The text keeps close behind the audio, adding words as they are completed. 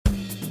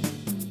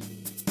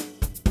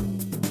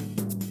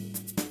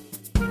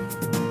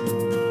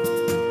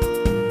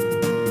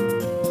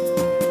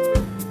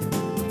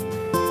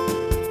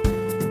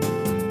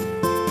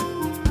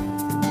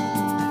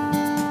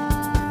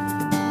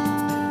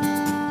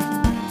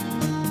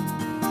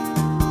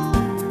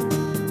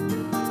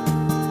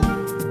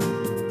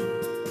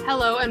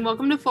Hello, and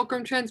welcome to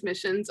Fulcrum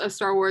Transmissions, a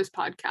Star Wars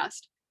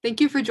podcast.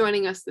 Thank you for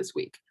joining us this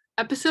week.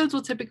 Episodes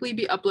will typically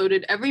be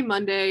uploaded every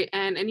Monday,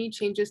 and any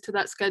changes to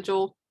that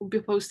schedule will be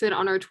posted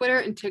on our Twitter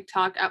and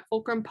TikTok at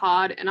Fulcrum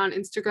Pod and on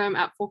Instagram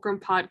at Fulcrum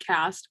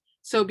Podcast.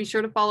 So be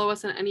sure to follow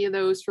us on any of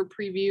those for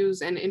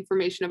previews and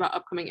information about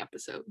upcoming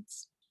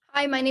episodes.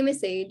 Hi, my name is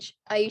Sage.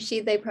 I use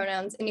she, they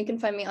pronouns, and you can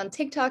find me on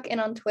TikTok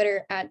and on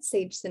Twitter at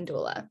Sage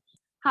Sindula.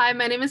 Hi,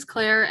 my name is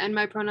Claire, and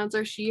my pronouns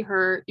are she,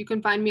 her. You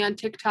can find me on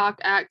TikTok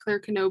at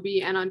Claire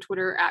Kenobi and on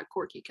Twitter at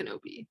Corky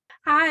Kenobi.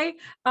 Hi,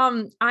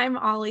 I'm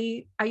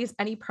Ollie. I use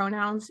any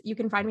pronouns. You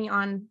can find me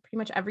on pretty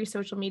much every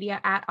social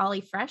media at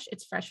Ollie Fresh.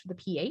 It's fresh with a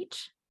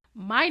PH.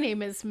 My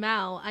name is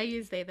Mel. I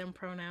use they, them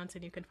pronouns,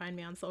 and you can find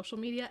me on social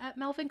media at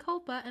Melvin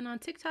Copa and on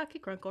TikTok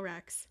at Grunkle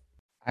Rex.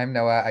 I'm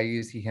Noah. I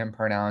use he, him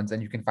pronouns,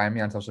 and you can find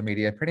me on social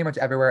media pretty much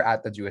everywhere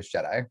at The Jewish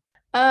Jedi.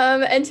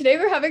 And today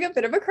we're having a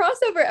bit of a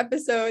crossover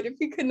episode, if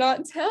you could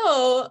not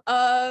tell.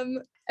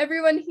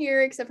 Everyone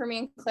here, except for me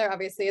and Claire,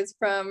 obviously, is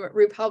from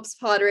RuPaul's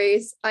Pod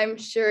Race. I'm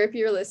sure if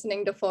you're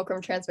listening to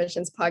Fulcrum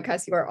Transmissions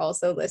podcast, you are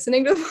also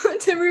listening to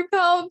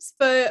RuPaul's,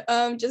 but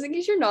just in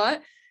case you're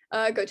not,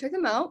 go check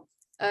them out.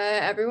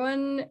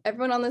 Everyone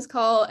on this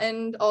call,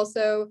 and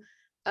also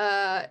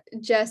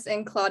Jess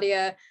and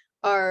Claudia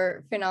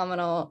are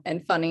phenomenal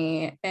and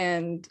funny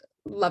and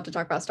love to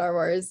talk about Star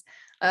Wars.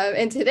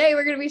 And today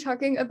we're going to be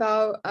talking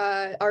about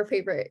our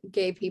favorite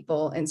gay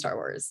people in Star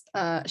Wars.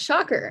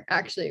 Shocker,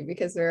 actually,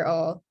 because they're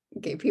all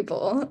gay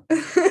people.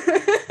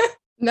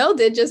 Mel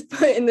did just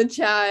put in the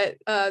chat,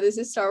 this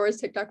is Star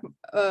Wars TikTok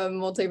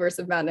Multiverse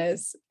of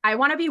Madness. I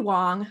want to be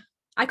Wong.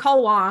 I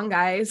call Wong,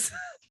 guys.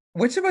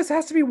 Which of us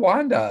has to be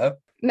Wanda?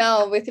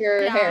 Mel, with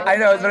your hair. I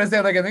know, I was going to say,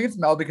 I think it's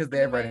Mel because they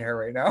have red hair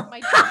right now. My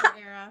favorite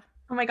era.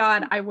 Oh my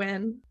God, I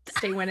win.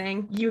 Stay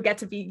winning. You get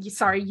to be,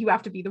 sorry, you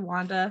have to be the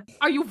Wanda.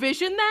 Are you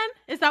Vision then?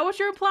 Is that what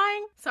you're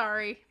implying?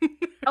 Sorry.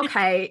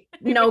 Okay,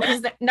 no,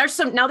 because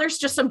there's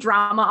just some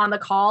drama on the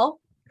call.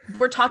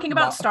 We're talking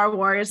about Star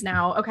Wars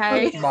now,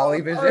 okay?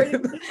 Molly Vision.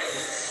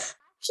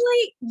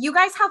 Actually, you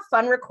guys have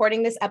fun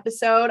recording this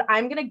episode.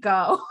 I'm gonna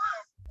go.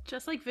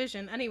 Just like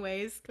Vision.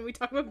 Anyways, can we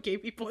talk about gay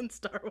people in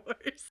Star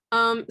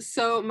Wars?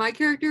 So my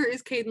character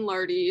is Caden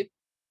Lardy.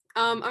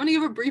 I'm gonna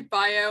give a brief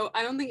bio.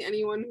 I don't think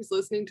anyone who's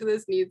listening to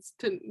this needs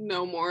to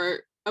know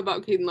more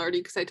about Caden Lardy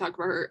because I talk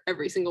about her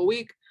every single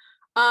week.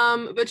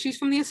 But she's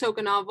from the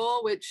Ahsoka novel,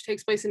 which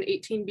takes place in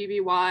 18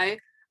 BBY.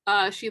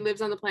 She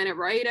lives on the planet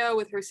Raida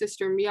with her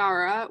sister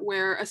Miara,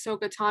 where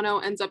Ahsoka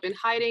Tano ends up in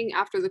hiding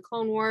after the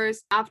Clone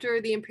Wars. After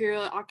the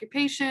Imperial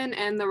occupation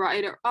and the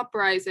Raida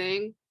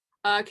uprising,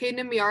 Caden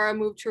and Miara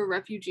moved to a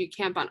refugee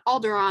camp on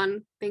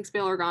Alderaan. Thanks,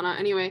 Bail Organa.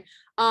 Anyway,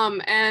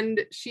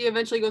 and she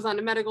eventually goes on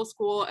to medical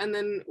school and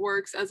then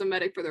works as a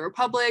medic for the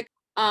Republic.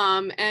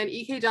 And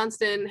E.K.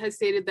 Johnston has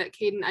stated that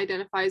Caden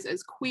identifies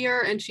as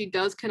queer, and she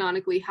does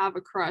canonically have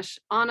a crush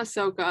on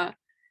Ahsoka.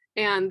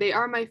 And they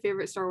are my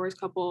favorite Star Wars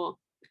couple,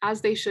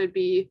 as they should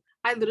be.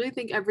 I literally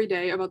think every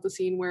day about the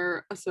scene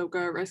where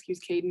Ahsoka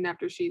rescues Caden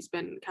after she's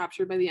been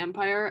captured by the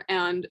Empire,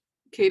 and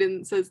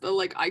Caden says the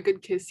like "I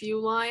could kiss you"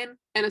 line,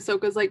 and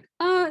Ahsoka's like,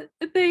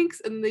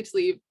 thanks, and then they just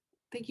leave.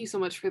 Thank you so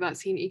much for that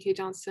scene, E.K.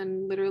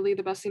 Johnston. Literally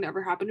the best thing to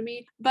ever happen to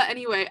me. But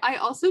anyway, I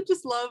also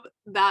just love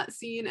that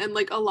scene and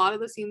like a lot of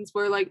the scenes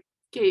where like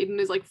Caden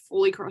is like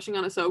fully crushing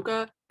on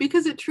Ahsoka,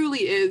 because it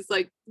truly is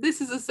like,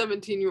 this is a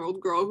 17-year-old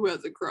girl who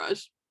has a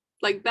crush.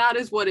 Like, that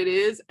is what it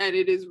is, and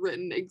it is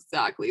written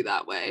exactly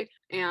that way.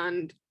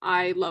 And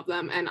I love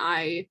them, and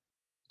I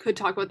could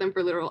talk about them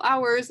for literal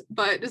hours,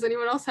 but does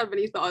anyone else have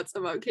any thoughts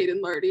about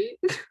Caden Lardy?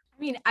 I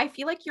mean, I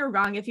feel like you're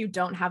wrong if you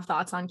don't have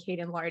thoughts on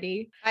Caden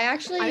Lardy. I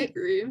I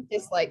agree.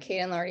 dislike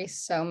Caden Lardy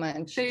so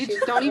much.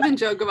 Don't even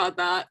joke about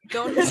that.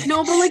 Don't.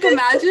 No, but like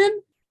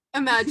imagine.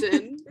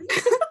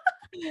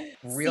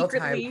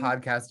 Real-time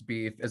podcast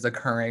beef is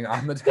occurring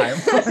on the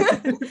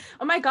timeline.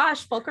 Oh my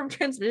gosh, Fulcrum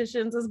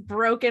Transmissions is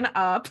broken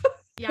up.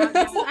 Yeah,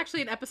 this is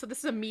actually an episode. This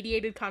is a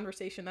mediated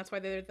conversation. That's why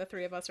the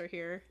three of us are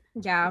here.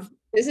 Yeah.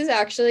 This is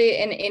actually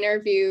an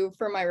interview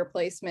for my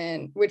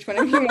replacement. Which one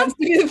of you wants to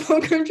be the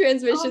Fulcrum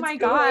Transmissions? Oh my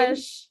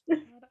gosh.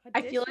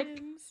 I feel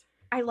like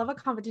I love a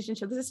competition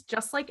show. This is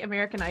just like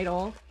American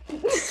Idol. I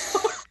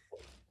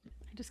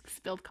just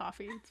spilled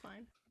coffee. It's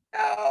fine.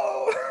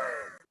 No.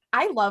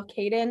 I love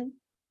Caden.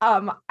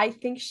 I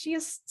think she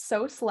is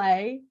so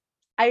slay.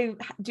 I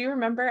do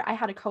remember I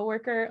had a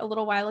coworker a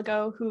little while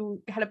ago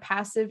who had a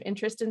passive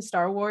interest in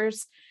Star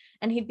Wars,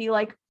 and he'd be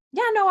like,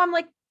 yeah, no, I'm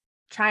like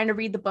trying to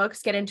read the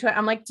books, get into it.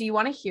 I'm like, do you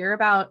want to hear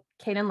about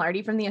Caden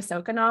Lardy from the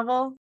Ahsoka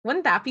novel?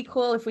 Wouldn't that be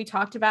cool if we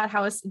talked about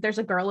how there's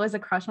a girl who has a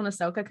crush on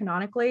Ahsoka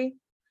canonically?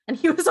 And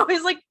he was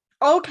always like,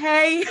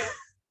 okay.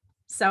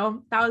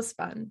 So that was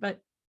fun, but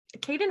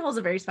Caden holds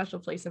a very special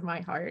place in my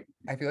heart.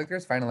 I feel like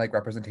there's finally like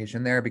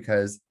representation there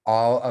because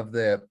all of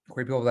the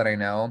queer people that I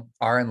know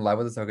are in love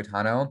with Ahsoka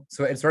Tano.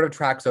 So it sort of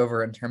tracks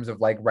over in terms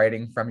of like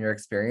writing from your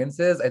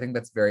experiences. I think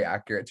that's very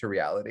accurate to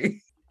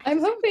reality. I'm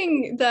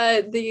hoping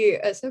that the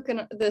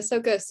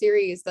Ahsoka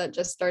series that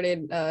just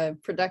started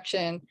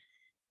production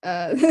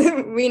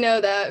We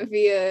know that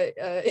via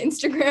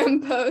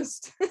Instagram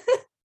post.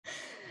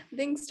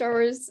 Thank Star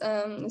Wars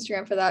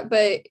Instagram for that.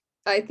 But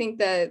I think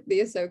that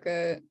the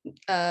Ahsoka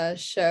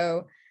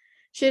show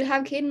should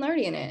have Caden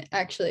Lardy in it,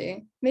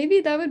 actually.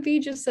 Maybe that would be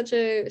just such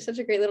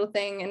a great little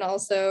thing. And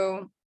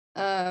also,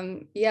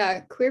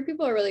 yeah, queer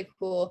people are really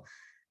cool.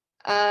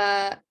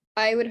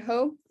 I would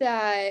hope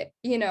that,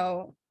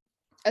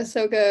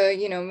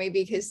 Ahsoka,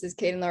 maybe kisses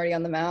Caden Lardy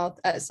on the mouth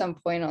at some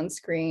point on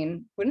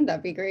screen. Wouldn't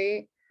that be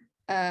great?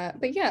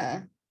 But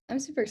yeah, I'm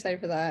super excited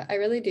for that. I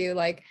really do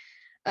like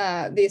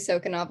the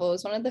Ahsoka novel. It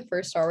was one of the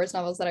first Star Wars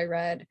novels that I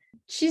read.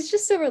 She's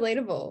just so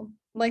relatable.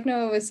 Like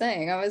Noah was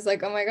saying, I was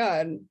like, oh my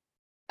God,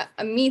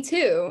 me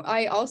too.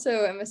 I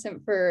also am a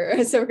simp for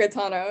Ahsoka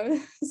Tano.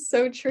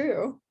 So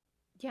true.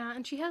 Yeah,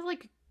 and she has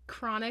like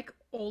chronic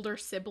older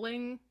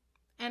sibling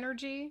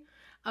energy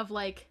of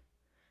like,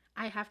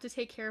 I have to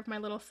take care of my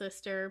little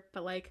sister,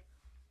 but like,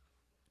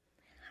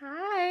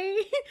 hi,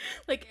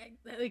 like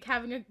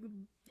having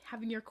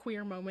your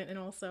queer moment, and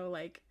also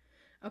like,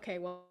 okay,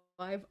 well,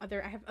 I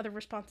have other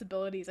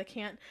responsibilities. I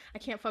can't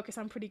focus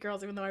on pretty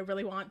girls even though I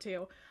really want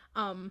to.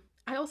 I'm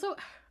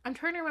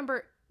trying to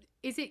remember,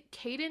 is it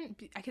Caden?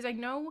 Because I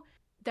know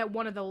that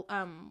one of the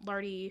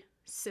Lardy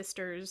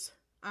sisters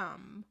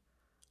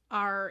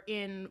are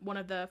in one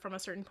of the From a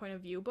Certain Point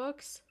of View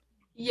books.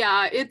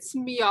 Yeah, it's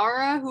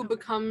Miara who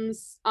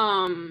becomes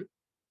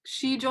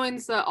she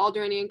joins the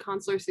Alderaanian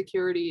Consular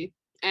Security,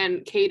 and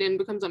Caden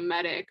becomes a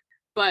medic.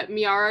 But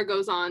Miara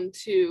goes on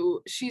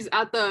to, she's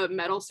at the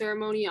medal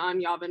ceremony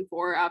on Yavin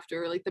 4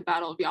 after like the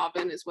Battle of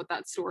Yavin is what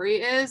that story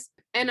is.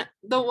 And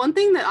the one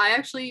thing that I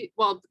actually,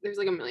 well, there's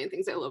like a million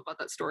things I love about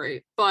that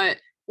story, but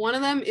one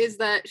of them is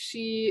that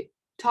she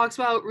talks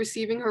about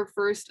receiving her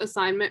first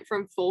assignment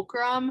from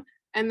Fulcrum,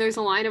 and there's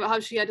a line about how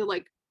she had to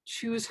like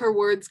choose her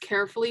words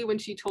carefully when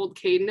she told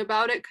Caden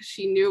about it because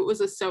she knew it was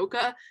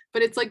Ahsoka,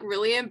 but it's like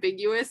really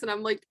ambiguous. And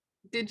I'm like,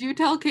 did you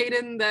tell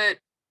Caden that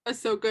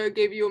Ahsoka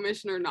gave you a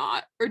mission or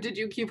not? Or did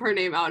you keep her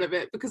name out of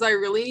it? Because I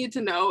really need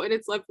to know, and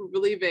it's left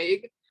really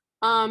vague.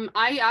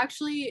 I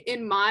actually,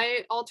 in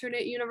my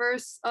alternate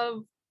universe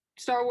of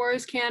Star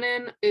Wars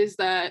canon, is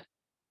that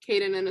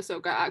Caden and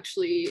Ahsoka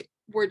actually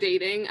were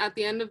dating at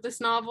the end of this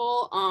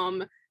novel.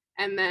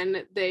 And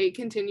then they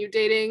continued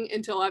dating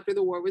until after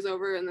the war was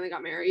over, and then they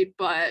got married.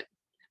 But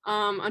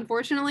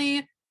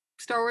unfortunately,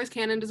 Star Wars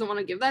canon doesn't want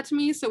to give that to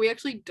me, so we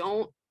actually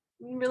don't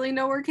really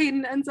know where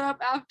Caden ends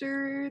up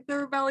after the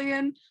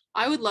rebellion.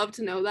 I would love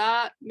to know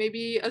that.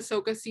 Maybe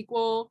Ahsoka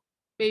sequel,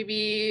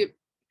 maybe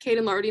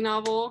Caden Lardy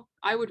novel.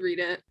 I would read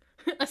it.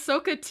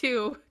 Ahsoka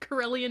 2,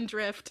 Corellian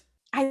Drift.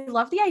 I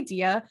love the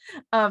idea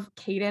of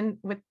Caden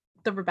with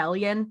the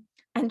rebellion,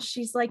 and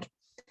she's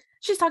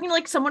talking to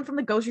like someone from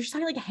the Ghost, she's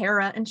talking like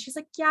Hera, and she's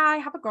like, yeah, I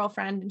have a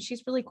girlfriend and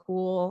she's really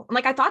cool. And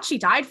like, I thought she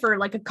died for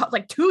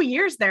like 2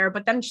 years there,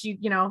 but then she,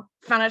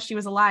 found out she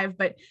was alive.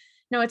 But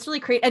no, it's really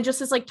great. And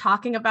just is like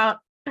talking about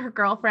her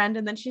girlfriend,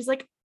 and then she's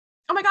like,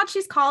 oh my God,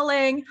 she's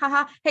calling.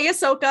 Haha. Hey,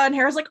 Ahsoka. And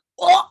Hera's like,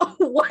 oh,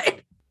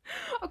 what?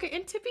 Okay,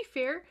 and to be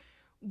fair,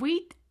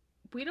 we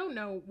don't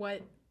know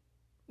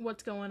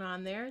what's going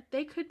on there.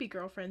 They could be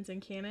girlfriends in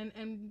canon,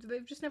 and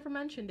they've just never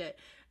mentioned it.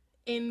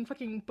 In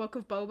fucking Book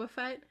of Boba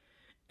Fett,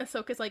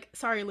 Ahsoka's like,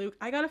 sorry, Luke,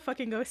 I gotta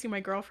fucking go see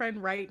my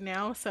girlfriend right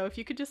now, so if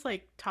you could just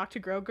like talk to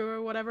Grogu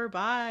or whatever,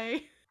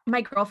 bye.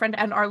 My girlfriend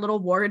and our little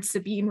ward,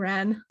 Sabine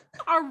Wren.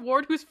 Our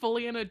ward who's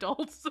fully an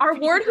adult. Our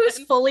ward who's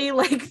fully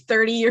like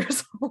 30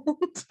 years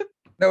old.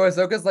 No,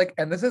 Ahsoka's like,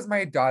 and this is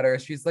my daughter.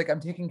 She's like,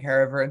 I'm taking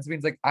care of her. And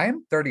Sabine's like,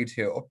 I'm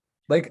 32.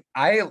 Like,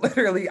 I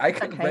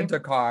can rent a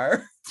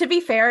car. To be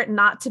fair,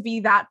 not to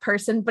be that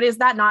person, but is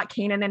that not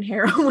Kanan and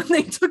Hera when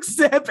they took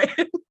Zeb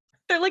in?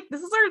 They're like,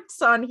 this is our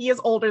son. He is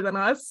older than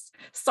us.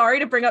 Sorry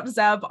to bring up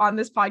Zeb on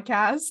this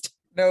podcast.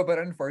 No, but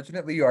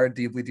unfortunately, you are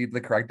deeply, deeply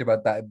correct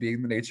about that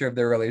being the nature of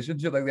their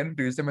relationship. Like, they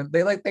introduce him and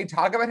they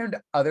talk about him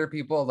to other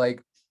people.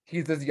 Like,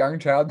 he's this young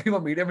child.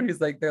 People meet him and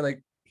they're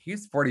like,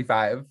 he's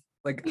 45.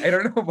 Like, I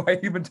don't know why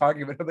you've been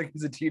talking about him like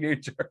he's a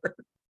teenager.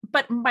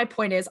 But my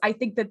point is, I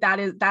think that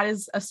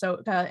is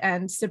Ahsoka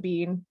and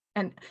Sabine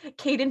and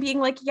Caden being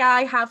like, yeah,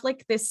 I have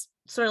like this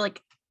sort of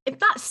like, it's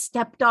not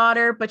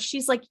stepdaughter, but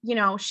she's like,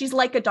 she's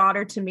like a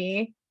daughter to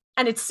me.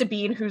 And it's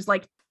Sabine who's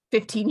like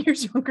 15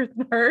 years younger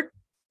than her.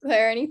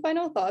 Claire, any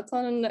final thoughts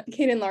on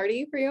Caden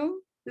Lardy for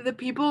you? The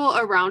people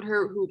around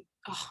her who,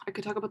 I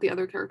could talk about the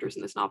other characters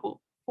in this novel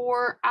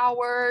for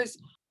hours,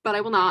 but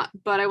I will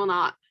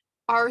not,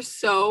 are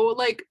so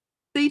like,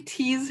 they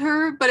tease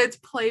her, but it's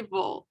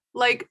playful.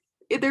 Like,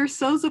 they're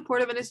so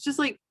supportive, and it's just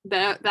like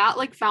that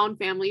like found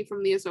family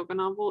from the Ahsoka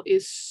novel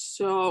is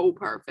so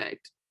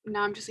perfect.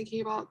 Now I'm just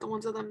thinking about the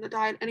ones of them that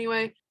died.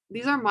 Anyway,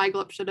 these are my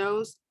Glup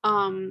Shadows.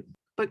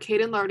 But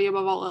Caden Lardy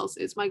above all else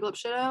is my Glup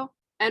Shadow.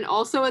 And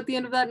also at the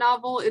end of that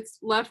novel, it's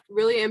left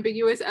really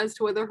ambiguous as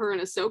to whether her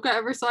and Ahsoka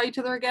ever saw each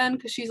other again,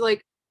 because she's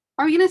like,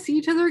 are we gonna see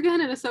each other again?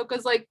 And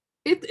Ahsoka's like,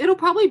 it'll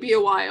probably be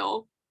a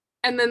while.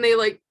 And then they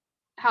like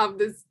have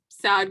this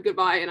sad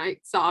goodbye, and I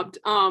sobbed.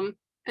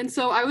 And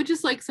so I would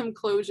just like some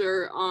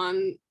closure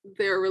on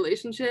their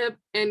relationship.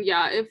 And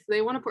yeah, if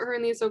they want to put her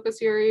in the Ahsoka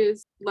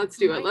series, let's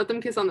do it. Let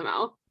them kiss on the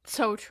mouth.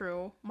 So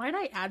true. Might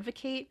I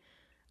advocate?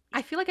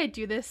 I feel like I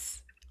do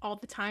this all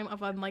the time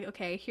of I'm like,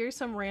 okay, here's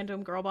some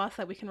random girl boss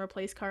that we can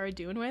replace Cara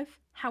Dune with.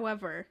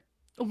 However,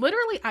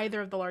 literally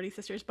either of the Lardy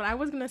sisters, but I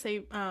was gonna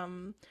say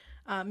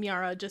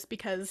Miara just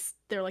because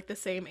they're like the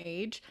same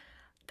age.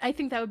 I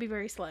think that would be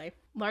very slay.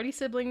 Lardy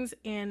siblings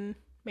in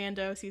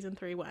Mando season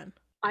 3 when?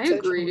 I So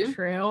agree.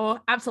 True.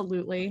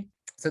 Absolutely.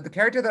 So the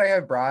character that I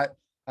have brought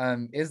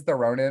is the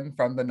Ronin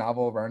from the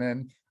novel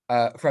Ronin.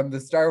 From the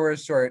Star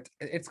Wars short,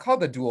 it's called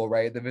The Duel,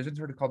 right? The Vision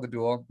short is called The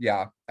Duel.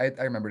 Yeah, I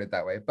remembered it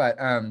that way. But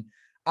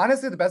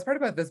honestly, the best part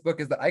about this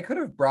book is that I could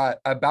have brought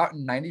about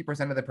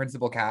 90% of the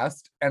principal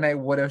cast, and I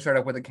would have showed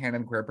up with a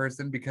canon queer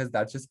person because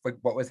that's just like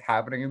what was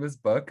happening in this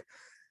book.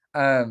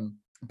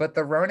 But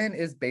the Ronin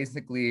is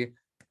basically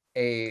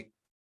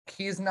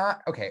he's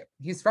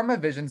from a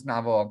Visions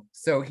novel,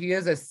 so he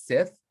is a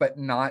Sith, but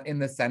not in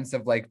the sense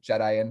of like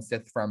Jedi and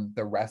Sith from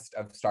the rest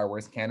of Star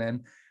Wars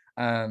canon.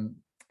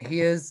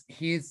 He's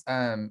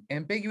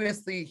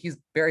ambiguously, he's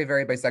very,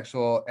 very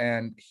bisexual,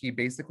 and he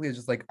basically is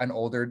just like an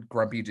older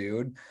grumpy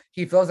dude.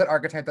 He fills that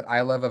archetype that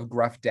I love of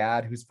gruff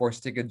dad who's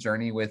forced to take a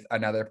journey with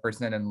another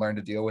person and learn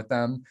to deal with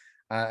them.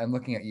 I'm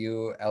looking at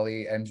you,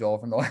 Ellie and Joel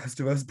from The Last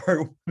of Us Part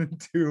 1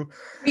 and 2.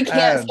 We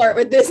can't start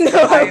with this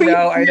now.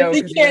 I know,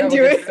 We because can't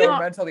do it. So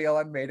mentally ill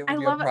and made it would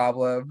be a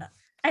problem.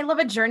 I love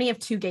a journey of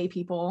two gay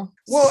people.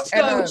 Well,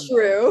 So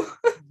true.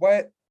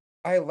 What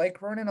I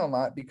like Ronin a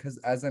lot because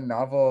as a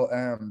novel,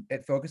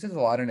 it focuses a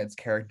lot on its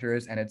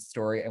characters and its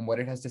story and what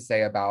it has to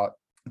say about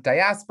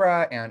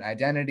diaspora and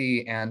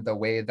identity and the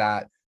way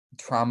that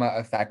trauma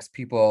affects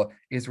people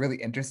is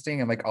really interesting.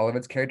 And like all of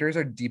its characters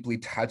are deeply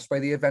touched by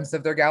the events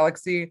of their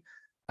galaxy.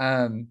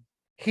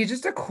 He's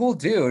just a cool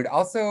dude.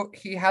 Also,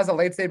 he has a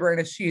lightsaber in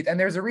his sheath, and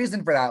there's a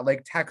reason for that.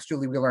 Like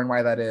textually, we learn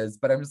why that is.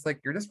 But I'm just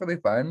like, you're just really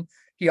fun.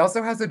 He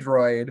also has a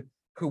droid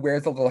who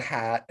wears a little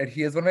hat, and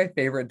he is one of my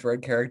favorite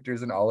droid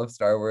characters in all of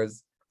Star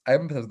Wars.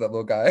 I'm obsessed with that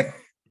little guy.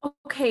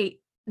 Okay,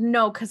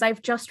 no, because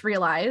I've just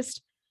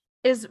realized,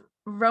 is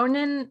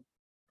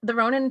the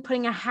Ronin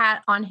putting a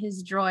hat on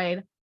his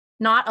droid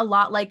not a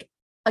lot like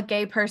a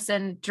gay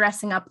person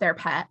dressing up their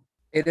pet?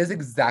 It is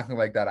exactly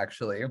like that,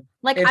 actually.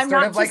 Like, It's I'm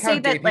sort not of to like how say gay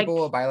that, like, people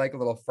will buy like a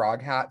little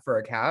frog hat for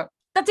a cat.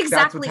 that's That's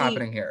exactly what's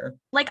happening here.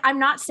 like, I'm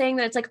not saying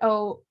that it's like,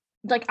 oh,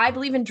 like I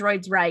believe in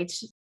droids, right?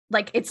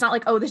 Like, it's not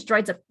like, oh, this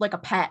droid's like a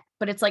pet,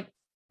 but it's like,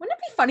 wouldn't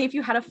it be funny if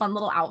you had a fun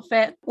little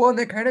outfit? Well, and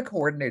they're kind of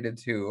coordinated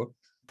too.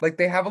 Like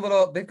they have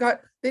they've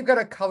got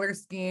a color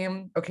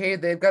scheme. Okay,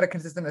 they've got a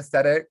consistent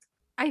aesthetic.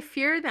 I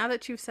fear now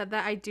that you've said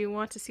that, I do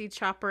want to see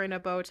Chopper in a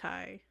bow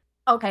tie.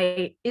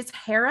 Okay, is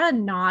Hera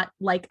not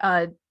like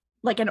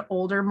an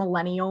older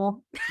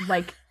millennial,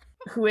 like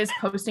who is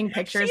posting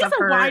pictures She's of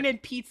a her? wine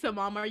and pizza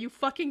mom. Are you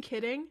fucking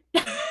kidding?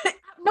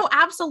 No,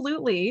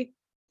 absolutely.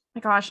 My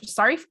gosh,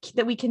 sorry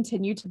that we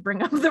continue to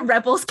bring up the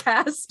Rebels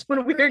cast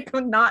when we're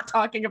not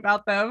talking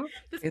about them.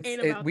 This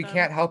ain't about We them.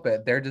 can't help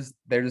it. They're just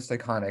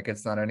iconic.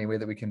 It's not any way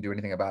that we can do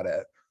anything about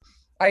it.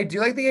 I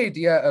do like the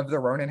idea of the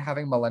Ronin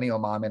having millennial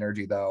mom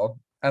energy though,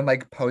 and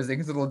like posing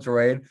his little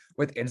droid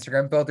with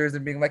Instagram filters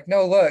and being like,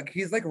 no, look,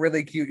 he's like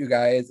really cute, you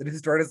guys. And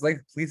his droid is like,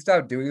 please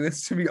stop doing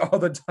this to me all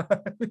the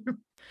time.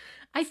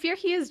 I fear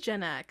he is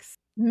Gen X.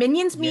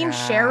 Minions meme Yeah.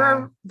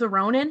 Shara the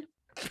Ronin.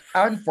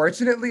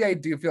 Unfortunately, I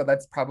do feel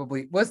that's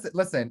probably listen,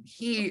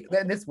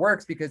 then this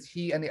works because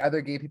he and the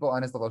other gay people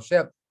on his little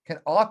ship can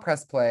all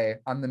press play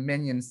on the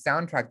Minions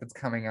soundtrack that's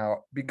coming out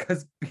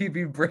because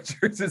Phoebe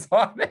Bridgers is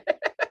on it.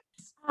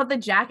 Oh, the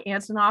Jack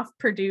Antonoff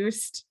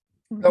produced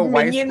The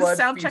Minions Weissblood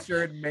soundtrack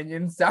featured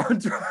Minion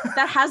soundtrack.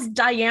 that has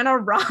Diana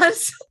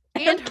Ross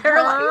And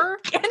Caroline her.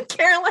 and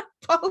Caroline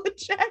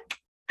Polachek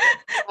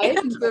I have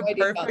And no the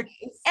idea about perfect-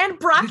 this. and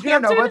Brock Did you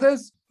not know about Hampton.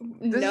 this?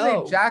 This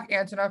No. is a Jack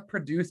Antonoff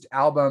produced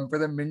album for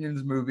the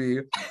Minions movie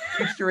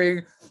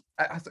featuring.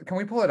 Can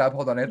we pull it up?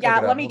 Hold on. I have to Yeah,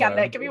 look it let up. me Hold get on.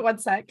 it. Give me 1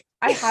 sec.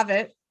 I have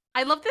it.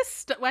 I love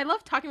this. I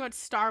love talking about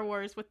Star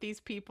Wars with these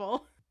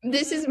people.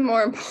 This is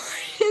more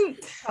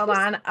important. Hold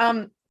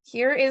on.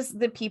 Here is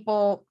the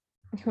people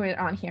who are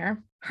on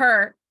here.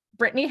 Her,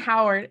 Brittany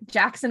Howard,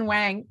 Jackson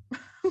Wang,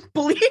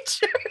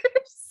 Bleachers,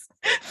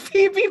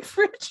 Phoebe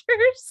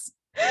Bridgers,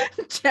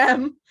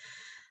 Jem,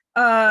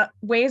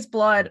 Ways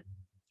Blood,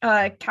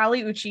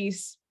 Callie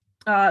Uchis,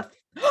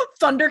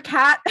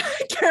 Thundercat,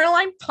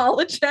 Caroline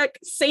Polachek,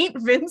 Saint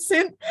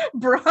Vincent,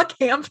 Brock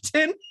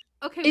Hampton.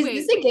 Okay, Is wait.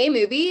 this a gay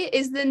movie?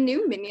 Is the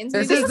new Minions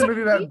This movie? is the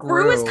movie about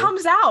Gru Gru.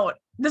 comes out.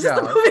 This is the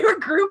Yeah. movie where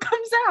Gru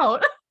comes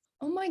out.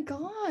 Oh my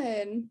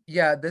god.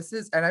 Yeah, this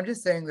is, and I'm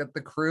just saying that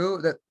the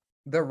crew, that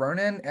the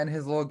Ronin and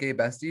his little gay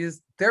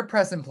besties, they're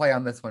press and play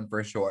on this one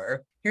for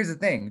sure. Here's the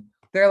thing.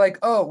 They're like,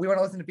 oh, we want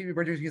to listen to Phoebe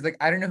Bridgers. He's like,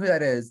 I don't know who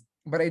that is,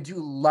 but I do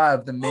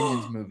love the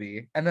Minions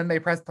movie. And then they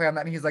press play on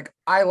that and he's like,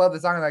 I love the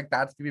song. I'm like,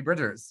 that's Phoebe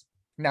Bridgers.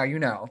 Now you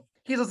know.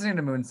 He's listening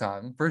to Moon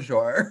Song for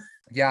sure.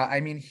 Yeah, I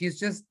mean, he's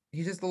just a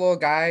little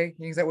guy.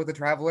 He hangs out with the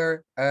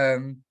Traveler.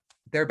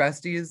 They're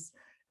besties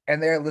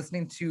and they're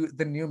listening to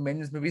the new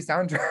Minions movie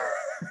soundtrack.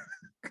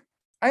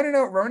 I don't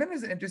know. Ronan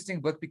is an interesting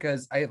book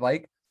because I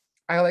like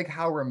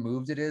how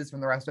removed it is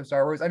from the rest of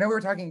Star Wars. I know we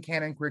were talking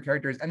canon queer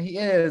characters, and he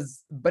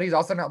is, but he's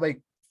also not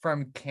like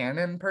from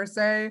canon per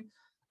se.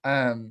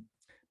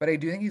 But I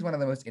do think he's one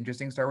of the most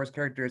interesting Star Wars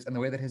characters, and the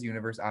way that his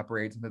universe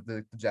operates and that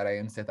the Jedi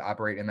and Sith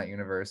operate in that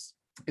universe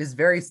is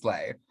very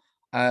slay.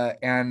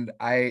 And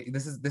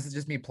this is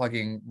just me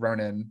plugging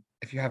Ronan.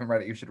 If you haven't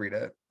read it, you should read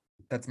it.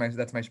 That's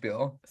my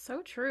spiel.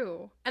 So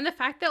true. And the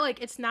fact that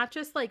like it's not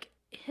just like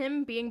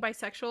him being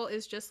bisexual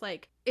is just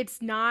like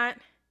it's not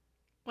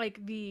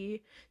like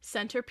the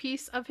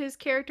centerpiece of his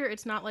character.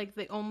 It's not like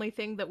the only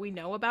thing that we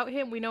know about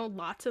him. We know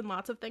lots and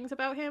lots of things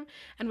about him,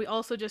 and we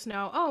also just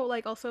know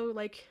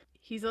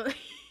he's a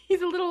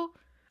he's a little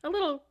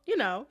you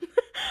know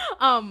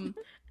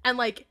and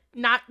like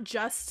not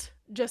just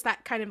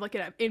that kind of like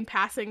an in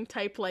passing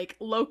type like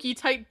Loki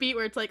type beat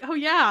where it's like, oh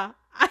yeah,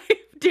 I've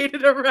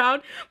dated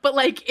around, but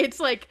like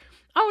it's like,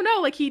 oh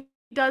no, like he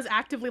does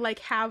actively like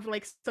have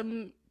like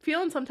some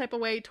feeling some type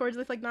of way towards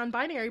this like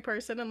non-binary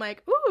person, and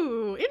like,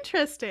 ooh,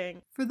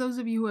 interesting. For those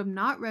of you who have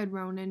not read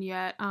Ronan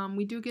yet,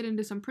 we do get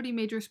into some pretty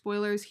major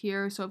spoilers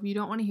here, so if you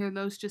don't want to hear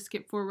those, just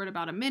skip forward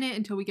about a minute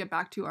until we get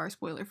back to our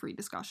spoiler-free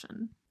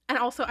discussion. And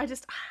also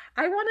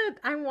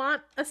I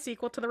want a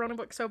sequel to the Ronan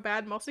book so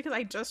bad, mostly because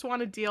I just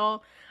want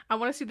I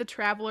want to see the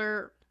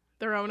Traveler,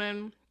 the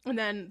Ronan, and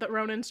then the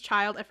Ronan's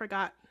child, I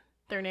forgot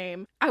their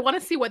name. I want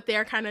to see what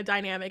their kind of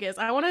dynamic is.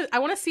 I want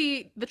to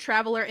see the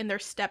Traveler in their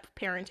step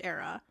parent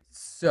era.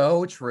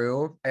 So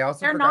true. I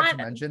also forgot to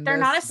mention they're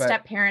this, not a but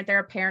step parent, they're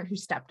a parent who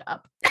stepped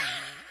up.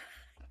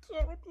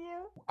 Can't with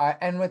you.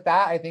 and with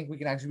that, I think we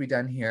can actually be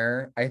done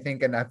here. I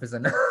think enough is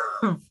enough.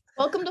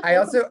 Welcome to I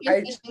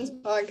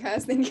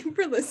podcast. Thank you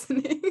for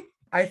listening.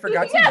 I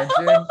forgot to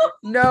mention.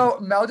 No,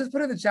 Mel just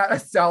put in the chat a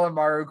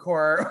Salamaru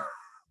core.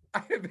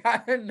 I've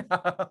had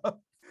enough.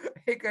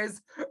 Hey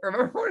guys,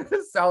 remember when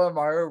the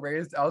Salamaru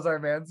raised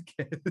Elzarman's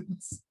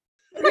kids?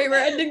 Okay, we're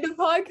ending the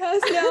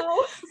podcast now.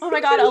 Oh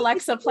my god,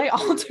 Alexa, play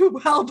All Too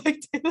Well by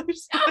Taylor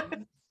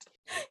Swift.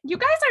 You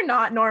guys are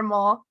not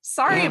normal.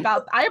 Sorry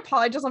about I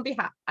apologize on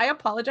behalf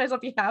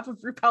of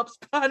RuPaul's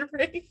Pod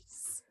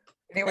Race.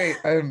 Anyway,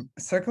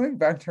 circling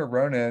back to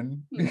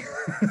Ronan,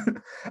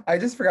 I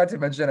just forgot to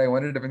mention I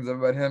wanted to bring something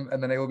about him,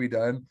 and then I will be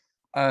done.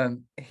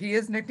 He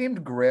is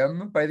nicknamed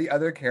Grim by the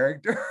other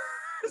characters,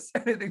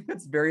 and I think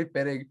that's very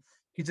fitting.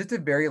 He's just a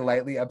very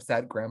lightly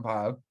upset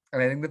grandpa,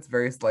 and I think that's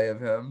very slay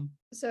of him.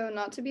 So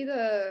not to be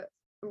the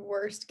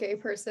worst gay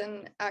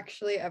person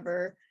actually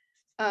ever,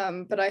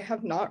 but I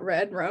have not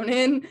read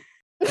Ronan.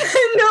 No,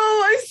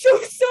 I'm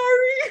so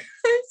sorry.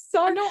 I'm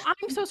sorry. No,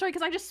 I'm so sorry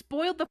because I just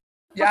spoiled the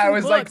Yeah, it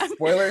was book. like I'm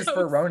spoilers so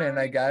for Ronan,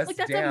 sorry. I guess. Like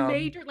that's Damn. a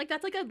major, like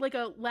that's like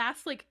a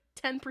last like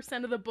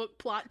 10% of the book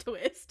plot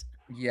twist.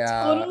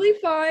 Yeah. Totally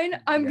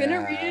fine. I'm gonna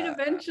read it Yeah.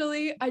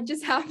 eventually. I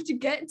just have to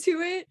get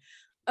to it.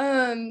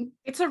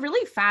 It's a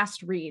really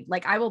fast read.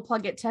 Like I will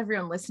plug it to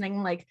everyone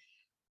listening. Like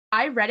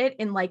I read it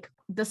in like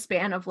the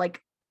span of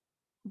like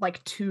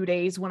 2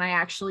 days when I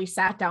actually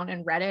sat down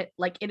and read it.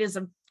 Like it is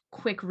a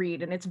quick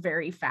read and it's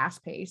very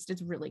fast paced.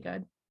 It's really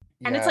good.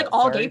 And it's Yeah, like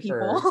all sorry gay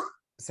people.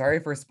 Sorry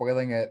for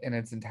spoiling it in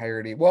its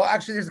entirety. Well,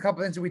 actually, there's a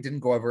couple things that we didn't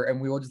go over, and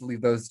we will just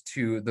leave those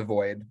to the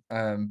void.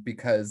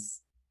 Because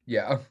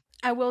yeah.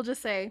 I will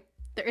just say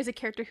there is a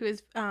character who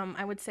is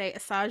I would say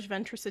Asajj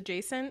Ventress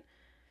adjacent,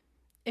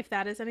 if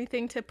that is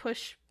anything to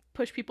push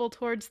people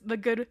towards the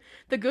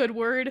good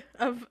word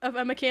of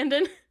Emma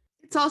Candon.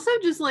 It's also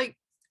just like,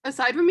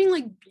 aside from being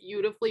like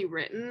beautifully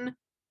written,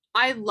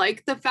 I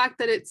like the fact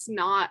that it's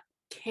not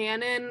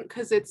canon,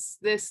 because it's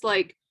this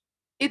like,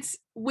 it's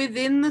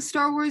within the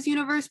Star Wars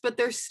universe, but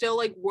there's still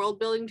like world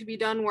building to be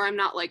done where I'm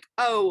not like,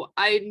 oh,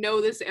 I know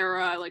this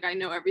era, like I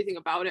know everything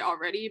about it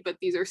already, but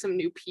these are some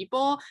new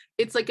people.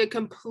 It's like a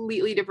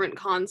completely different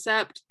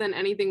concept than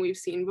anything we've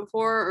seen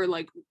before or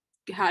like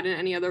had in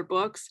any other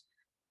books.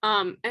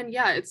 And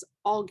yeah, it's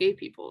all gay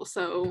people.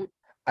 So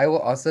I will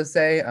also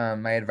say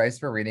my advice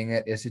for reading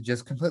it is to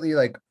just completely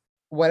like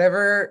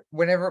whatever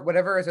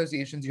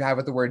associations you have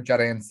with the word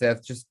Jedi and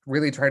Sith, just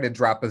really try to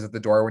drop those at the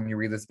door when you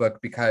read this book,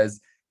 because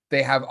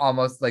they have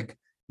almost like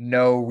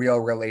no real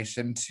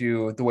relation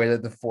to the way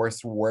that the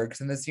Force works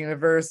in this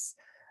universe.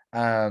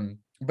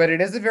 But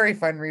it is a very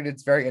fun read.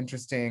 It's very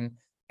interesting.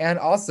 And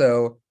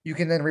also you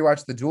can then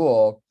rewatch The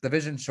Duel, the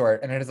Vision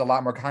short, and it has a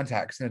lot more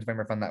context and it's way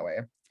more fun that way.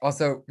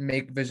 Also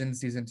make Vision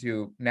season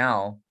 2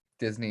 now,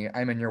 Disney.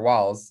 I'm in your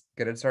walls.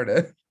 Get it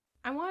started.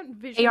 I want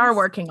Visions. They are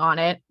working on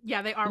it.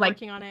 Yeah, they are like-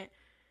 working on it.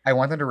 I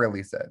want them to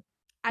release it.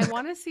 I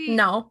want to see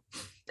No.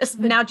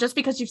 Now just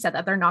because you've said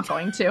that, they're not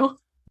going to.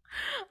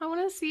 I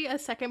want to see a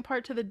second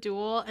part to The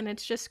Duel, and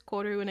it's just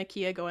Koru and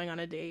Akia going on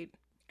a date.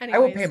 I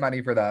will pay Anyways.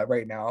 money for that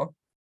right now.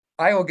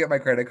 I will get my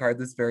credit card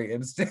this very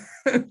instant.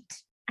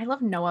 I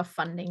love Noah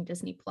funding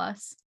Disney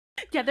Plus.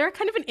 Yeah, they're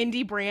kind of an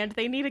indie brand.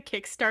 They need a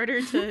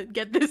Kickstarter to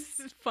get this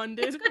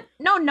funded.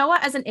 No, Noah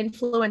as an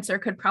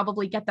influencer could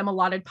probably get them a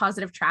lot of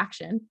positive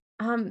traction.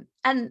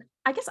 And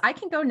I guess I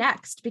can go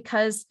next,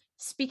 because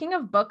speaking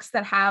of books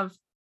that have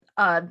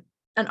an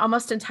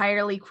almost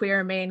entirely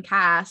queer main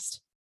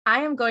cast,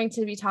 I am going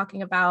to be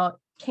talking about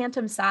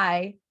Cantum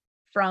Psy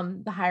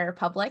from the High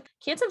Republic.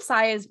 Cantum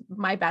Psy is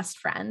my best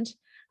friend.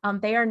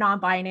 They are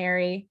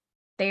non-binary.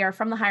 They are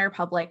from the High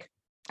Republic.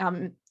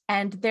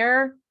 And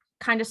their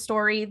kind of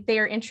story, they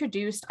are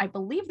introduced, I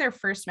believe their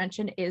first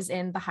mention is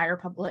in the High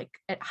Republic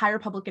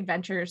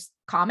Adventures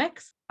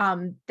comics.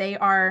 They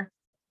are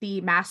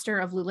the master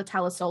of Lula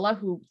Talisola,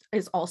 who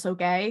is also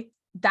gay.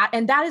 That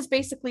is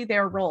basically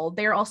their role.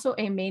 They are also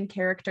a main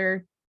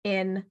character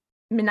in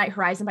Midnight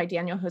Horizon by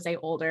Daniel Jose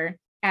Older.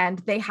 And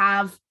they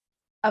have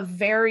a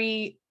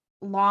very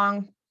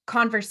long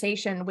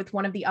conversation with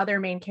one of the other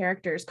main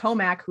characters,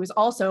 Comac, who is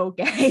also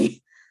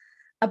gay,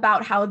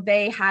 about how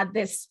they had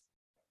this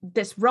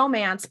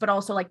romance, but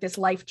also like this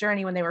life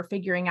journey when they were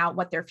figuring out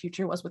what their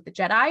future was with the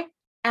Jedi.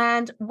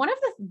 And one of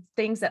the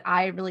things that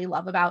I really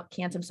love about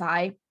Cantum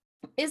Psy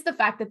is the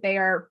fact that they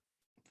are,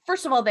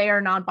 first of all, they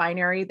are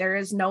non-binary. There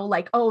is no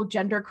like, oh,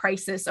 gender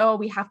crisis. Oh,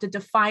 we have to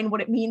define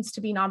what it means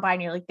to be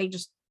non-binary. Like they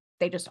just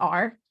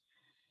are.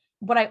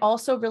 What I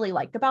also really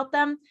like about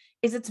them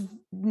is it's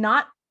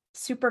not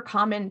super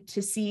common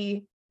to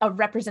see a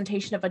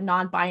representation of a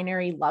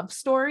non-binary love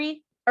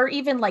story or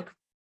even like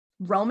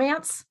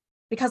romance,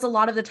 because a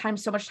lot of the time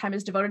so much time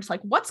is devoted to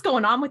like what's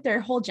going on with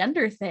their whole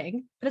gender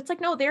thing. But it's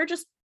like, no,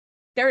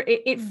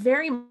 it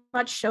very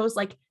much shows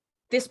like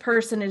this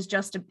person is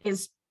just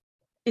is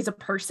a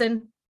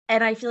person.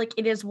 And I feel like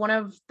it is one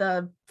of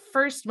the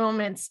first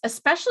moments,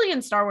 especially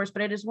in Star Wars,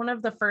 but it is one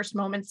of the first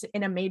moments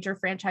in a major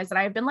franchise that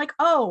I've been like,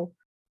 oh,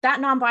 that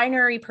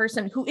non-binary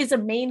person who is a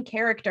main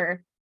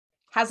character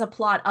has a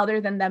plot other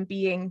than them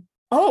being,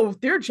 oh,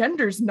 their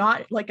gender's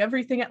not like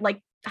everything.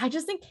 Like, I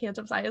just think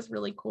Cantum Psy is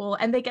really cool.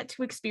 And they get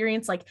to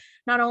experience like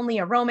not only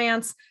a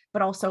romance,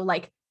 but also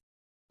like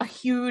a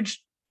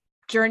huge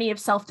journey of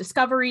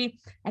self-discovery,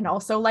 and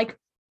also like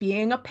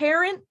being a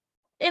parent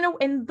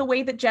in the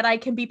way that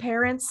Jedi can be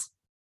parents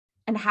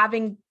and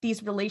having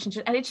these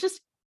relationships. And it's just,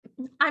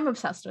 I'm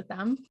obsessed with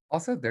them.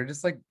 Also, they're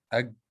just like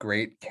a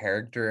great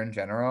character in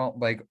general.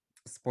 Like,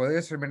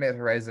 spoilers for Midnight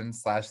Horizon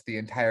 / the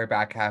entire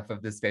back half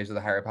of this phase of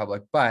the High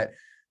Republic, but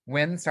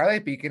when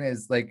Starlight Beacon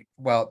is like,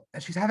 well,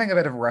 she's having a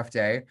bit of a rough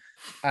day.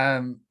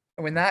 When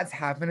that's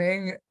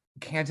happening,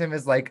 Cantum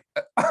is like,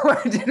 oh,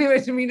 I didn't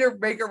even mean to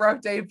make a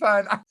rough day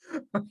pun.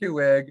 Okay,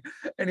 wig.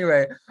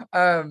 Anyway,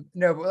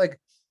 no, but like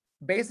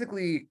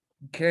basically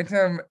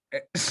Cantum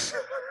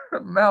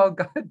Mel,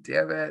 god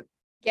damn it.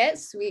 Get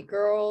sweet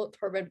girl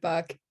Torben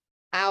Buck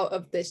out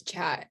of this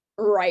chat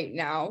right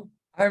now.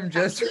 I'm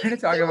just trying to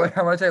talk about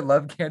how much I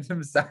love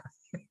Cantum Psy.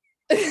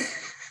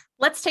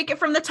 Let's take it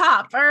from the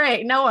top. All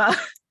right, Noah.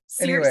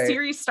 Anyway,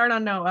 series start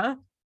on Noah.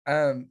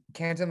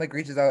 Cantum like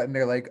reaches out and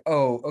they're like,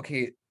 oh,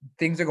 okay,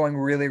 things are going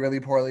really, really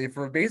poorly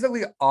for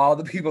basically all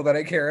the people that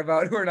I care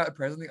about who are not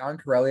presently on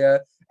Corellia.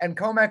 And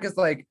Comac is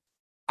like,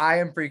 I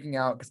am freaking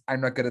out because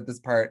I'm not good at this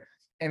part.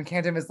 And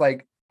Cantum is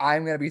like,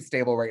 I'm gonna be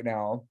stable right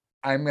now.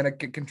 I'm gonna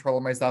get control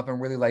of myself and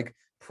really like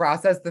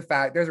process the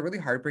fact. There's a really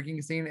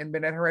heartbreaking scene in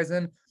Midnight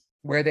Horizon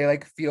where they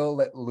like feel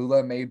that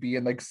Lula may be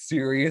in like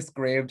serious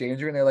grave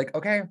danger, and they're like,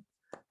 okay,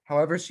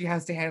 however she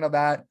has to handle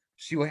that,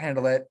 she will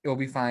handle it. It will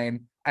be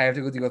fine. I have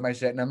to go deal with my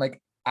shit. And I'm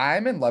like,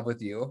 I'm in love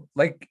with you.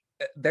 Like,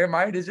 their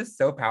mind is just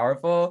so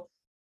powerful.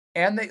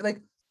 And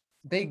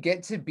they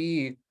get to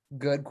be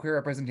good queer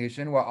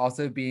representation while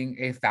also being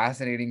a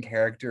fascinating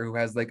character who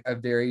has like a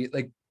very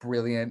like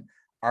brilliant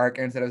arc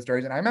and set of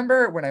stories. And I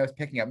remember when I was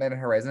picking up Midnight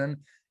Horizon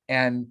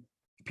and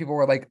people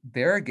were like,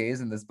 there are gays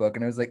in this book.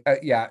 And I was like,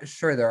 yeah,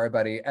 sure there are,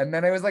 buddy. And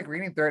then I was like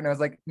reading through it and I was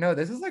like, no,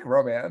 this is like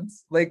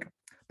romance. Like,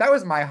 that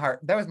was my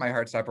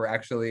heart stopper,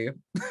 actually.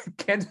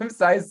 Cantum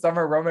Psy's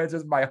summer romance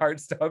is my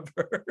heart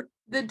stopper.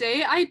 The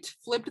day I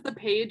flipped the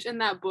page in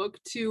that book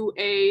to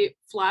a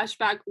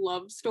flashback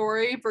love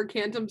story for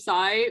Cantum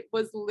Psy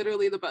was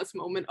literally the best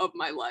moment of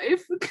my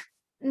life.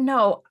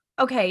 No,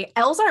 okay,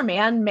 Elzar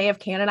Mann may have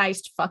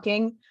canonized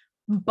fucking,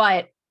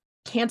 but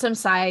Cantum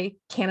Psy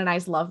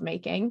canonized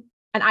lovemaking,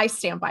 and I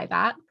stand by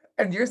that.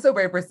 And you're so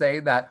brave for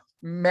saying that.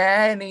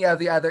 Many of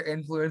the other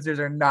influencers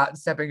are not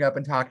stepping up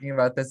and talking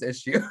about this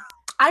issue.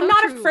 I'm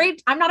not afraid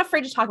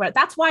to talk about it.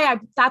 That's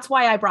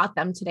why I brought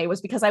them today,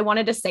 was because I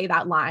wanted to say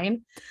that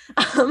line.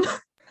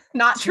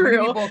 Not too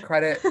true.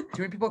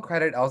 Many people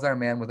credit Elzar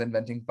Mann with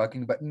inventing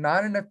fucking, but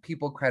not enough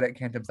people credit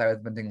Cantum Psy with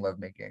inventing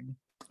lovemaking.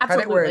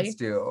 Credit where it's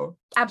due.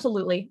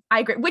 Absolutely.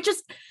 I agree.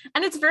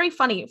 And it's very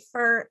funny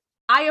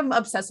I am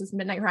obsessed with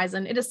Midnight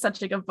Horizon. It is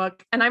such a good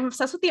book. And I'm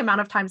obsessed with the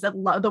amount of times that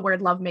the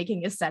word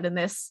lovemaking is said in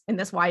this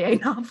YA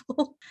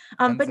novel.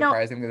 But no,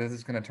 surprisingly, this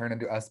is going to turn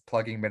into us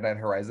plugging Midnight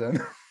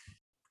Horizon.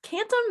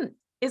 Cantum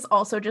is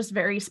also just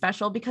very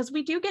special because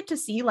we do get to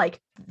see like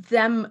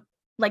them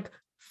like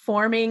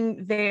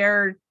forming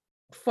their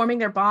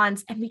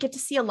bonds, and we get to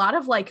see a lot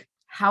of like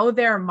how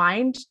their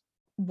mind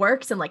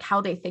works and like how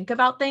they think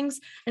about things.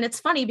 And it's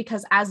funny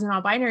because as a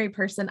non-binary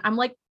person, I'm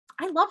like,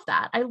 I love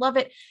that. I love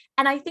it.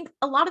 And I think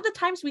a lot of the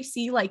times we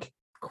see like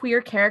queer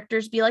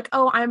characters be like,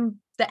 oh, I'm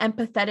the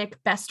empathetic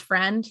best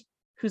friend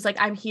who's like,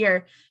 I'm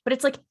here. But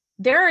it's like,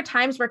 there are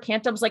times where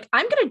Cantum's like,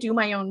 I'm going to do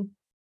my own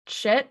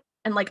shit.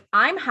 And like,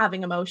 I'm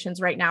having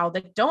emotions right now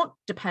that don't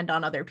depend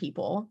on other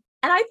people.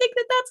 And I think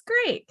that that's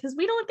great because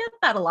we don't get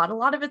that a lot. A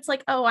lot of it's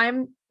like, oh,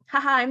 I'm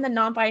the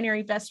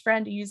non-binary best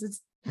friend who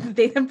uses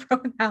they them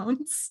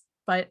pronouns,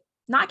 but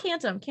not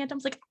Cantum.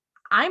 Cantum's like,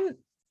 I'm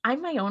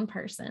my own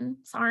person.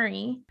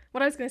 Sorry.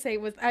 What I was gonna say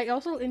was I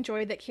also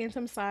enjoyed that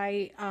Cantum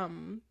Psy,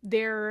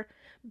 their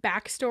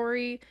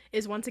backstory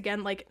is once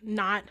again like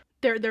not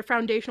their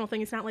foundational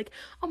thing. It's not like,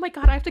 oh my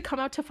god, I have to come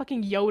out to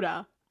fucking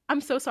Yoda.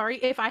 I'm so sorry.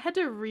 If I had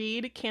to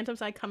read Cantum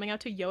Psy coming out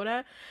to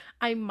Yoda,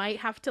 I might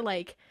have to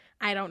like,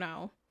 I don't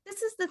know.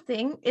 This is the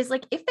thing, is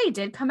like, if they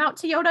did come out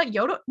to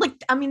Yoda,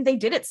 like, I mean, they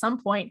did at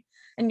some point,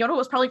 and Yoda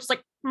was probably just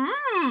like,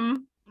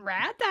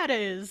 Rad that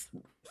is.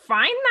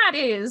 fine that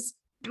is.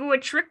 Do a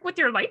trick with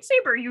your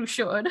lightsaber, you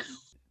should.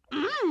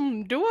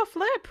 Do a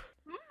flip.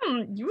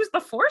 Use the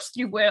force,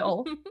 you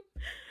will.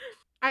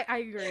 I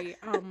agree.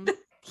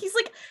 He's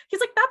like,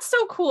 that's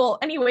so cool.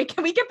 Anyway,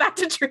 can we get back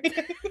to training?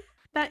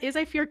 That is,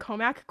 I fear,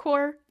 Comac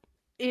Core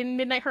in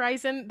Midnight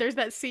Horizon. There's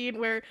that scene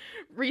where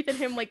Reith and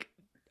him like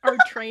are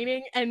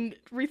training, and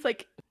Reith's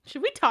like,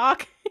 should we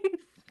talk?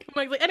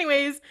 Comac's like,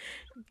 anyways,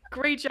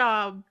 great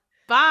job.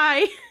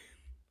 Bye.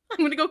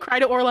 I'm gonna go cry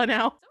to Orla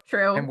now.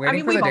 True. I'm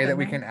waiting for the day that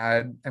we can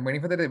add. I'm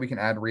waiting for the day that we can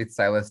add Reith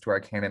Silas to our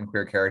canon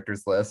queer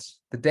characters list.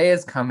 The day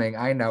is coming.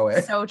 I know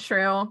it. So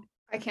true.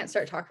 I can't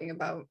start talking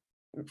about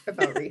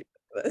Reith.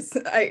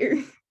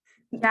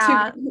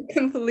 Yeah. To be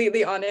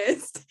completely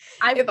honest,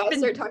 if I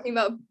start talking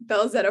about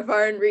Belle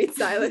Zettifar and Reith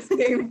Silas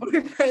being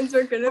boyfriends,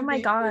 we're gonna. Oh my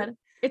god,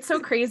 it's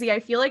so crazy. I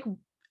feel like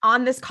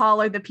on this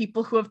call are the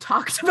people who have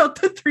talked about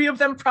the three of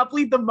them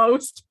probably the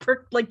most,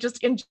 like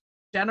just in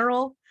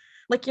general.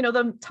 Like, you know,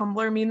 the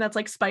Tumblr meme that's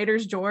like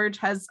Spiders George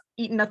has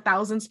eaten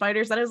 1,000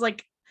 spiders. That is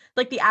like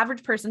the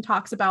average person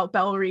talks about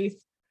Belle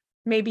Reith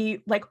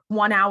maybe like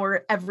 1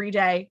 hour every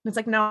day. It's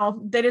like,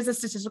 no, that is a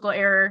statistical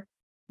error.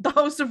 The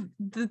hosts of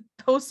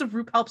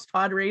RuPaul's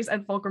Pod Race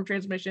and Fulcrum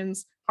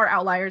Transmissions are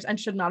outliers and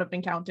should not have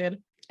been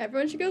counted.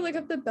 Everyone should go look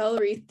up the Belle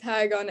Reith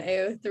tag on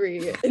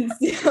AO3 and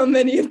see how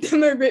many of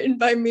them are written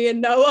by me and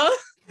Noah.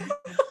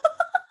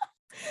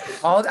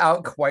 Called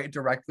out quite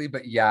directly,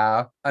 but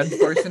yeah,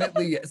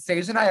 unfortunately,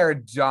 Sage and I are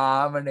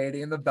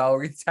dominating the Belle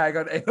Reith tag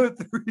on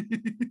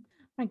AO3.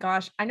 My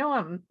gosh, I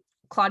know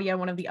Claudia,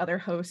 one of the other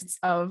hosts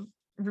of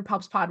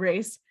RuPaul's Pod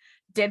Race,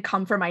 did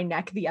come for my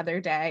neck the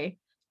other day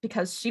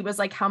because she was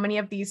like, how many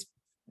of these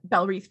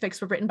Belle Reith fics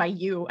were written by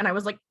you? And I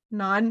was like,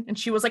 none. And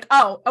she was like,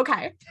 oh,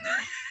 okay.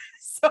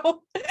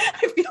 So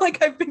I feel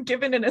like I've been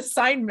given an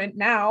assignment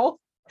now.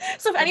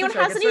 So if anyone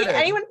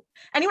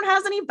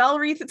has any Belle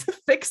Reith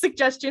fic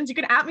suggestions, you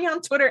can at me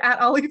on Twitter at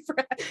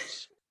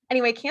OllieFresh.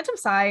 Anyway, Cantum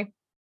Psy,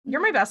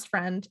 you're my best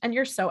friend and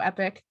you're so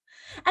epic.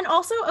 And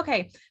also,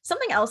 okay,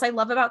 something else I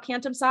love about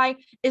Cantum Psy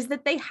is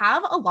that they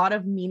have a lot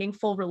of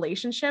meaningful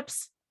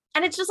relationships.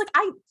 And it's just like,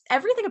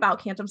 everything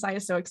about Cantum Psy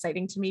is so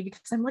exciting to me because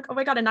I'm like, oh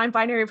my God, a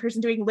non-binary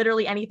person doing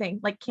literally anything.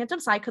 Like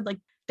Cantum Psy could like,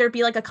 there'd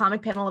be like a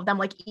comic panel of them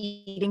like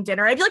eating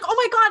dinner. I'd be like, oh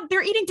my God,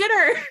 they're eating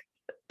dinner.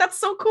 That's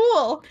so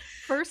cool.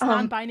 First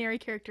non-binary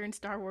character in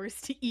Star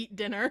Wars to eat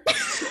dinner.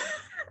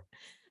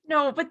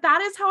 No, but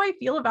that is how I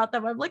feel about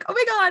them. I'm like, oh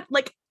my God,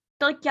 like,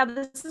 yeah,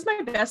 this is my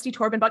bestie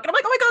Torben Buck. And I'm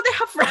like, oh my God, they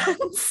have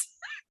friends.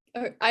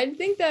 I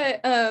think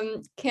that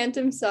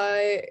Cantum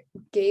Psy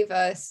gave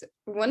us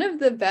one of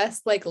the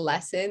best like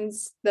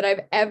lessons that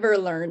I've ever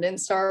learned in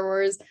Star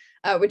Wars,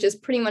 which is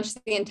pretty much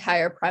the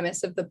entire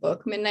premise of the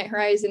book Midnight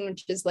Horizon,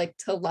 which is like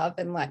to love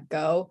and let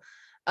go.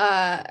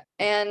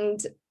 And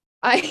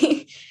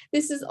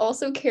this is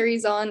also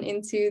carries on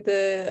into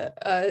the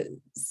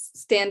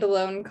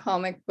standalone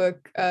comic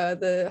book,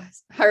 the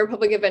High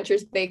Republic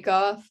Adventures Bake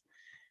Off.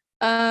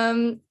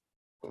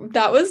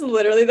 That was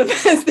literally the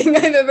best thing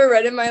I've ever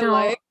read in my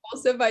life.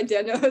 Also by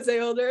Daniel Jose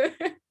Older.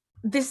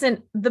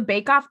 Listen, the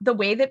Bake Off, the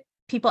way that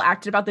people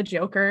acted about the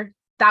Joker,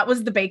 that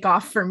was the Bake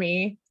Off for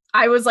me.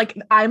 I was like,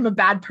 I'm a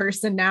bad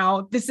person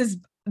now. This is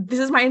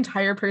my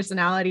entire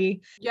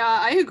personality. Yeah,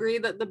 I agree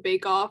that the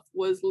Bake Off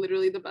was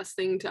literally the best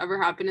thing to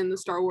ever happen in the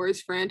Star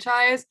Wars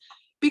franchise.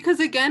 Because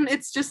again,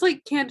 it's just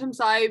like Cantum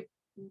Psy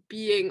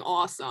being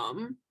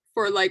awesome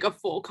for like a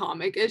full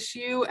comic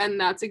issue. And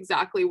that's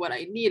exactly what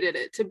I needed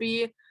it to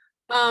be.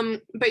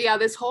 But yeah,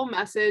 this whole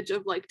message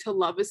of like to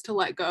love is to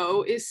let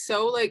go is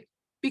so like,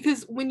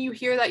 because when you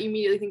hear that, you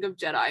immediately think of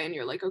Jedi and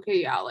you're like, okay,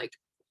 yeah, like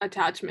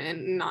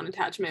attachment,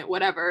 non-attachment,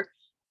 whatever.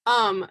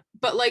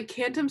 But like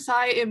Cantum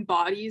Psy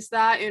embodies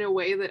that in a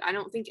way that I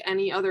don't think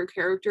any other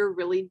character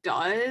really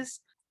does.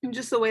 And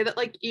just the way that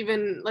like,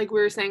 even like we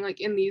were saying, like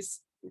in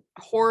these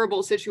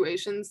horrible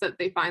situations that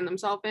they find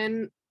themselves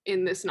in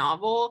this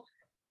novel,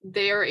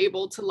 they are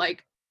able to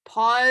like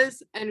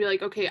pause and be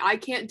like, okay, I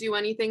can't do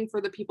anything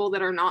for the people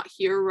that are not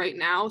here right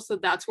now, so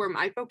that's where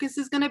my focus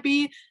is going to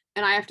be,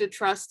 and I have to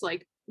trust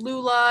like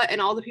Lula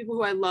and all the people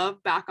who I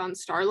love back on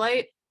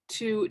Starlight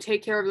to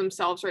take care of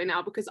themselves right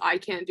now because I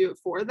can't do it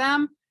for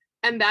them.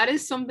 And that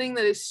is something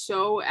that is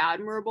so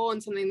admirable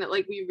and something that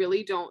like we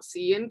really don't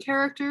see in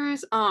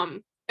characters,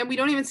 and we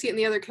don't even see it in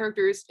the other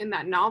characters in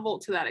that novel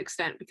to that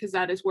extent, because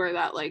that is where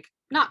that like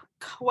not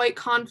quite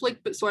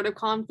conflict, but sort of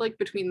conflict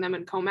between them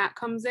and Comac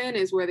comes in,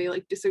 is where they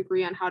like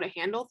disagree on how to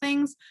handle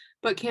things.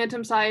 But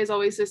Cantum Sai is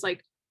always this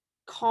like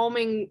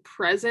calming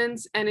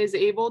presence and is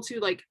able to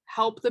like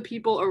help the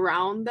people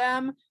around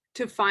them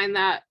to find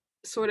that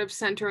sort of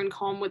center and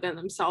calm within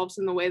themselves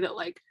in the way that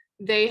like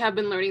they have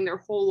been learning their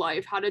whole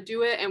life how to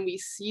do it, and we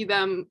see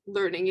them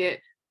learning it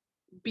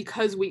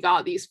because we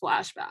got these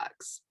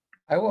flashbacks.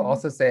 I will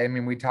also say, I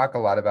mean, we talk a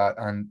lot about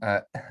on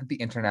the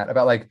internet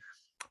about like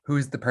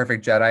who's the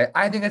perfect Jedi.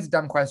 I think it's a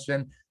dumb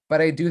question,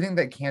 but I do think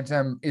that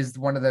Cantum is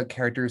one of the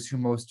characters who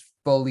most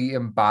fully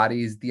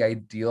embodies the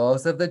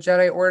ideals of the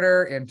Jedi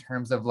Order in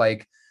terms of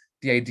like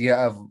the idea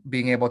of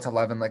being able to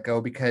love and let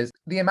go, because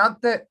the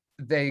amount that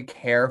they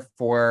care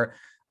for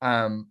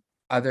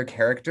other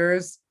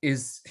characters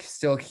is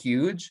still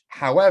huge.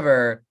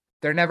 However,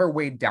 they're never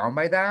weighed down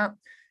by that.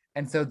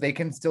 And so they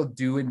can still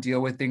do and deal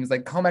with things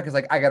like Comac is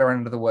like, I got to run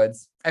into the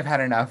woods. I've had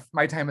enough.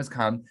 My time has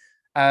come.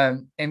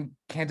 And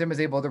Cantum is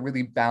able to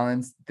really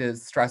balance the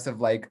stress of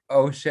like,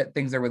 oh shit,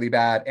 things are really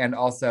bad. And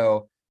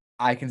also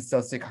I can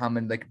still stay calm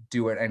and like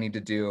do what I need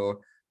to do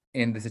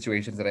in the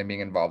situations that I'm being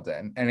involved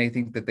in. And I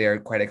think that they are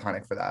quite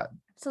iconic for that.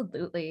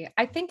 Absolutely.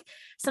 I think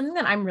something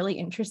that I'm really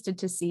interested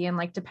to see, and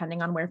like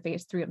depending on where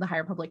phase 3 of the High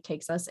Republic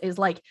takes us, is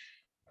like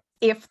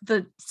if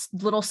the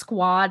little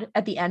squad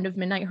at the end of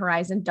Midnight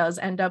Horizon does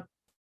end up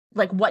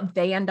like what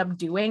they end up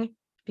doing,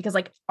 because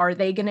like are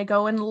they going to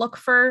go and look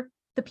for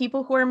the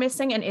people who are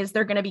missing, and is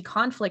there going to be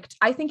conflict?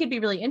 I think it'd be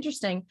really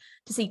interesting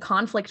to see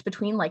conflict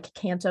between like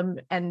Cantum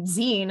and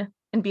Zine,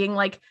 and being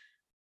like,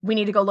 we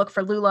need to go look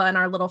for Lula and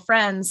our little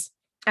friends,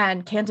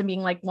 and Cantum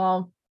being like,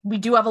 well, we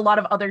do have a lot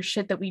of other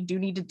shit that we do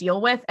need to deal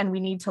with, and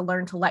we need to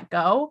learn to let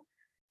go.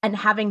 And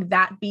having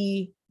that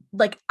be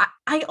like,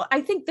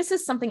 I think this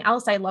is something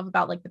else I love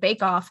about like the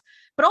Bake Off,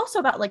 but also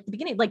about like the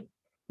beginning, like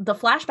the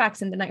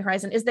flashbacks in the Night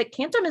Horizon, is that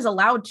Cantum is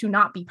allowed to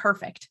not be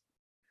perfect.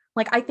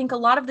 Like, I think a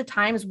lot of the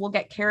times we'll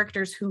get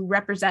characters who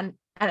represent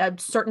a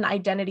certain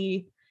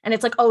identity, and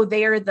it's like, oh,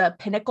 they're the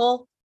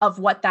pinnacle of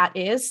what that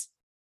is.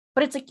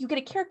 But it's like, you get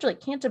a character like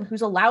Cantum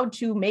who's allowed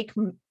to make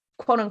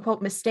quote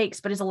unquote mistakes,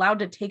 but is allowed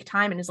to take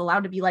time and is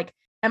allowed to be like,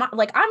 I'm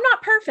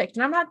not perfect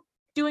and I'm not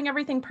doing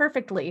everything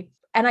perfectly.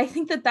 And I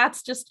think that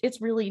that's just,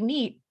 it's really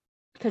neat,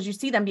 because you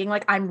see them being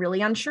like, I'm really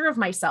unsure of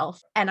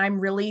myself. And I'm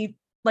really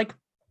like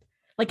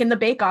in the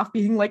Bake Off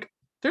being like,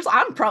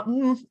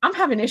 I'm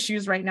having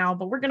issues right now,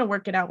 but we're going to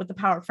work it out with the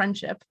power of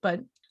friendship.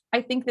 But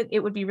I think that it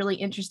would be really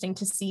interesting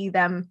to see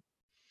them,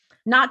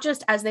 not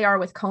just as they are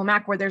with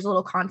Comac, where there's a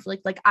little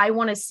conflict. Like, I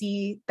want to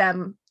see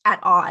them at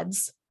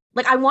odds.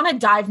 Like, I want to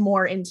dive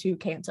more into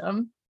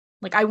Cantum.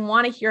 Like, I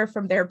want to hear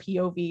from their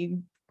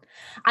POV.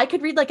 I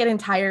could read like an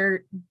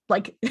entire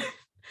like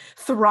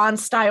Thrawn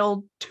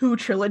style 2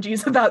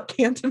 trilogies about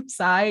Cantum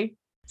Sai.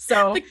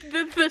 So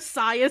the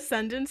Sai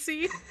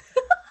ascendancy.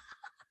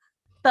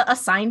 The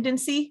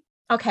ascendancy.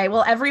 Okay,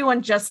 well,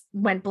 everyone just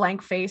went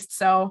blank faced.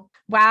 So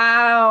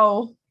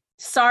wow.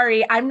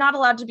 Sorry, I'm not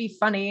allowed to be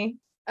funny.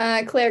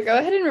 Claire, go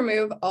ahead and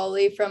remove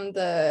Ollie from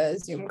the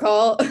Zoom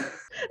call. No,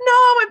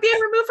 I'm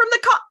being removed from the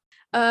call.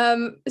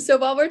 So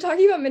while we're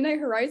talking about Midnight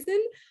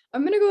Horizon,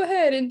 I'm gonna go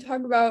ahead and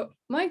talk about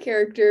my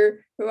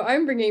character who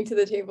I'm bringing to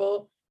the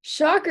table.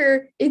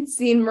 Shocker, it's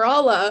Zine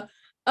Marala.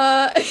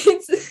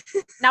 It's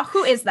Now,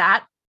 who is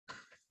that?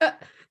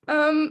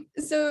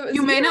 So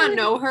You may not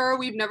know her.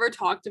 We've never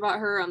talked about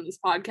her on this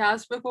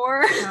podcast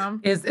before.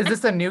 Is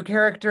this a new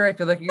character? I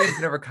feel like you guys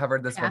have never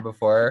covered this one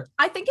before.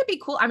 I think it'd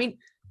be cool. I mean,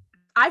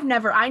 I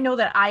know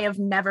that I have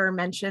never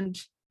mentioned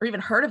or even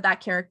heard of that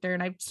character,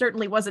 and I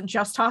certainly wasn't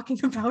just talking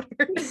about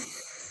her.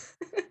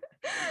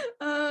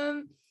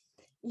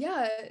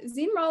 Yeah,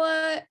 Zine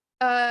Marala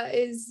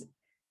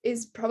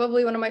is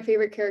probably one of my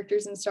favorite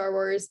characters in Star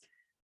Wars.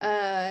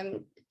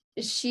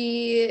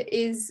 She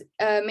is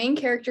a main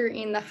character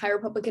in the High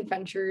Republic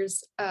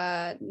Adventures,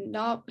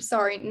 not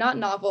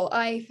novel,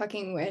 I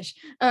fucking wish,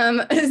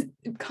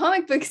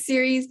 comic book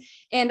series,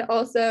 and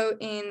also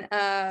in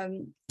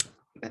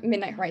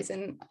Midnight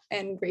Horizon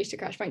and Race to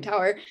Crashpoint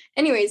Tower.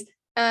 Anyways,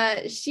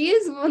 she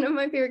is one of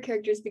my favorite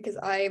characters because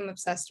I am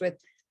obsessed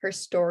with her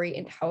story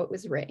and how it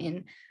was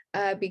written.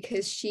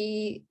 Because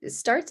she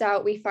starts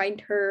out, we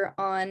find her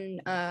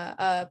on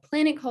a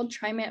planet called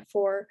Trimant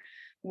 4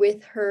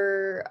 with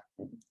her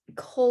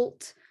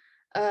cult,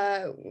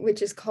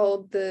 which is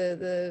called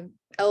the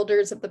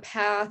Elders of the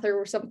Path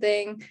or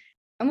something.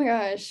 Oh my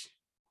gosh,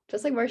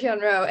 just like Marcia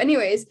Monroe.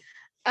 Anyways,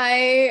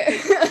 I'm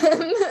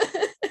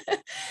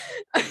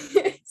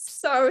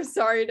so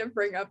sorry to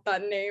bring up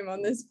that name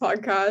on this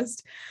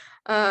podcast.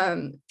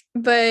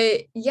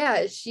 But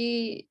yeah,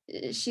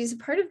 she's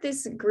part of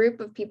this group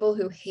of people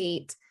who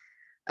hate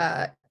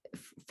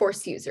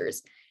Force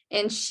users,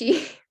 and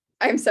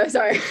I'm so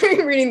sorry.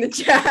 I'm reading the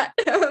chat.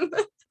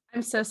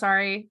 I'm so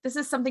sorry. This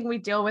is something we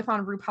deal with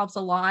on Roop Helps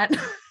a lot.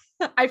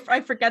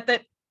 I forget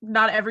that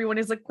not everyone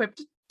is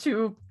equipped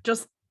to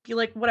just be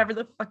like, whatever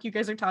the fuck you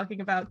guys are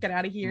talking about, get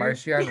out of here.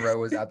 Marcian Rowe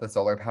was at the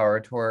Solar Power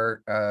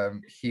Tour.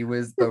 He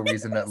was the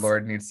reason that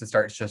Lord needs to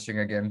start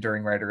shushing again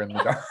during Rider in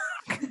the Dark.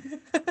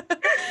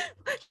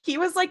 He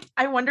was like,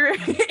 I wonder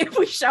if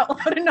we shout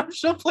loud enough,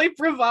 she'll play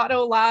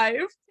Bravado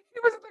live. He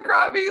was at the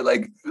Grammy,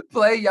 like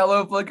play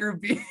Yellow Flicker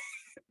beat.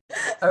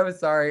 I'm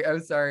sorry.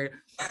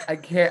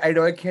 I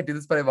know I can't do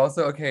this, but I'm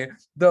also okay.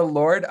 The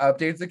Lord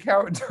Updates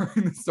account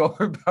during the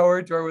Solar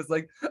Power tour was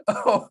like,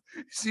 oh,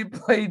 she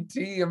played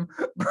Team.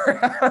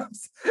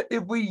 Perhaps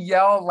if we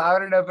yell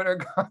loud enough at her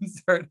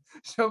concert,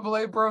 she'll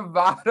play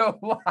Bravado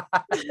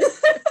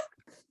live.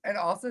 And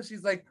also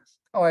she's like,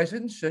 oh, I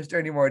shouldn't shush her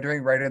anymore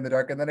during Right in the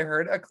Dark. And then I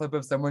heard a clip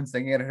of someone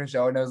singing at her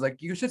show, and I was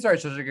like, you should start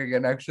shushing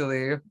again,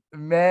 actually.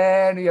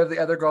 Many of the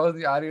other girls in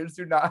the audience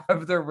do not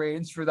have the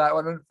range for that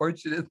one,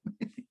 unfortunately.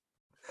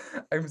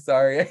 I'm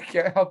sorry, I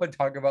can't help but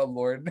talk about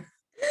Lord.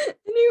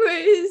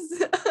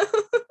 Anyways,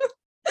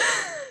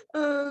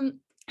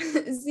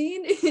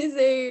 Zine is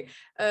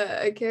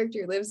a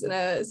character who lives in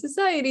a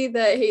society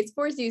that hates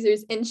Force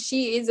users, and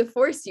she is a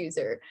Force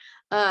user.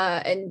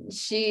 And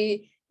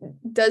she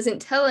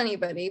doesn't tell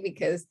anybody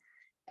because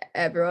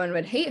everyone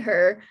would hate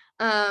her.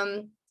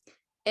 And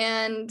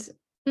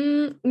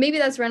maybe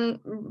that's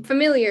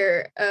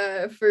familiar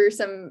for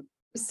some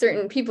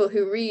certain people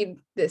who read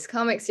this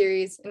comic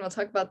series, and we'll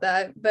talk about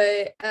that.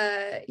 But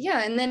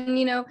yeah, and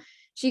then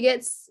she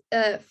gets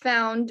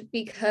found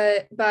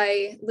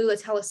by Lula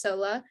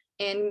Telesola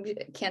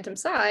and Cantum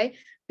Psi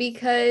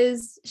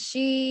because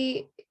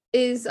she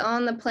is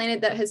on the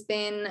planet that has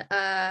been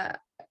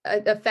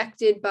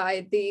affected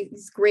by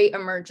these great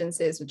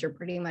emergences, which are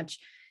pretty much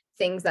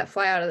things that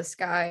fly out of the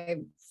sky,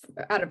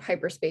 out of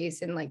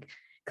hyperspace, and like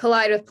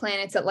collide with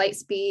planets at light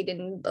speed,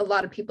 and a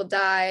lot of people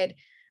died.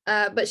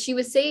 But she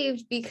was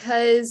saved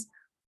because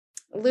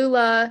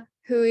Lula,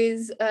 who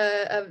is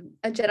a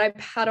Jedi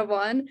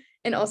Padawan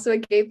and also a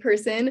gay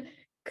person,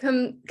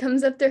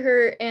 comes up to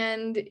her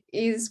and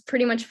is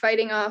pretty much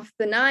fighting off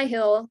the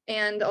Nihil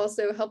and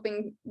also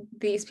helping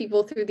these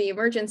people through the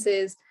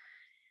emergencies.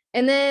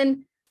 And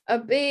then a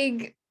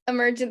big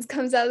emergence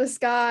comes out of the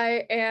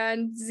sky,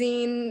 and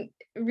Zine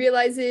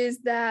realizes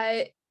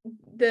that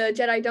the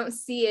Jedi don't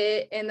see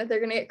it and that they're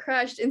going to get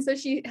crushed. And so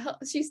she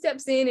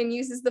steps in and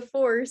uses the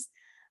Force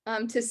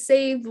to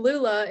save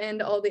Lula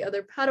and all the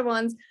other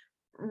Padawans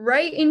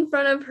right in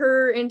front of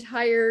her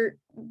entire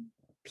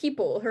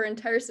people, her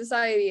entire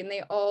society, and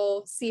they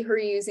all see her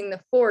using the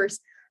Force.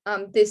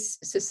 This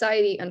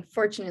society,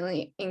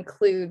 unfortunately,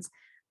 includes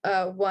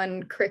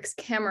one Crix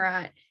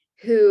Camerat,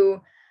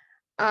 who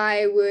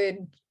I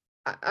would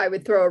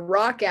throw a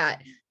rock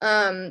at.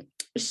 I'm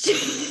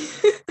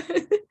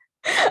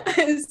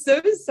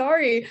so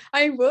sorry.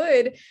 I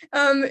would.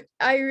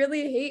 I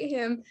really hate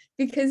him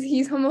because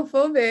he's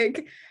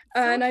homophobic,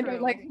 and I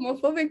don't like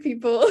homophobic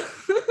people.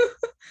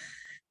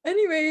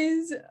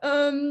 Anyways,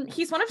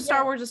 he's one of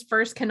Star Wars'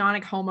 first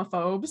canonic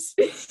homophobes.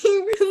 He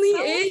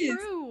really is.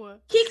 True.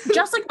 He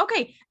just like,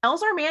 okay,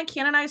 Elzar Mann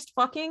canonized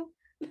fucking,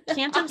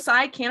 Cantum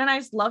Psi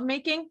canonized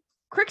lovemaking,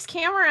 Crix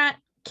Camerat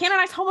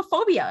canonized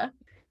homophobia.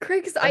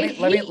 Crix,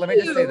 Let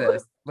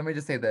me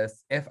just say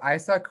this. If I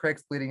saw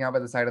Crix bleeding out by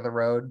the side of the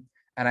road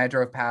and I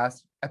drove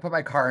past, I put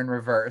my car in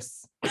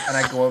reverse and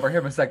I go over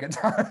him a second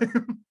time. I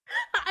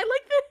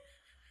like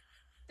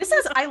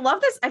that. I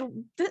love this.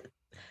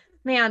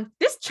 Man,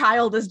 this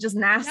child is just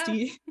nasty.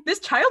 Yeah. This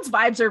child's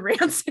vibes are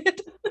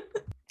rancid.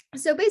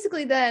 So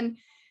basically then,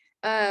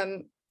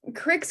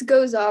 Crix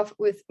goes off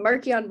with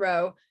Marchion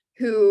Ro,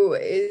 who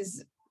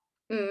is,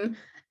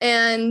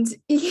 and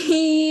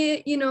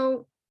he,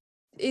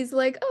 is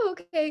like, oh,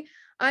 okay,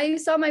 I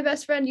saw my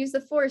best friend use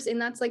the Force, and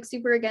that's like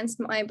super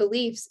against my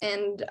beliefs,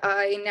 and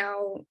I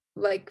now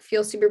like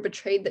feel super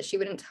betrayed that she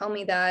wouldn't tell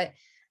me that.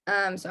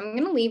 So I'm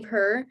gonna leave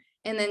her.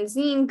 And then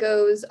Zine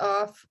goes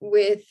off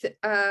with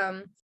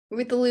the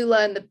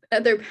Lula and the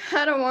other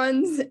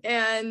Padawans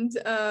and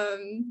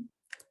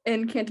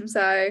Cantum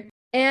Psi,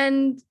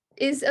 and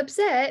is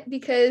upset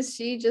because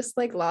she just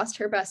like lost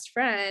her best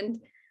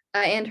friend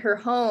and her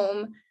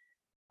home,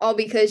 all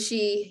because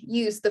she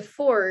used the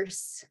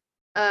Force.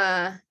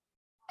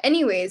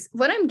 Anyways,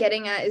 what I'm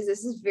getting at is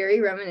this is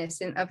very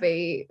reminiscent of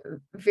a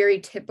very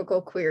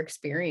typical queer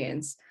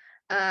experience.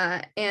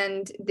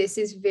 And this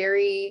is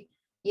very,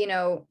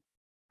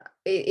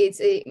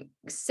 it's a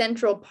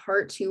central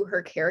part to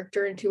her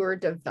character and to her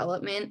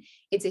development.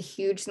 It's a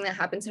huge thing that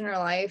happens in her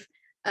life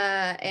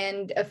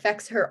and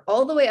affects her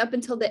all the way up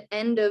until the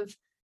end of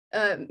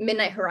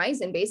Midnight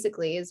Horizon,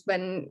 basically, is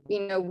when,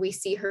 we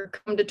see her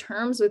come to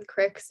terms with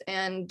Crix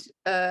and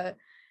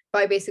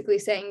by basically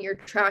saying you're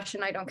trash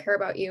and I don't care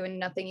about you and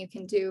nothing you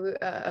can do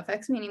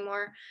affects me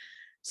anymore.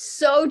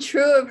 So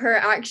true of her,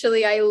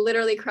 actually. I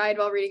literally cried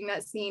while reading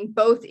that scene,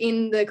 both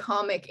in the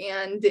comic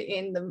and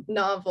in the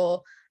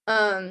novel.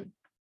 I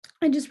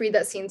just read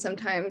that scene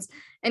sometimes.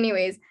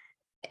 Anyways,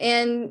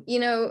 and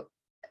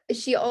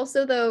she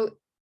also, though,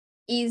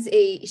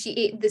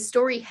 the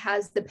story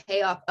has the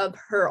payoff of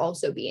her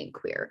also being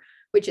queer,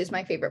 which is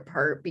my favorite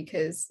part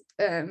because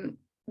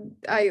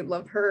I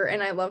love her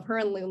and I love her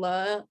and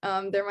Lula.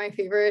 They're my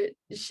favorite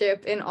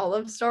ship in all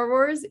of Star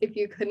Wars, if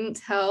you couldn't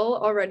tell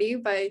already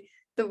by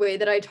the way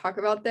that I talk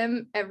about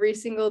them every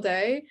single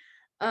day.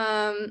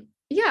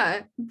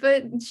 Yeah,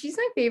 but she's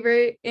my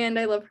favorite and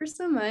I love her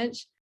so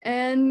much.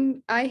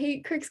 And I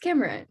hate Crix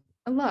Cameron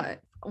a lot.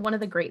 One of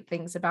the great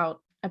things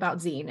about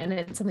zine, and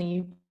it's something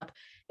you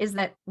is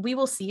that we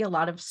will see a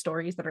lot of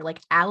stories that are like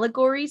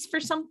allegories for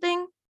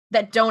something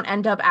that don't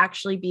end up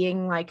actually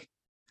being like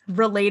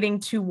relating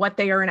to what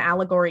they are an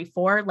allegory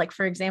for. Like,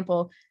 for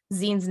example,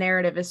 zine's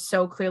narrative is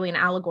so clearly an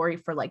allegory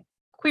for like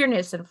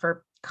queerness and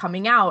for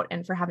coming out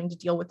and for having to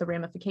deal with the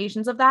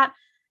ramifications of that.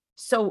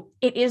 So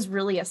it is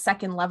really a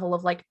second level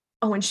of like,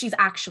 oh, and she's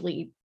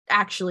actually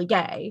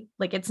gay.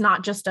 Like, it's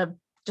not just a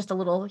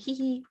little hee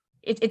hee.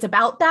 It's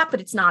about that, but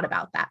it's not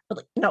about that. But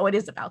like, no, it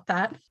is about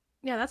that.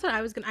 Yeah, that's what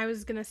I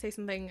was gonna say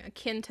something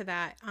akin to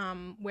that,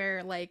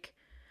 where like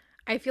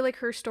I feel like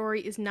her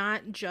story is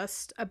not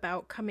just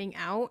about coming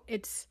out.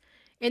 It's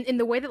in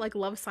the way that like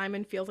Love,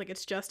 Simon feels like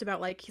it's just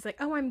about like he's like,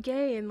 oh, I'm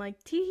gay and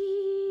like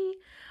tee.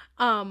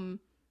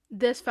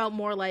 This felt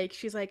more like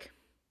she's like,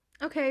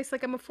 okay, it's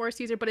like I'm a Force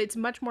user, but it's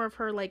much more of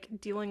her like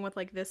dealing with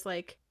like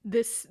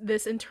this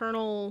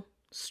internal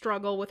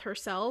struggle with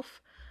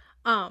herself,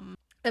 and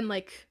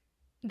like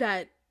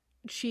that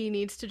she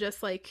needs to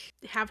just like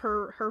have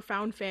her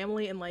found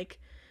family and like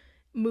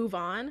move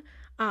on.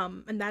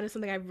 And that is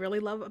something I really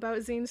love about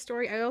Zine's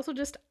story. I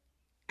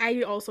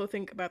also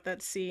think about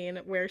that scene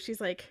where she's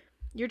like,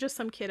 you're just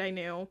some kid I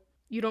knew.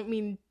 You don't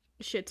mean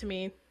shit to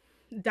me.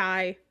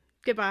 Die.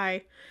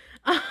 Goodbye.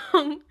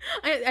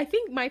 I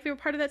think my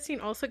favorite part of that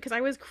scene also, because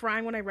I was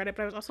crying when I read it,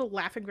 but I was also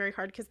laughing very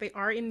hard because they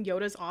are in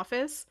Yoda's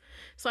office.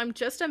 So I'm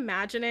just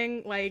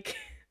imagining like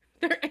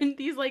they're in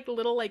these like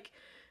little like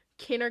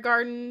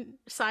kindergarten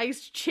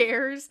sized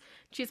chairs.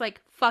 She's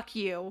like, fuck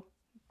you.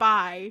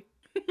 Bye.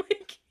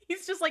 Like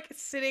he's just like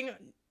sitting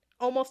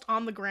almost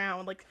on the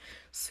ground, like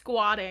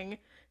squatting,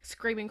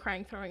 screaming,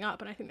 crying, throwing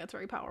up. And I think that's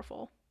very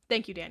powerful.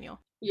 Thank you,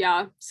 Daniel.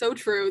 Yeah, so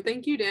true.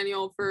 Thank you,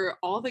 Daniel, for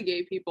all the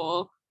gay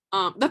people.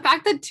 The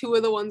fact that two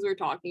of the ones we're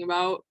talking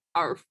about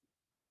are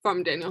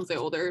from Daniel Jose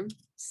Older,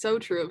 so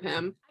true of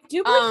him. I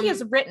do believe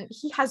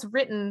he has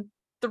written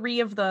 3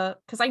 of the,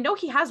 because I know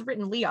he has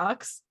written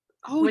Leox,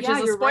 which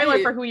is a spoiler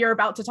for who you're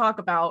about to talk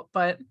about,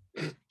 but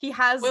he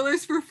has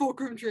spoilers for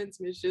Fulcrum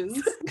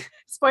Transmissions.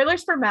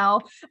 Spoilers for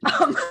Mel.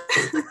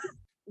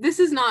 This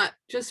is not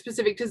just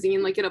specific to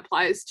Zine, like it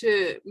applies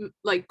to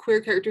like queer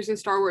characters in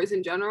Star Wars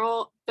in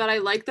general, but I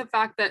like the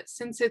fact that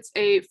since it's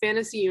a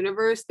fantasy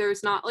universe,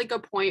 there's not like a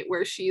point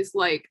where she's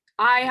like,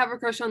 I have a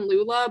crush on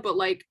Lula, but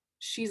like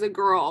she's a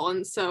girl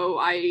and so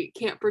I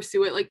can't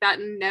pursue it. Like that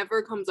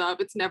never comes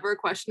up. It's never a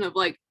question of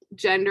like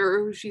gender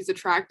or who she's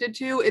attracted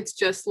to. It's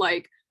just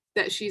like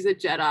that she's a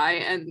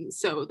Jedi and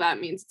so that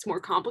means it's more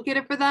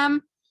complicated for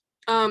them.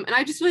 And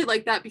I just really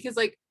like that because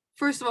like,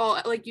 first of all,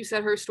 like you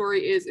said, her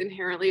story is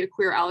inherently a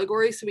queer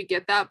allegory, so we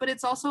get that. But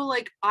it's also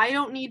like, I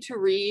don't need to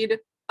read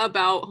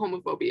about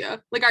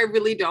homophobia. Like, I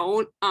really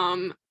don't.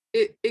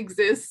 It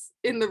exists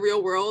in the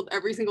real world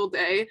every single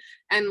day.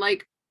 And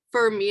like,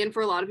 for me and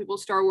for a lot of people,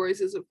 Star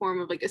Wars is a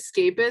form of like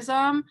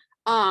escapism.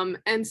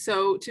 And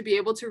so to be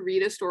able to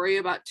read a story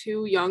about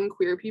 2 young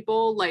queer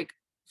people, like,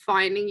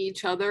 finding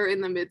each other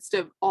in the midst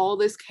of all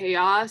this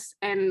chaos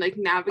and like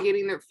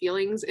navigating their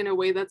feelings in a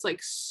way that's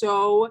like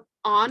so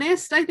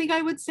honest, I think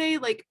I would say.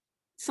 Like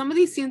some of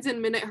these scenes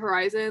in Midnight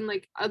Horizon,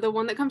 like the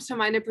one that comes to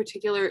mind in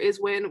particular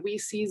is when we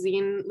see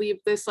Zine leave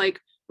this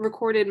like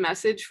recorded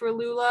message for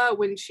Lula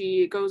when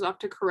she goes off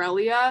to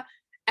Corellia,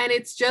 and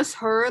it's just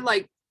her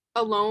like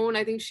alone.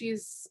 I think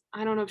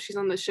I don't know if she's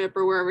on the ship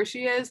or wherever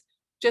she is,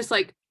 just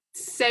like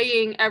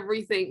saying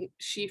everything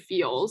she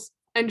feels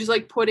and just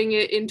like putting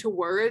it into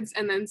words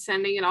and then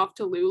sending it off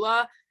to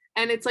Lula.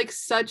 And it's like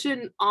such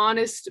an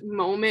honest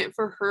moment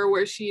for her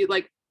where she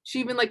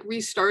even like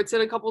restarts it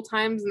a couple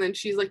times and then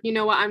she's like, you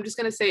know what, I'm just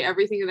gonna say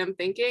everything that I'm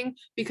thinking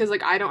because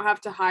like I don't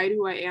have to hide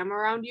who I am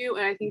around you.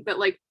 And I think that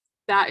like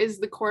that is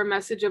the core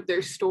message of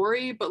their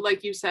story, but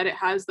like you said, it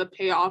has the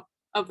payoff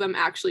of them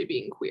actually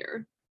being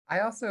queer.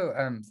 I also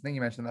something you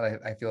mentioned that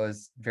I feel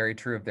is very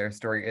true of their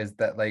story is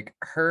that like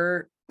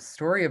her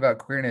story about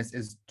queerness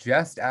is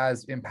just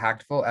as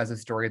impactful as a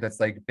story that's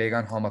like big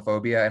on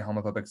homophobia and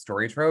homophobic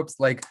story tropes.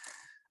 Like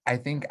I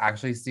think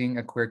actually seeing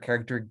a queer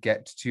character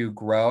get to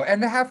grow and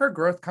to have her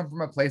growth come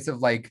from a place of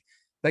like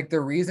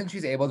the reason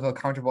she's able to feel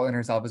comfortable in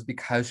herself is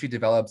because she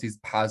develops these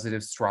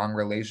positive, strong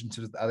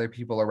relationships with other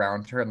people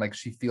around her and like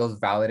she feels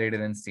validated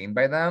and seen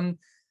by them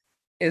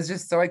is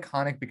just so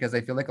iconic because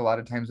I feel like a lot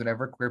of times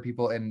whenever queer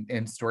people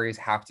in stories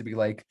have to be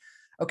like,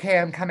 okay,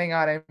 I'm coming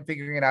out, I'm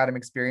figuring it out, I'm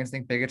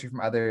experiencing bigotry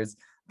from others,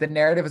 the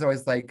narrative is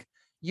always like,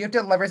 you have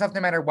to love yourself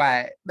no matter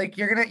what. Like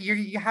you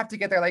have to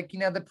get there. Like, you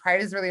know, the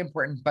pride is really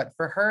important, but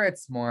for her,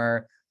 it's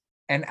more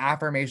an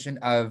affirmation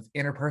of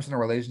interpersonal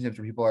relationships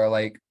where people are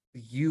like,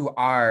 you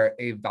are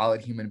a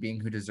valid human being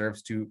who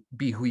deserves to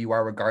be who you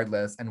are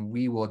regardless. And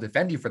we will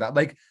defend you for that.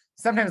 Like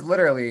sometimes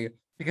literally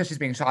because she's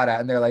being shot at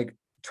and they're like,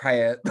 try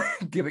it,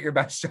 give it your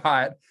best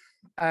shot.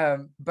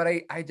 But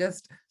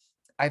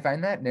I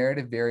find that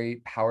narrative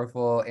very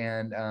powerful.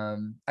 And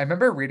I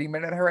remember reading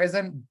Midnight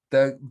Horizon,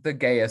 the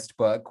gayest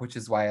book, which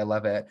is why I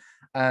love it.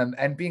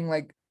 And being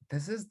like,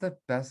 this is the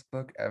best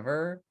book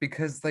ever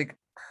because like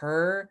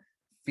her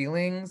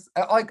feelings,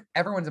 like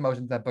everyone's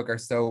emotions in that book are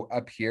so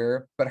up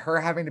here, but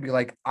her having to be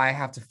like, I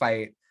have to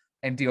fight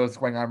and deal with what's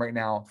going on right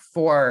now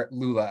for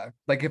Lula.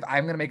 Like if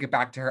I'm gonna make it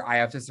back to her, I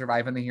have to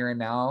survive in the here and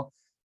now.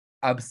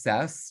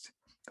 Obsessed.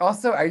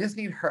 Also, I just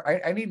need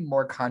her. I need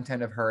more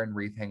content of her and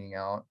Wreath hanging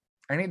out.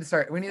 We need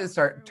to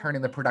start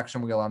turning the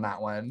production wheel on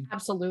that one.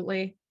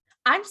 Absolutely.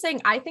 I'm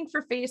saying, I think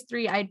for phase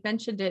 3, I'd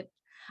mentioned it.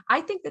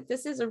 I think that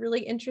this is a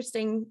really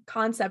interesting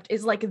concept,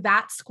 is like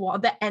that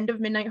squad, the end of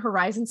Midnight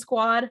Horizon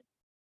squad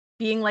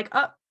being like,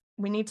 oh,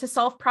 we need to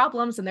solve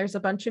problems. And there's a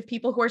bunch of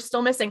people who are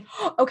still missing.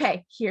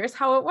 Okay, here's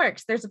how it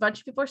works. There's a bunch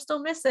of people who are still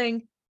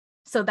missing.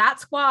 So that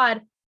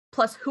squad,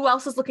 plus who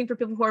else is looking for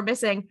people who are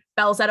missing?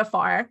 Bell's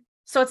Far.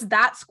 So it's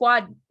that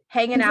squad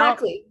hanging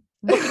out,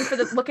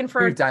 looking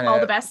for all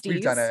the besties.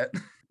 We've done it.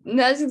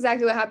 That's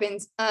exactly what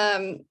happens.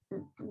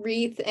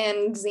 Wreath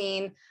and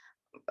Zine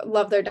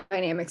love their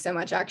dynamic so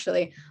much,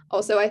 actually.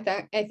 Also, I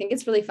think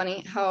it's really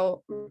funny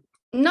how,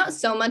 not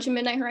so much in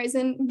Midnight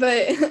Horizon,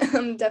 but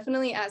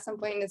definitely at some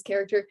point in his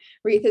character,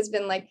 Wreath has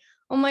been like,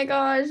 oh my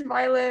gosh,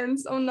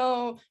 violence, oh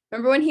no.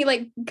 Remember when he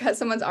like cut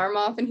someone's arm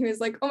off and he was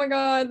like, oh my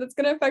god, that's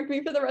gonna affect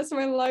me for the rest of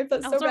my life,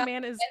 that's so bad.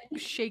 Man is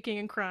shaking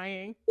and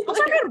crying.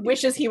 Also, man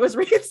wishes he was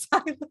Wreath's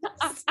silence.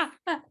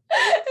 And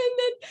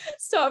then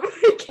stop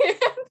again.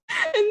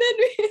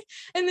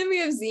 And then we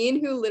have Zine,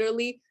 who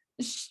literally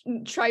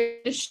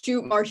tried to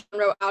shoot Marcia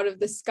Monroe out of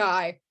the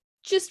sky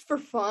just for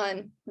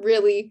fun.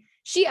 Really,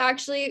 she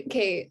actually,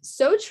 okay,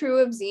 so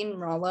true of Zine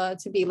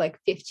Rala to be like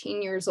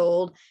 15 years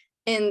old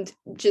and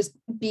just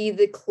be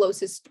the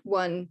closest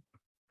one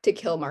to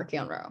kill Marcia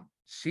Monroe.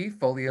 She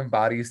fully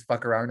embodies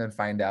fuck around and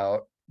find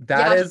out.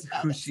 That is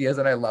who she is,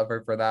 and I love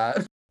her for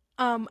that.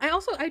 I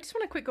just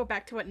want to go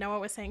back to what Noah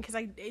was saying, because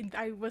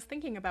I was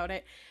thinking about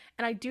it,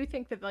 and I do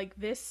think that like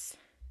this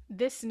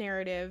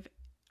narrative,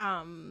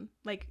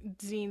 like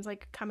Zine's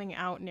like coming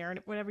out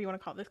narrative, whatever you want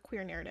to call it, this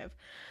queer narrative,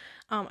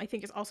 I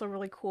think is also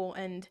really cool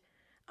and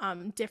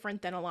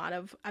different than a lot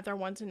of other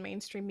ones in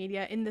mainstream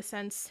media, in the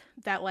sense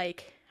that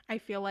like I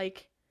feel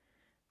like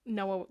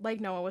Noah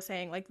was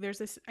saying, like there's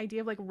this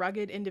idea of like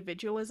rugged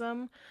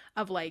individualism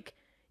of like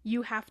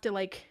you have to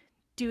like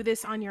do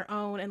this on your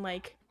own, and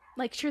like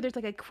sure, there's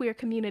like a queer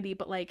community,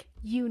 but like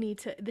you need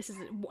to, this is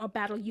a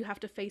battle you have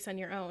to face on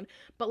your own.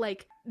 But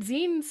like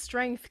Zine's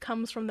strength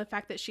comes from the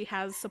fact that she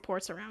has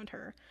supports around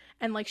her,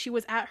 and like she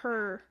was at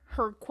her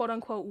quote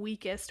unquote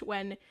weakest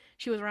when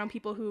she was around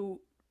people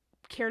who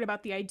cared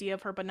about the idea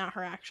of her but not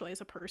her actually as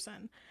a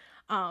person.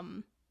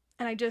 And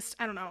I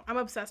don't know, I'm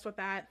obsessed with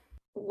that.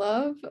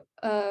 Love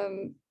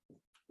Zine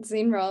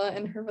Rala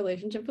and her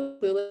relationship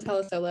with Lula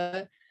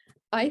Talasola.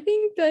 I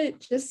think that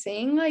just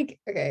saying like,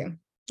 okay,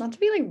 not to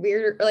be like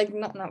weird, or like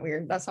not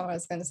weird, that's not what I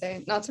was gonna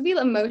say, not to be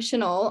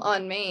emotional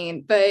on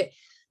Maine, but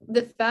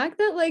the fact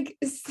that like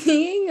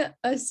seeing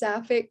a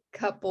sapphic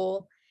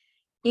couple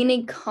in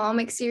a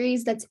comic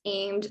series that's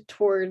aimed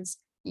towards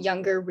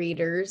younger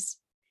readers,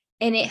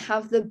 and it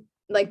have the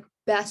like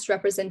best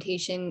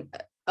representation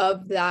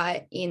of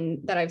that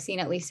I've seen,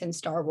 at least in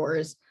Star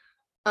Wars,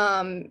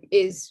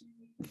 is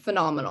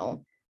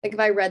phenomenal. Like if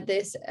I read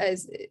this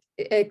as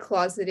a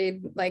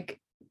closeted like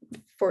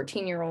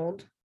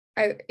 14-year-old,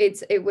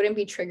 it wouldn't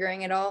be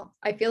triggering at all.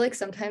 I feel like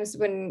sometimes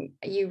when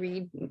you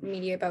read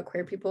media about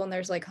queer people and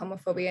there's like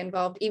homophobia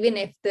involved, even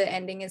if the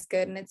ending is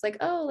good and it's like,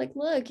 oh, like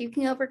look, you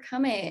can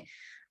overcome it,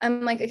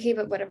 I'm like, okay,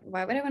 but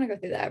why would I want to go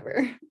through that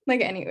ever?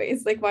 Like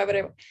anyways, like why would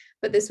I?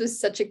 But this was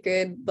such a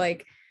good,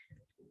 like,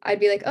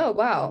 I'd be like, oh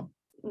wow,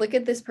 look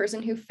at this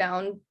person who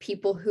found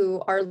people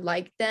who are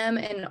like them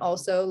and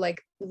also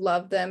like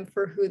love them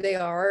for who they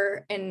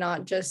are and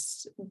not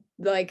just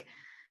like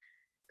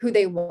who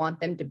they want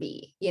them to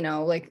be, you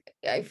know. Like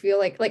I feel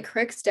like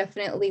Crix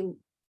definitely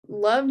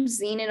loved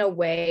Zine in a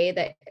way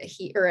that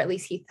he, or at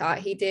least he thought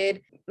he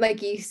did.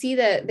 Like you see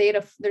that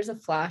there's a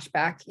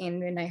flashback in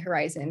Midnight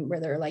Horizon where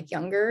they're like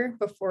younger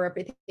before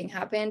everything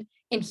happened,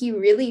 and he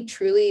really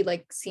truly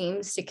like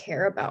seems to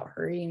care about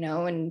her, you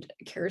know, and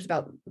cares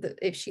about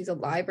if she's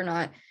alive or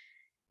not.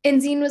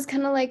 And Zine was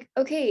kind of like,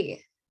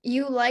 okay,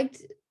 you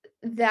liked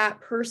that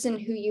person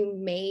who you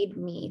made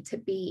me to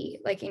be,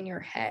 like in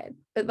your head,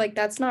 but like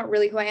that's not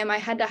really who I am. I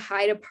had to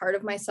hide a part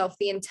of myself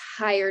the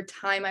entire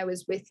time I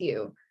was with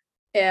you.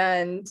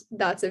 And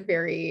that's a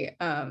very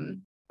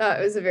it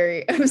was a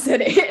very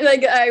upsetting,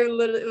 like I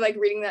literally, like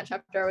reading that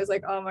chapter, I was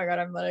like, oh my god,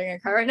 I'm letting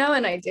it cry right now,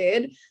 and I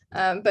did.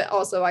 But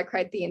also I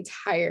cried the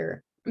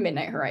entire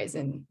Midnight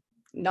Horizon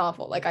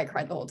novel. Like I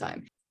cried the whole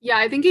time. Yeah,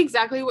 I think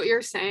exactly what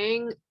you're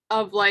saying,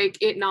 of like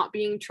it not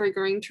being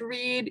triggering to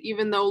read,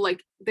 even though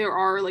like there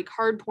are like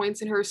hard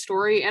points in her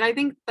story. And I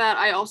think that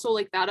I also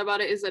like that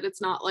about it, is that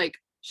it's not like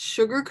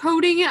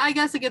sugarcoating it, I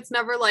guess. Like it's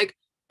never like,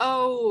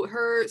 oh,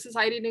 her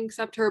society didn't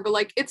accept her, but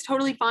like it's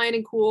totally fine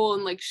and cool,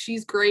 and like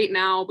she's great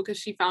now because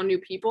she found new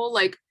people.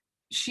 Like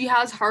she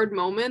has hard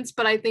moments,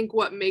 but I think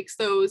what makes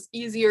those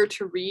easier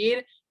to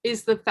read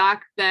is the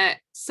fact that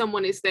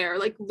someone is there.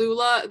 Like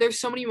Lula, there's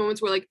so many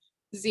moments where like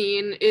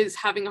Zine is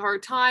having a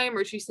hard time,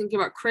 or she's thinking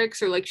about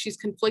Crix, or like she's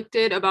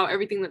conflicted about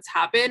everything that's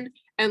happened,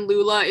 and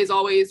Lula is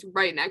always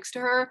right next to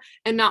her.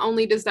 And not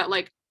only does that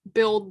like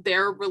build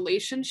their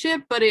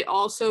relationship, but it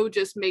also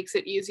just makes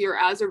it easier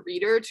as a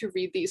reader to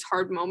read these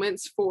hard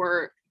moments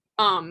for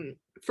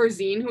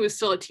Zine, who is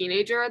still a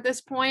teenager at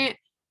this point,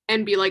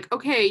 and be like,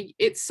 okay,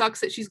 it sucks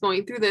that she's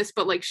going through this,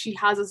 but like she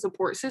has a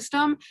support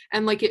system,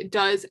 and like it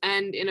does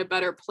end in a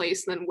better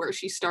place than where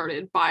she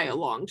started by a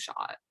long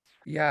shot.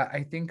 Yeah,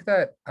 I think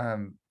that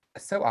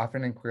so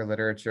often in queer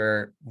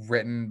literature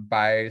written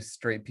by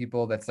straight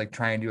people that's like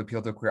trying to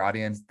appeal to a queer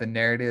audience, the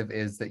narrative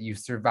is that you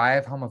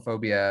survive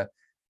homophobia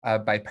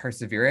by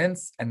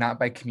perseverance and not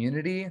by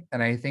community.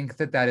 And I think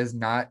that that is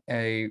not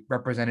a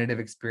representative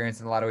experience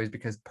in a lot of ways,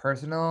 because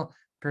personal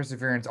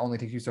perseverance only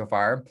takes you so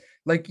far.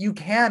 Like you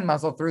can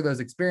muscle through those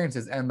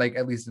experiences, and like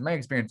at least in my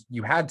experience,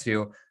 you had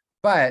to,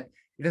 but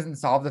it doesn't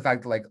solve the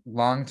fact that like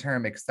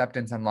long-term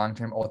acceptance and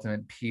long-term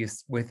ultimate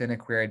peace within a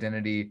queer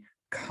identity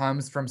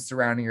comes from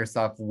surrounding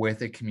yourself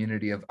with a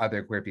community of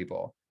other queer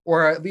people,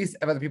 or at least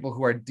of other people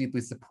who are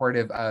deeply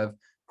supportive of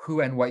who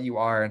and what you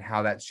are and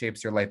how that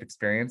shapes your life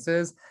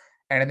experiences.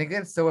 And I think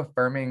it's so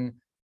affirming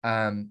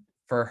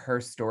for her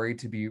story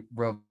to be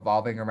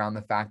revolving around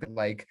the fact that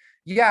like,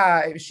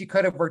 yeah, she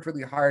could have worked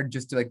really hard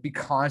just to like be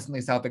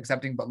constantly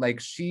self-accepting, but like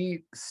she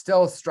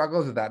still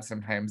struggles with that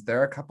sometimes.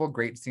 There are a couple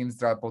great scenes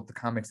throughout both the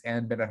comics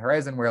and Midnight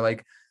Horizon where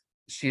like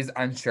she's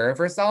unsure of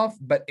herself,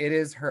 but it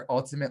is her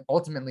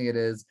ultimately it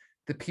is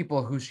the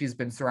people who she's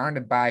been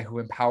surrounded by who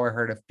empower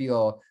her to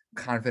feel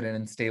confident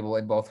and stable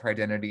in both her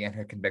identity and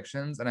her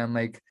convictions. And I'm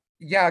like,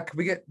 yeah, could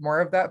we get more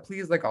of that,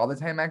 please? Like all the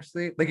time,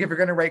 actually. Like if you're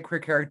gonna write queer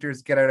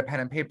characters, get out a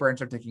pen and paper and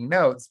start taking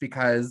notes,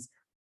 because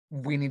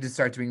we need to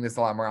start doing this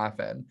a lot more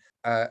often.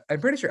 I'm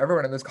pretty sure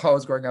everyone in this call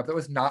was growing up, that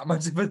was not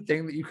much of a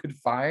thing that you could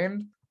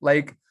find.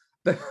 Like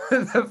the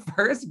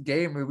first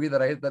gay movie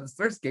the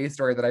first gay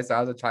story that I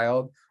saw as a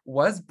child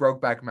was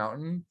Brokeback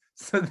Mountain.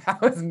 So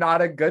that was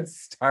not a good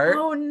start.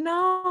 Oh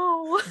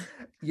no.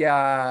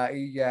 Yeah.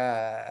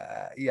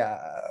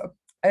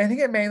 And I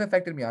think it may have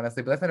affected me,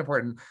 honestly, but that's not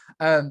important.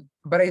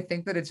 But I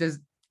think that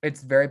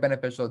it's very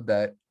beneficial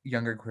that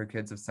younger queer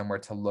kids have somewhere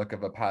to look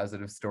of a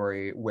positive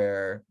story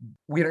where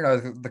we don't know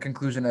the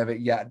conclusion of it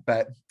yet,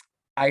 but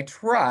I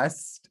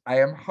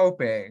am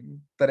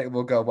hoping that it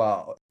will go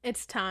well.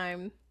 It's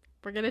time.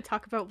 We're going to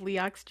talk about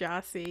Leox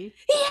Jossi.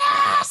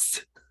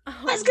 Yes!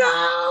 Let's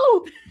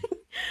go!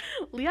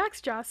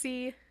 Leox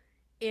Jossi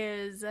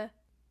is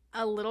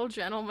a little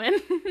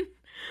gentleman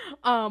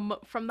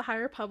from the High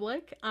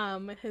Republic.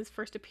 His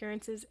first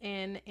appearances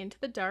in Into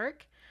the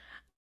Dark.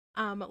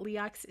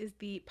 Leox is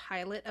the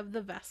pilot of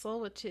the vessel,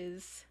 which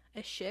is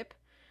a ship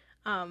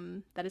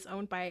that is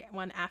owned by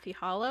one Affie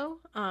Hollow.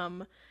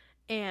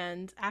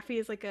 And Affie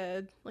is like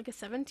a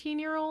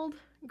 17-year-old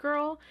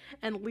girl,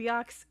 and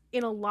Leox,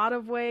 in a lot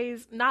of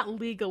ways, not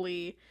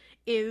legally,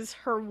 is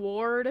her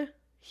ward.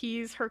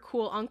 He's her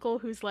cool uncle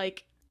who's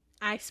like,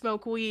 I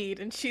smoke weed,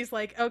 and she's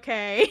like,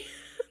 okay.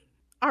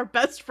 Our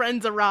best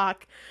friend's a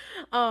rock.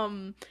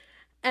 And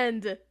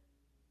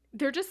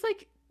they're just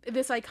like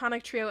this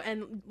iconic trio,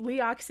 and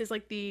Leox is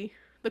like the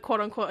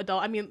quote-unquote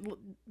adult. I mean,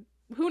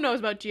 who knows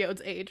about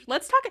Geode's age?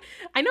 Let's talk.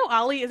 I know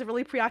Ollie is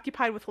really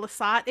preoccupied with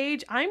Lasat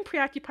age. I'm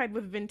preoccupied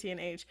with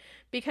Vintian age,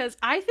 because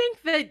I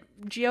think that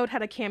Geode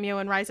had a cameo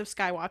in Rise of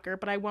Skywalker,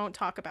 but I won't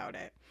talk about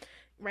it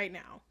right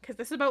now, because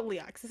this is about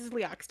Leox. This is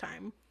Leox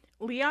time.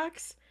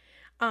 Leox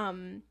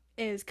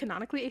is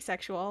canonically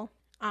asexual,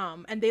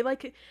 and they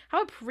like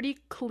have a pretty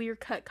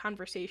clear-cut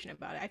conversation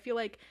about it. I feel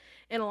like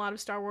in a lot of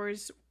Star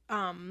Wars,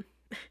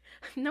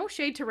 no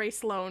shade to Rey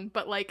Sloane,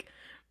 but like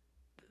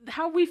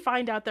how we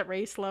find out that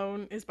Rey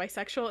Sloane is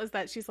bisexual is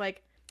that she's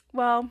like,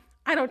 well,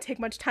 I don't take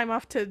much time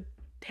off to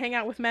hang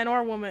out with men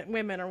or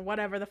women or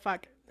whatever the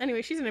fuck.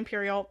 Anyway, she's an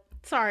Imperial.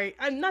 Sorry,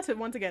 I'm not to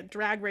once again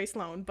drag Rey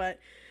Sloane, but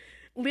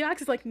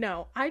Leox is like,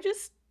 no, I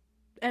just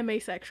am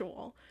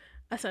asexual,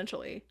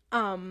 essentially.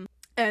 And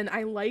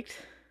I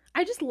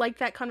just liked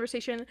that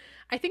conversation.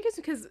 I think it's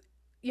because,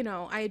 you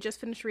know, I had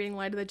just finished reading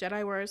Light of the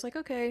Jedi, where I was like,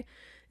 okay,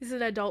 this is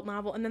an adult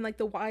novel, and then like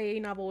the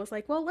YA novel was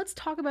like, well, let's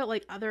talk about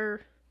like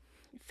other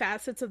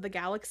facets of the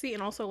galaxy,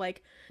 and also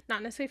like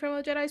not necessarily from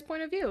a Jedi's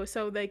point of view.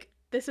 So like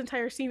this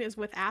entire scene is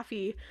with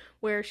Affie,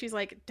 where she's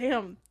like,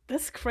 damn,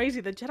 that's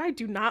crazy, the Jedi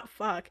do not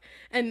fuck,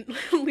 and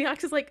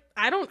Leox is like,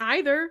 I don't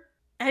either.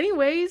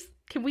 Anyways,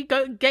 can we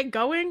get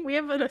going? We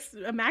have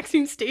a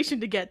Maxine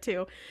station to get to.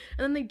 And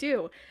then they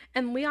do,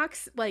 and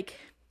Leox, like,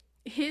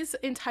 his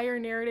entire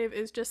narrative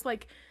is just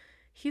like,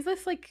 he's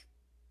this like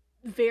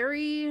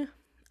very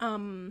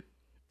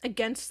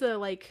against the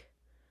like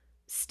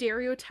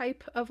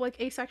stereotype of like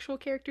asexual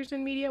characters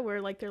in media, where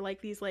like they're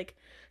like these like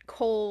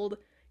cold,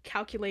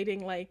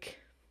 calculating, like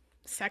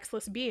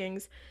sexless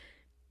beings.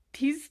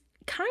 He's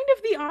kind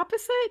of the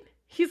opposite.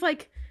 He's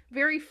like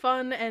very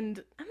fun,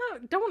 and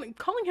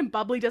calling him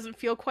bubbly doesn't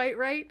feel quite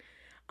right.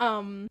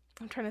 I'm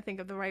trying to think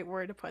of the right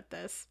word to put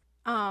this.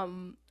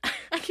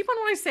 I keep on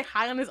wanting to say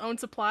high on his own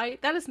supply.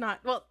 That is not,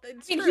 well,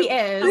 it's true. He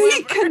is.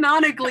 He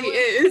canonically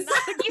is.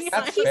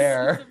 That's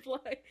fair.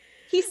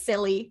 He's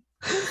silly.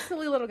 He's a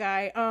silly little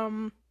guy.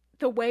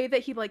 The way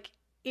that he like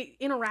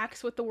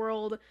interacts with the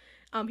world,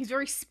 he's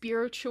very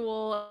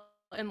spiritual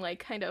and like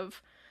kind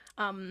of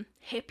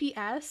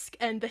hippie-esque,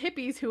 and the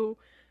hippies who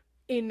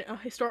in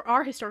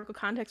our historical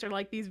context are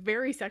like these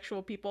very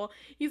sexual people.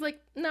 He's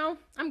like, no,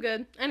 I'm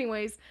good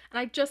anyways, and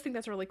I just think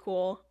that's really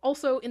cool.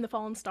 Also in The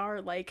Fallen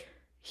Star, like,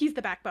 he's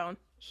the backbone.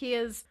 He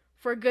is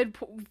for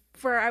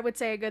I would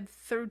say a good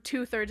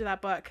 2/3 of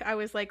that book. I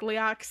was like,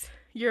 Leox,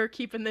 you're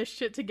keeping this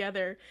shit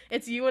together.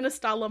 It's you and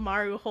Astala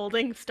Maru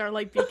holding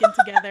Starlight Beacon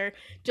together,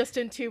 just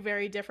in two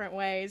very different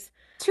ways.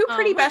 Two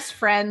pretty best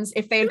friends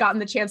if they had gotten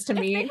the chance to If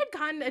meet. they had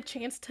gotten a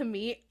chance to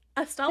meet,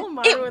 Astala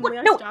Maru and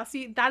Leox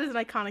Jossi, that is an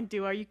iconic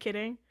duo. Are you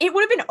kidding? It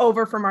would have been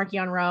over for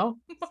Markion Ro.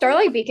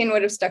 Starlight Beacon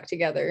would have stuck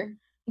together.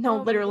 No,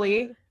 Oh,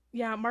 literally.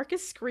 yeah, Mark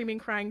is screaming,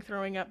 crying,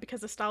 throwing up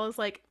because Astala's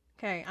like,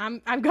 okay,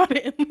 I've got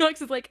it. And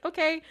Leox is like,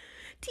 okay,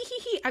 tee hee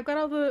hee, I've got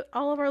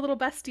all of our little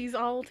besties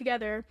all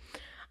together.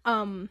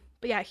 But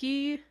yeah,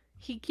 he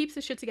keeps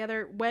his shit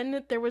together.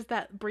 When there was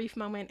that brief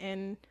moment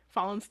in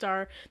Fallen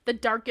Star, the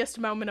darkest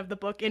moment of the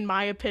book, in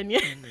my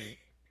opinion,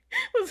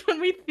 was when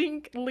we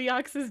think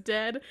Leox is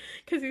dead,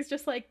 because he's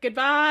just like,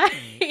 goodbye,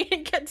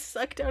 and gets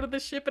sucked out of the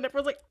ship, and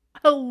everyone's like,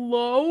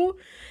 hello?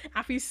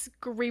 Affy's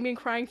screaming,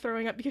 crying,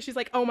 throwing up, because she's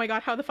like, oh my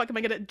god, how the fuck am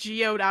I gonna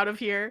geode out of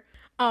here?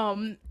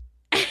 And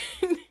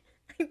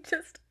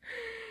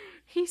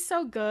he's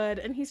so good,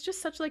 and he's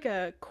just such like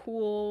a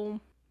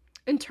cool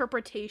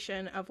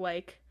interpretation of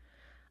like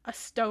a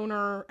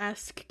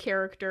stoner-esque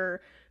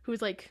character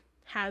who's like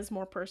has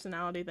more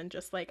personality than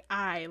just like,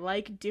 I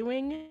like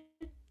doing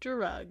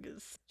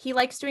drugs. He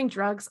likes doing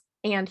drugs,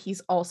 and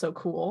he's also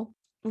cool.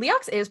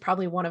 Leox is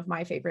probably one of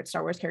my favorite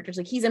Star Wars characters.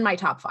 Like, he's in my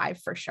top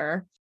 5 for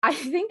sure. I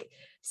think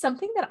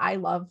something that I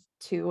love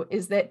too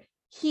is that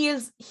he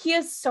has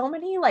so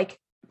many like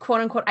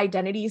quote unquote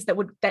identities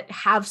that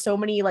have so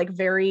many like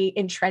very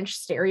entrenched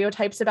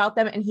stereotypes about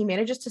them, and he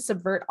manages to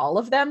subvert all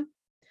of them.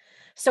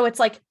 So it's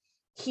like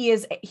he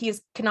is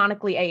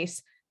canonically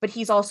Ace, but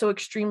he's also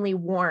extremely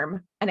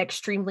warm and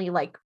extremely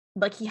like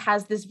he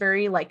has this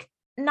very like,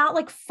 not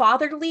like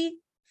fatherly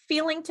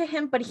feeling to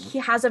him, but he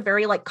has a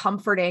very like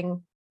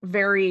comforting,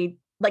 very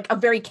like a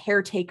very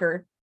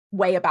caretaker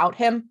way about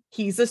him.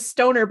 He's a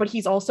stoner, but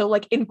he's also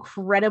like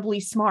incredibly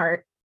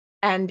smart,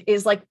 and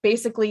is like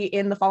basically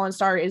in The Fallen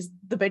Star is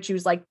the bitch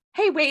who's like,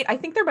 hey, wait, I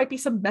think there might be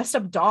some messed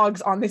up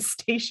dogs on this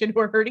station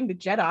who are hurting the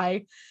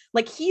Jedi.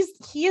 Like, he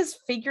is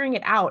figuring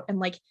it out, and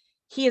like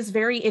he is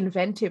very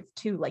inventive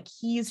too. Like,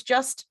 he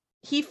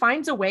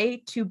finds a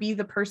way to be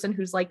the person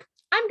who's like,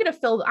 I'm gonna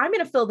fill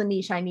the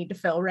niche I need to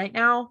fill right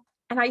now.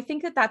 And I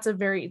think that's a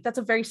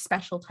very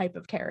special type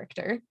of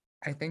character.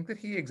 I think that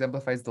he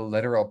exemplifies the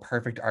literal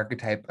perfect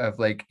archetype of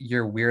like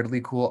your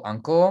weirdly cool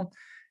uncle,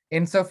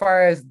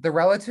 insofar as the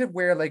relative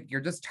where like you're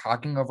just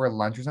talking over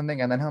lunch or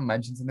something, and then he'll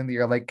mention something that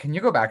you're like, can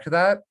you go back to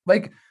that?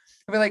 Like,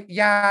 he'll be like,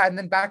 yeah, and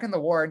then back in the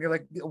war, and you're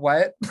like,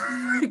 what?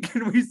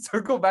 Can we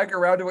circle back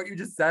around to what you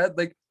just said?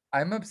 Like,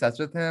 I'm obsessed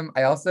with him.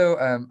 I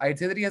also, I'd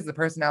say that he has the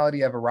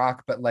personality of a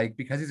rock, but like,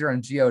 because he's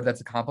around Geode,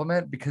 that's a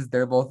compliment, because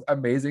they're both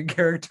amazing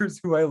characters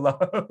who I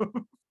love.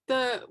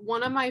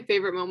 One of my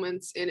favorite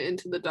moments in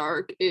Into the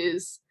Dark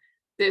is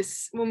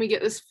this, when we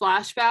get this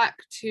flashback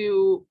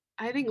to,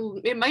 I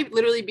think it might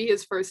literally be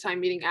his first time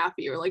meeting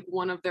Affy, or like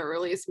one of their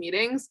earliest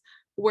meetings,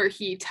 where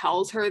he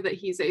tells her that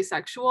he's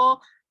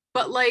asexual.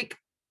 But like,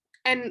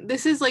 and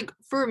this is like,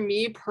 for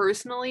me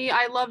personally,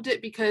 I loved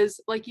it because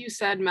like you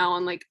said, Mel,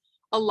 and like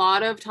a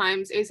lot of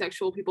times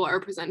asexual people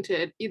are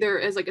presented either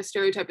as like a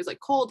stereotype as like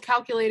cold,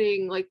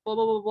 calculating, like blah,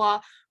 blah, blah,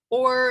 blah,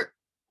 or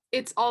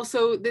it's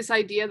also this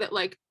idea that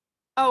like,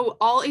 oh,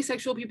 all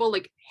asexual people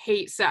like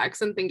hate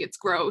sex and think it's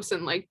gross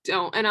and like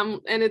don't,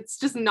 and it's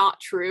just not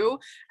true.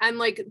 And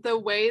like the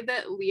way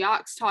that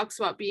Leox talks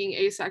about being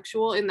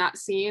asexual in that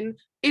scene,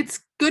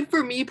 it's good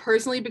for me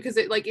personally because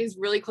it like is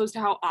really close to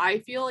how I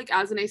feel like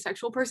as an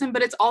asexual person,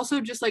 but it's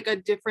also just like a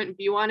different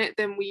view on it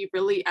than we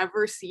really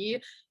ever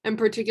see, and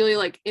particularly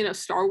like in a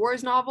Star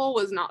Wars novel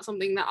was not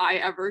something that I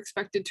ever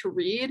expected to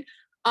read.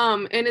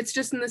 And it's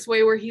just in this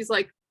way where he's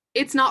like,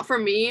 it's not for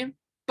me,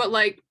 but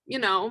like, you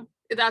know,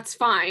 that's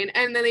fine,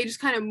 and then they just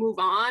kind of move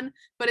on.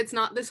 But it's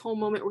not this whole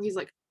moment where he's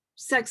like,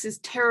 sex is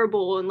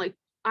terrible and like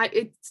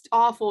it's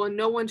awful and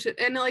no one should,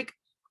 and like,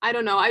 I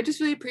don't know, I just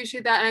really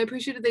appreciate that, and I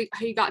appreciated that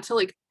he got to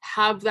like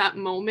have that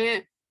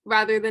moment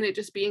rather than it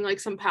just being like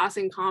some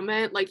passing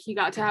comment. Like, he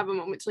got to have a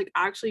moment to like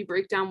actually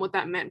break down what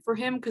that meant for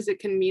him, because it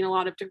can mean a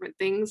lot of different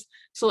things.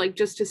 So like,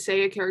 just to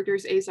say a character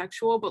is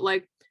asexual, but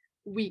like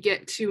we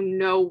get to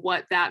know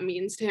what that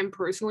means to him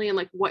personally, and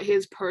like what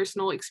his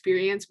personal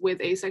experience with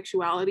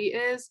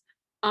asexuality is.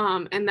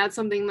 And that's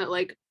something that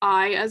like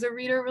I as a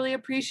reader really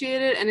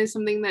appreciated, and is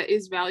something that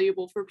is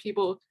valuable for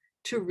people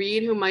to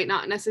read who might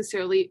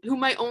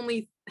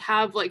only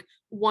have like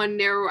one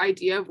narrow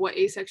idea of what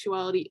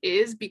asexuality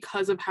is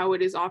because of how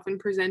it is often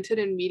presented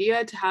in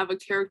media. To have a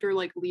character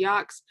like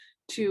Leox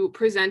to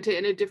present it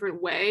in a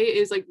different way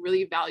is like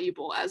really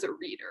valuable as a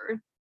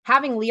reader.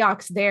 Having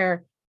Leox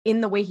there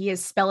in the way he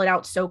has spelled it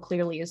out so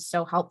clearly is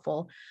so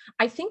helpful.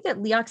 I think that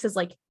Leox is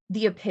like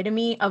the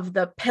epitome of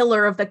the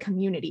pillar of the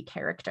community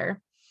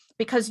character,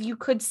 because you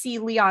could see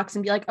Leox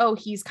and be like, oh,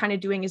 he's kind of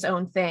doing his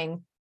own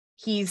thing.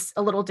 He's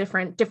a little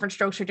different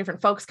strokes for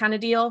different folks kind of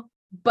deal.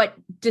 But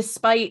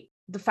despite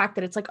the fact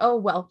that it's like, oh,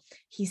 well,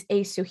 he's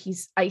ace, so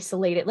he's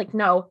isolated. Like,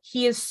 no,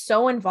 he is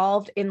so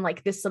involved in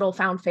like this little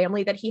found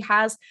family that he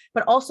has.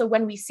 But also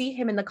when we see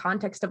him in the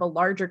context of a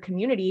larger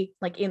community,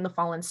 like in The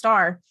Fallen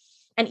Star,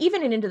 and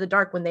even in Into the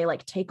Dark, when they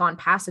like take on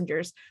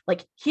passengers,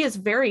 like he is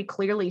very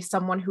clearly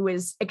someone who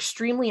is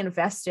extremely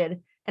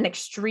invested and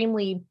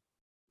extremely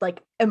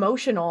like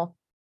emotional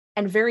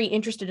and very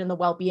interested in the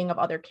well-being of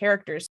other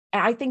characters.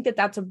 And I think that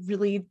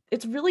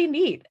it's really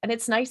neat. And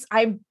it's nice.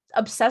 I'm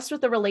obsessed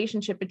with the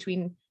relationship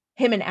between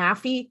him and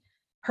Affy,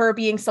 her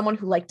being someone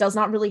who like does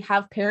not really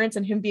have parents,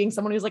 and him being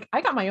someone who's like,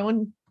 I got my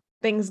own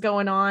things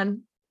going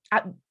on.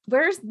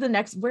 Where's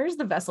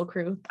the vessel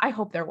crew? I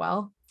hope they're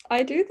well.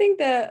 I do think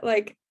that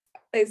like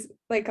is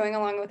like going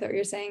along with what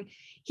you're saying,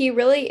 he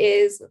really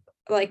is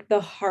like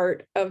the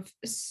heart of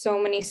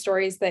so many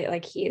stories that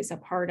like he is a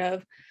part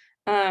of.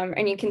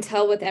 And you can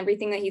tell with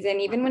everything that he's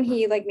in, even when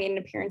he like made an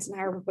appearance in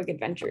High Republic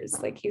Adventures,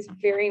 like he's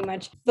very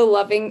much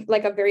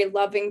like a very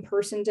loving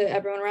person to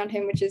everyone around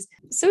him, which is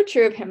so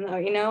true of him though,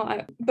 you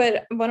know.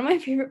 But one of my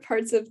favorite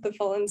parts of The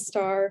Fallen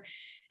Star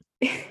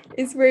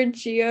is where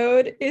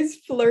Geode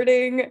is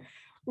flirting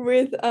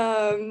with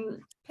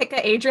Pika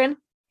Adrian.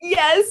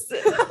 Yes.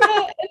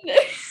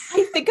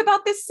 I think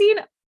about this scene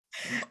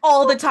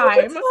all the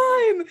time.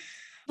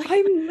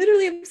 I'm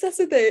literally obsessed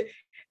with it.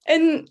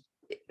 And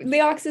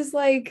Leox is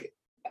like,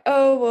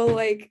 oh well,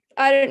 like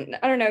I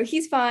don't know,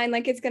 he's fine,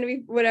 like it's gonna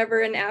be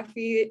whatever. And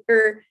Affy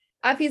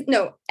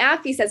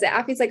says it.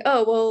 Affy's like,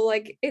 oh well,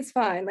 like it's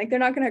fine, like they're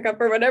not gonna hook up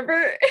or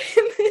whatever.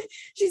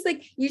 She's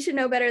like, you should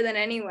know better than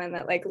anyone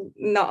that like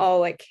not all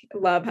like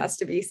love has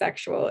to be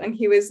sexual. And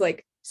he was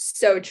like,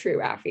 so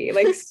true, Affy,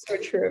 like so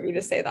true of you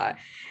to say that.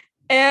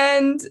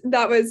 And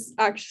that was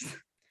actually,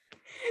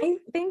 I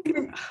think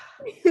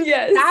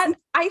yes,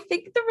 I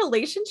think the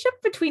relationship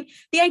between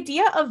the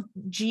idea of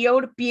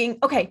Geode being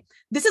okay,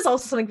 this is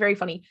also something very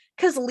funny,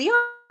 because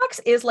Leox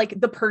is like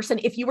the person,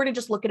 if you were to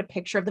just look at a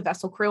picture of the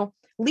vessel crew,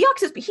 he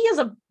has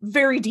a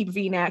very deep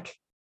V-neck.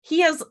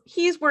 He's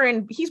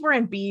wearing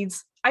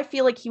beads. I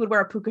feel like he would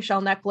wear a puka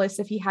shell necklace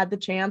if he had the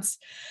chance.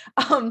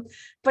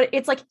 But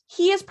it's like,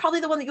 he is probably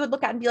the one that you would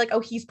look at and be like,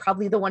 oh, he's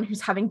probably the one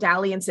who's having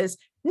dalliances.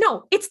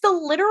 No, it's the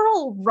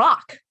literal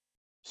rock.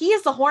 He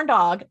is the horn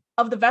dog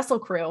of the vessel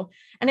crew.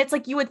 And it's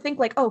like, you would think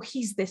like, oh,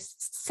 he's this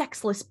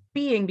sexless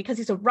being because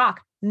he's a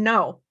rock.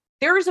 No,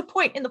 there is a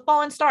point in The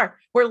Fallen Star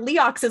where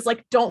Leox is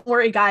like, don't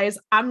worry, guys.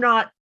 I'm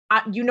not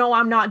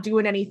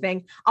doing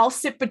anything. I'll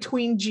sit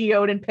between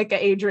Geode and Pika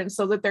Adrian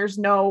so that there's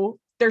no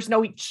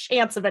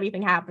chance of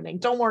anything happening.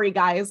 Don't worry,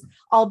 guys.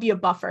 I'll be a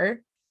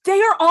buffer.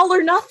 They are all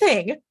or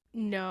nothing.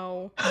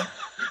 No,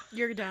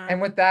 you're done.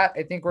 And with that,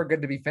 I think we're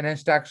good to be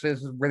finished. Actually,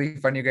 this was really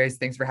fun, you guys.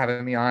 Thanks for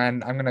having me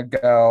on. I'm gonna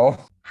go.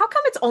 How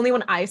come it's only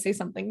when I say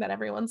something that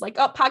everyone's like,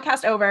 oh,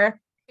 podcast over?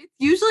 It's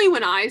usually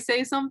when I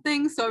say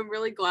something, so I'm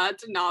really glad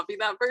to not be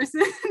that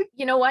person.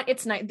 You know what?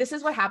 It's nice. This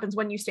is what happens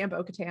when you stand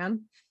Bo-Katan.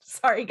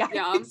 Sorry,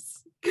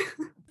 guys. Yeah.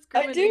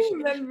 I do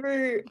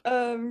remember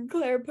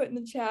Claire put in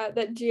the chat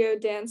that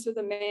Geode danced with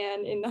a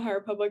man in the High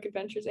Republic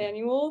Adventures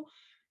annual.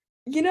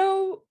 You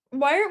know,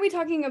 why aren't we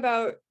talking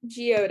about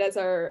Geode as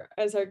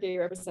our gay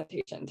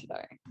representation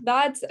today?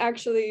 That's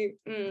actually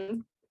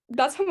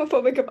that's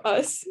homophobic of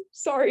us.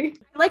 Sorry.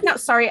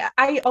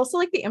 I also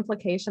like the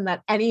implication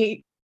that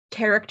any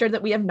character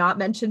that we have not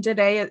mentioned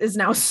today is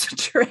now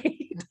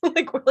straight.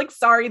 Like, we're like,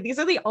 sorry, these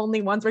are the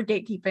only ones we're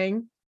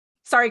gatekeeping.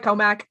 Sorry,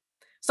 Comac.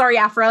 Sorry,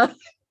 Afra.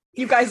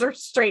 You guys are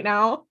straight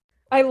now.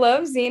 I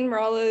love Zine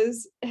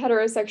Morala's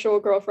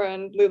heterosexual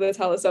girlfriend, Lula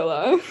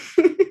Talasola.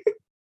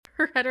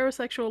 Her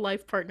heterosexual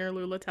life partner,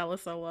 Lula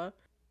Talasola.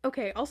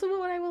 Okay, also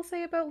what I will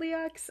say about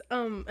Leox,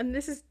 and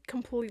this is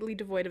completely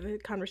devoid of the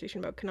conversation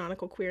about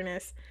canonical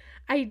queerness,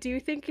 I do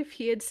think if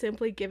he had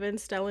simply given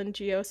Stellan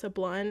Geos a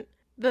blunt,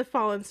 The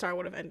Fallen Star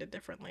would have ended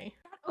differently.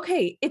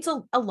 Okay, it's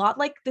a lot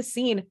like the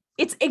scene.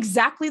 It's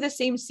exactly the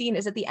same scene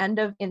as at the end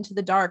of Into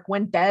the Dark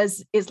when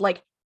Bez is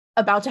like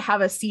about to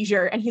have a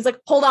seizure and he's like,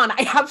 hold on,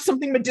 I have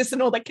something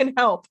medicinal that can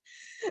help.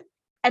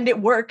 And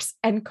it works.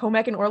 And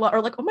Comac and Orla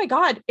are like, oh my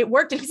God, it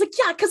worked. And he's like,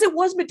 yeah, because it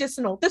was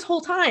medicinal this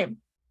whole time.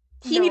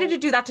 He needed to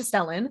do that to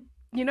Stellan.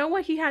 You know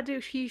what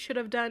he should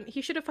have done?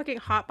 He should have fucking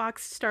hotboxed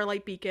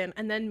Starlight Beacon,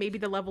 and then maybe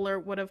the leveler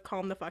would have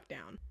calmed the fuck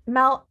down.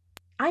 Mel,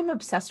 I'm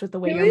obsessed with the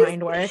way your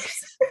mind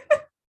works.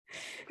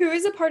 Who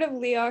is a part of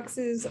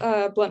Leox's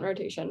blunt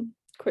rotation?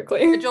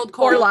 Quickly. Reginald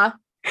Cole. Orla.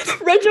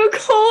 Reginald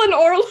Cole and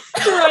Orla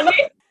running.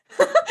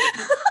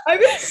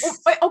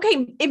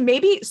 Okay, it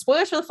maybe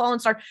spoilers for The Fallen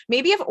Star.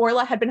 Maybe if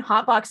Orla had been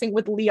hotboxing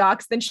with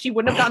Leox, then she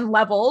wouldn't have gotten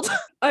leveled.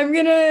 I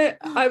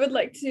would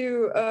like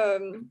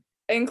to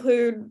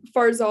include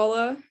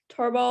Farzala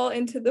Tarbal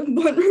into the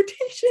blunt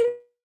rotation.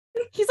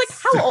 He's like,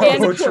 how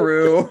old? So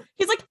true.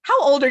 He's like,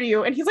 how old are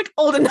you? And he's like,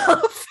 old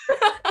enough.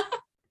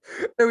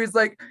 No, he's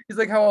like,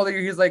 how old are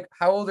you? He's like,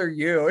 how old are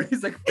you? And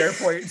he's like, fair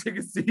point, take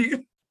a seat.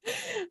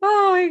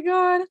 Oh my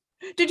god.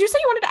 Did you say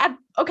you wanted to add?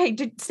 Okay,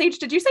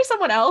 did you say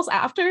someone else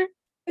after?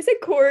 I said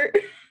Court.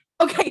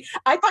 Okay,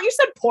 I thought you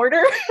said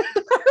Porter.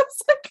 I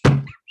was like,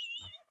 Wait,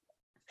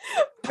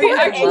 Porter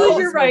I actually, love Engel-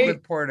 to you're smoke right.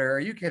 with Porter. Are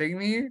you kidding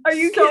me? Are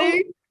you So-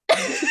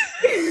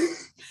 kidding?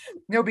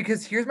 No,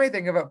 because here's my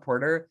thing about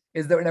Porter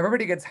is that when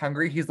everybody gets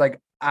hungry, he's like,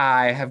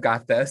 I have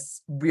got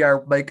this. We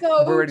are like,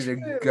 So we're ready true.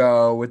 to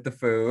go with the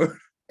food.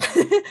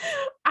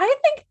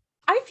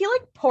 I feel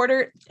like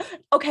Porter.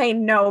 Okay,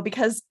 no,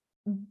 because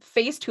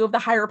phase 2 of the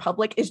High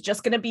Republic is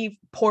just gonna be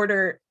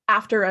Porter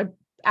after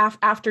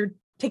after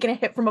taking a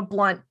hit from a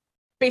blunt,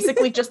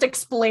 basically just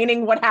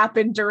explaining what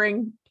happened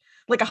during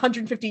like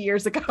 150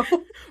 years ago.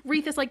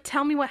 Reith is like,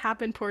 tell me what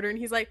happened, Porter. And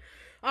he's like,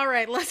 all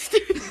right, let's do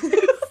this.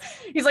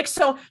 He's like,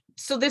 so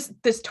this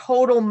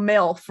total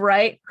MILF,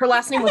 right? Her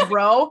last name was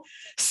Rowe.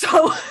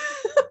 So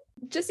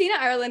Justina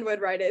Ireland would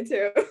write it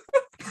too.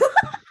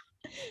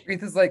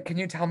 Reith is like, can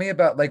you tell me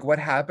about like what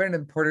happened?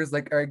 And Porter's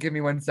like, all right, give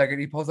me 1 second.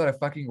 He pulls out a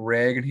fucking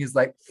rig and he's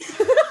like,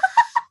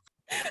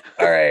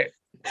 all right.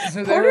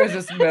 So there Porter- was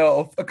this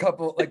MILF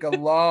a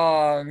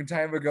long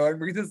time ago. And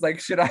Reith is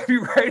like, should I be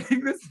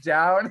writing this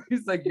down?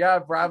 He's like, yeah,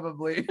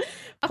 probably.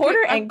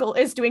 Porter I'm- Engel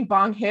is doing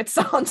bong hits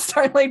on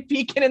Starlight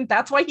Beacon, and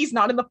that's why he's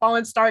not in the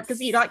Fallen Star because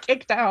he got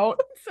kicked out.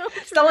 So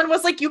true. Stellan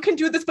was like, you can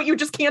do this, but you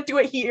just can't do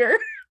it here.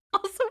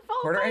 Also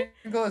Porter followed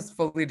Engel is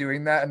fully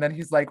doing that. And then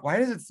he's like, why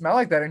does it smell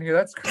like that in here?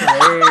 That's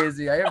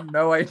crazy. I have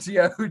no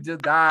idea who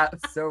did that.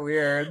 It's so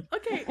weird.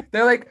 Okay,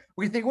 They're like,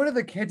 we think one of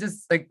the kids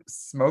is like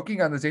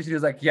smoking on the station.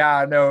 He's like,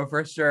 yeah, no,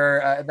 for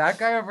sure. That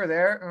guy over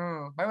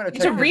there, might want to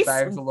So check his Reese,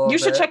 bags a little you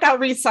should bit. check out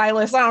Reese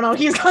Silas. I don't know.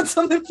 He's got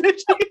something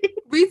fishy.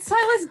 Reed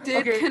Silas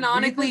did Okay, Reed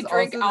canonically is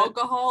drink also the-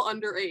 alcohol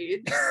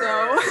underage,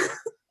 so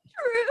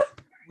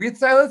Reed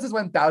Silas is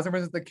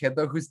 1000% the kid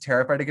though who's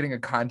terrified of getting a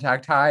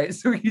contact high.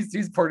 So he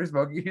sees Porter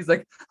smoking. He's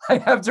like, I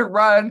have to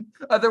run,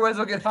 otherwise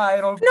I'll get high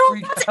and I'll No,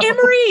 freak that's out.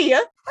 Emery.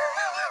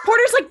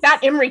 Porter's like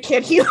that Emery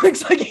kid. He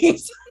looks like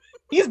he's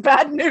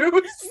bad news.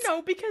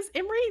 no, because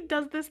Emery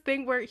does this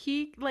thing where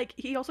he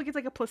also gets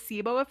like a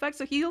placebo effect.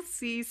 So he'll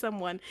see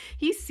someone,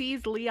 he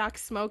sees Leox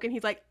smoke, and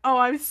he's like, "Oh,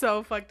 I'm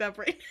so fucked up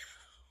right now."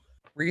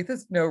 Reeth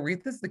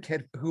is the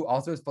kid who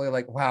also is fully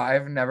like, wow,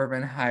 I've never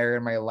been higher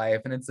in my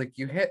life. And it's like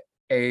you hit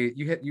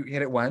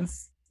it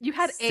once. You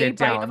had Sit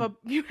down.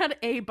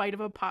 a bite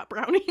of a pot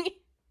brownie.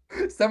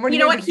 Someone You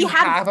know handed what? He you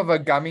had- half of a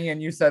gummy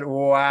and you said,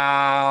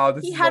 wow,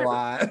 this He is had- a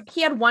lot.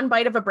 He had one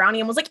bite of a brownie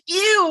and was like,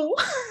 ew,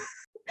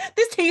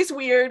 this tastes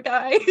weird,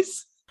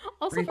 guys.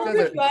 Also, Reeth, followed-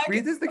 does back.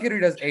 Reeth is the kid who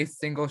does a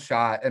single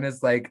shot and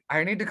is like,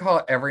 I need to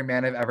call every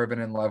man I've ever been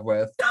in love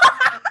with.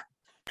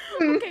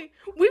 okay,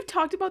 we've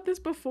talked about this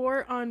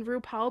before on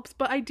RuPalps,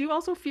 but I do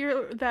also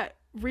fear that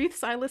Reith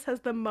Silas has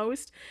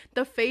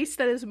the face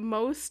that is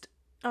most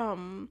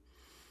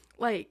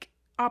like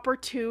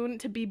opportune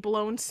to be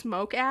blown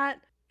smoke at.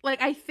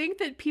 Like, I think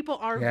that people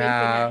are vaping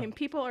Yeah. at him.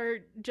 People are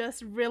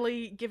just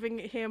really giving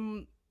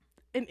him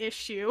an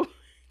issue.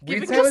 Reeth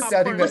Giving Silas him does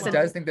popcorn lung.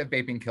 does think that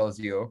vaping kills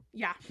you.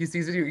 Yeah. He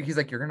sees it, he's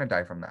like, you're gonna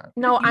die from that.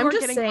 No, You I'm are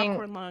just getting saying,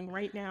 popcorn lung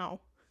right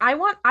now. I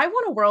want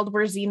a world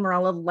where Zine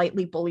Morella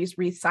lightly bullies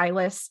Reese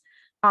Silas.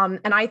 And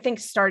I think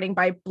starting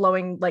by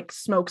blowing like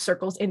smoke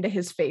circles into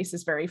his face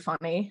is very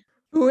funny.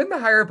 Who in the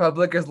High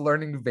Republic is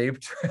learning vape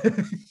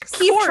tricks?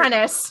 Keith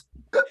Trennis.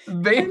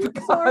 Vape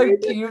I'm sorry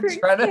god to Keith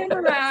prick Trennis.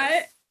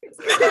 Camerat.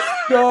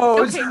 No,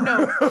 Okay,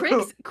 no.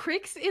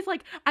 Crix is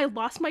like, I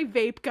lost my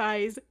vape,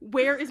 guys.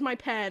 Where is my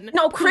pen?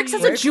 No, Crix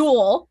is a Crix?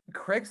 jewel.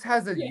 Crix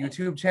has a Yeah.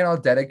 YouTube channel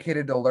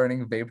dedicated to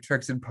learning vape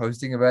tricks and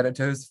posting about it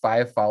to his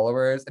 5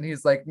 followers. And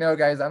he's like, no,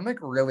 guys, I'm like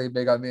really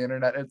big on the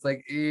internet. It's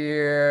like,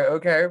 yeah,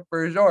 okay,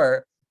 for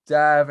sure.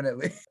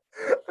 Definitely.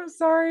 I'm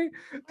sorry.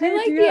 I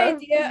like the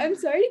idea. I'm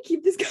sorry to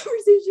keep this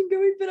conversation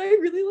going, but I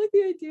really like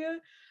the idea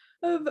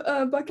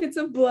of buckets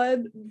of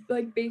blood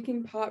like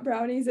baking pot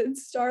brownies in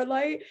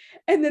Starlight,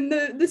 and then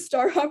the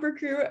Starhopper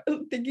crew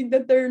thinking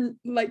that they're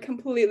like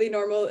completely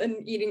normal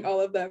and eating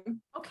all of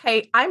them.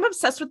 Okay, I'm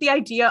obsessed with the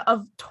idea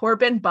of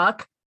Torben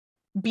Buck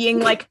being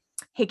like,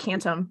 hey,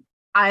 Cantum,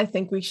 I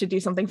think we should do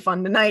something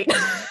fun tonight.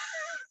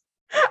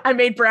 I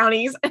made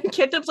brownies. And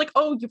Cantum's like,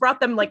 oh, you brought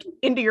them like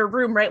into your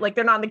room, right? Like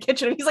they're not in the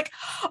kitchen. And he's like,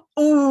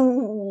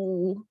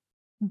 ooh,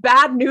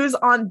 bad news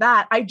on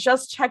that. I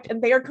just checked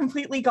and they are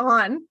completely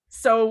gone.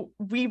 So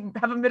we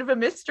have a bit of a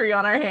mystery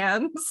on our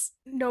hands.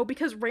 No,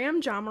 because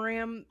Ram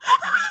Jamaram.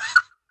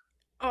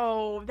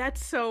 Oh,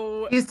 that's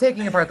so. He's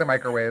taking apart the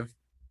microwave.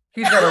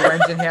 He's got a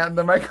wrench in hand.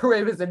 The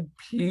microwave is in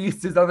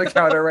pieces on the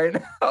counter right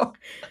now.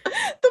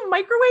 The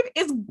microwave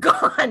is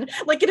gone.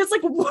 Like it is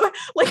like what?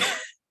 Like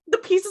the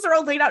pieces are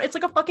all laid out. It's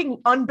like a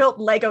fucking unbuilt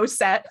Lego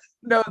set.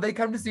 No, they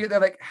come to see it. They're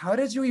like, how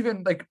did you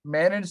even like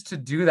manage to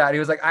do that? He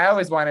was like, I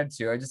always wanted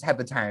to. I just had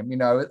the time, you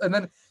know? And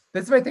then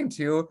this is my thing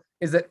too,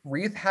 is that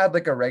Reith had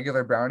like a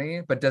regular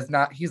brownie, but does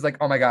not, he's like,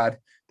 oh my God,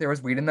 there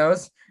was weed in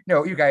those.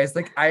 No, you guys,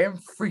 like, I am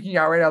freaking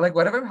out right now. Like,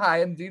 what if I'm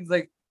high? And Dean's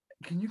like,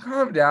 can you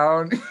calm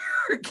down?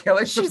 for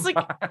killing She's the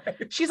like-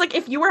 vibe. She's like,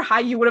 if you were high,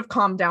 you would have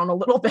calmed down a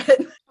little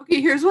bit.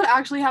 Okay, here's what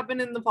actually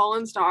happened in The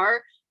Fallen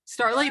Star.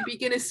 Starlight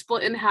Beacon is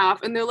split in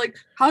half, and they're like,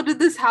 "How did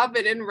this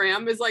happen?" And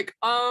Ram is like,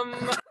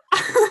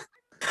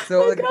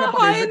 So I like a got couple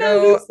high days and I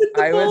ago, loosened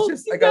the I was bolts,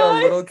 just you I got a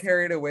guys. little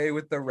carried away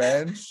with the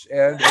wrench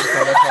and it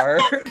fell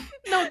apart.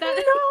 No,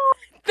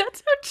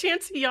 that's how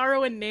Chance,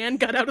 Yarrow, and Nan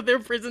got out of their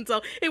prison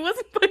cell. It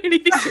wasn't by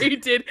anything they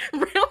did.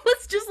 Ram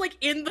was just like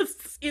in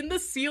the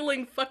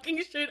ceiling,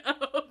 fucking shit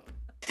up.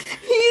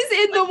 He's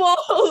in the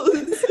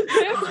walls.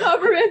 Ram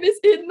Cover him is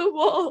in the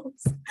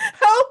walls.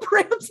 Help,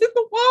 Ram's in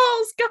the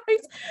walls,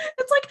 guys.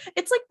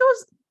 It's like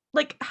those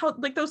like how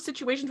like those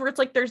situations where it's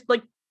like there's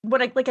like when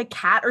like a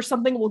cat or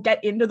something will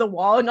get into the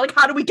wall and like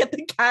how do we get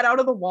the cat out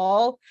of the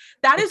wall?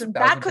 That It's is 1000%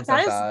 that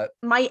is that.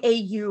 my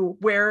AU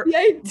where The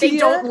idea.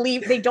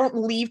 they don't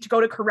leave to go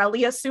to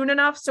Corellia soon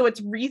enough. So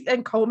it's Wreath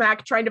and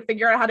Comac trying to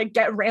figure out how to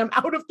get Ram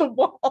out of the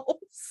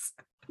walls.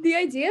 The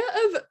idea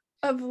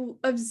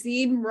of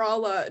Zed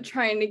Rala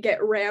trying to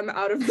get Ram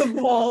out of the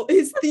wall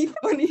is the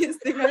funniest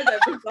thing I've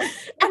ever done.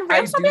 And I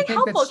Ram's not do being think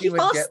helpful. that she He would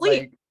fell get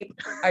asleep. like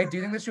I do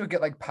think that she would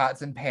get like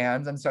pots and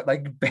pans and start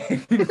like banging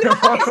them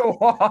on the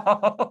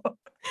wall.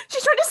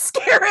 She's trying to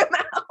scare him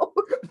out.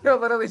 No,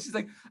 literally, she's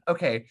like,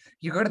 okay,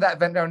 you go to that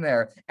vent down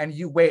there and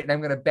you wait, and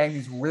I'm gonna bang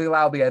these really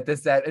loudly at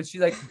this end. And she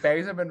like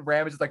bangs him, and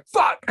Ram is just like,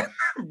 fuck,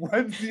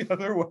 runs the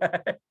other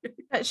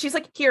way. She's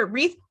like, here,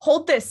 Wreath,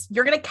 hold this.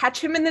 You're gonna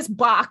catch him in this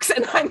box,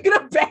 and I'm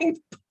gonna bang.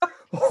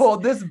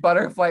 Hold this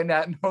butterfly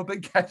net and hope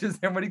it catches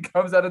him when he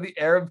comes out of the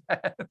air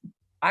vent.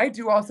 I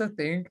do also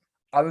think,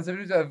 on the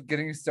subject of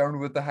getting stoned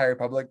with the High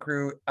Republic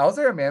crew,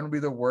 Elzar Mann would be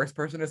the worst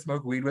person to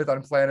smoke weed with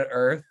on planet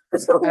Earth.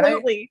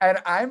 Absolutely. And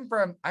I'm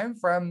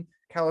from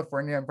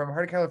California. I'm from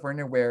heart of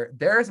California, where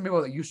there are some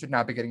people that you should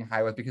not be getting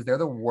high with because they're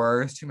the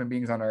worst human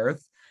beings on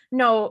earth.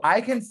 No, I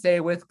can say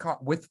with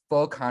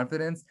full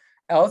confidence,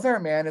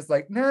 Elzar Mann is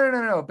like,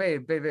 no,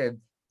 babe.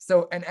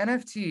 So an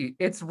NFT,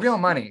 it's real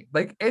money.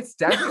 Like it's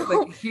definitely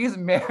like he's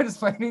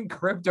mansplaining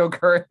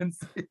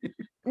cryptocurrency.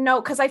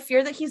 no, because I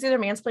fear that he's either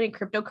mansplaining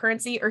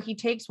cryptocurrency or he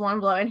takes one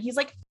blow and he's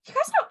like, you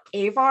guys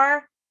know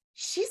Avar?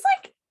 She's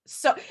like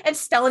so, and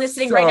Stellan is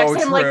sitting right next to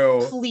him, true.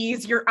 like,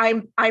 please,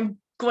 I'm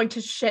going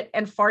to shit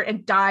and fart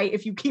and die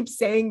if you keep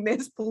saying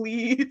this.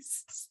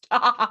 Please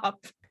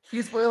stop.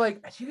 He's really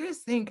like, do you guys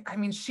think? I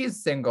mean,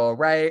 she's single,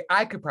 right?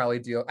 I could probably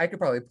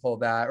pull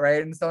that,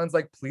 right? And someone's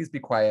like, please be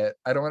quiet.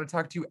 I don't want to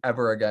talk to you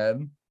ever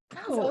again.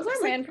 So is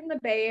our man from the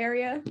Bay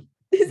Area?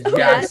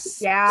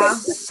 Yes. Yeah.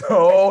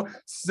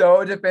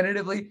 So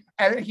definitively.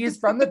 And he's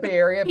from the Bay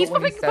Area, He's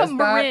but when he fucking says from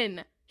that,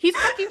 Marin. He's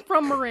fucking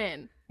from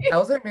Marin.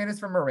 Elzar Mann is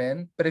from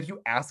Marin, but if you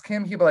ask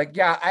him, he'll be like,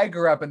 yeah, I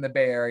grew up in the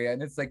Bay Area.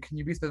 And it's like, can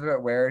you be specific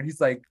about where? And he's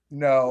like,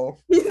 no.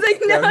 He's like,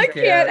 no, Don't I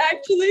care. can't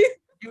actually.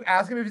 You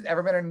ask him if he's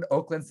ever been in an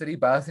Oakland City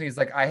bus, and he's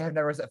like, I have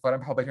never set foot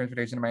on public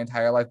transportation in my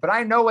entire life, but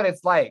I know what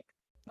it's like.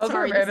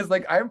 Sorry, Elzar Mann this is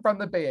like, I'm from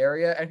the Bay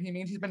Area, and he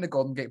means he's been to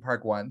Golden Gate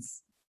Park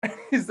once.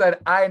 He said,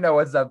 I know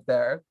what's up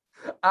there.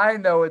 I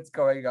know what's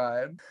going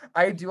on.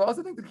 I do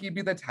also think that he'd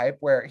be the type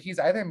where he's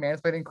either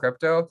mansplaining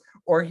crypto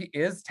or he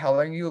is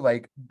telling you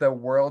like the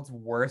world's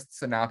worst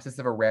synopsis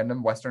of a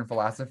random Western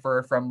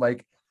philosopher from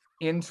like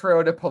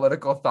intro to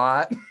political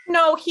thought.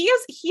 No, he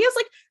is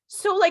like,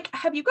 so like,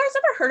 have you guys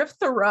ever heard of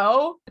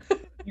Thoreau?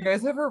 You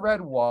guys ever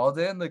read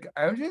Walden? Like,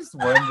 I'm just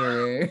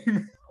wondering.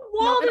 No,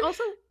 Well, and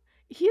also,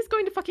 he's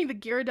going to fucking the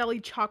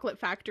Ghirardelli chocolate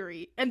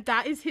factory, and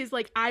that is his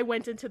like, I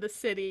went into the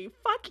city.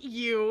 Fuck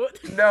you.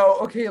 No,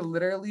 okay,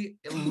 literally,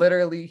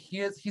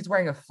 he's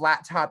wearing a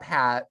flat top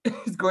hat.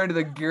 He's going to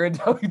the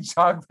Ghirardelli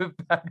chocolate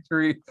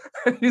factory,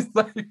 and he's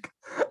like,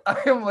 I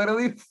am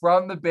literally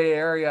from the Bay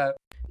Area.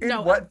 In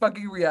No, what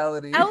fucking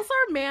reality? Elzar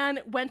Mann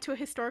went to a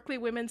historically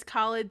women's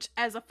college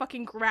as a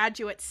fucking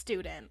graduate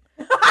student.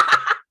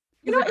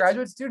 He's a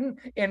graduate student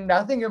in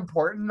nothing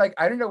important. Like,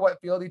 I don't know what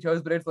field he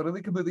chose, but it's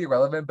literally completely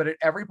irrelevant. But at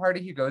every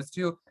party he goes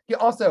to,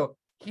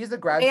 he's a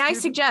grad may I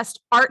student. suggest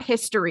art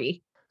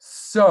history?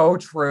 So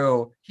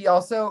true. He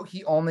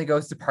only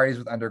goes to parties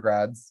with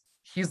undergrads.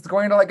 He's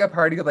going to like a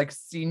party with like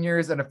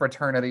seniors in a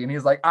fraternity, and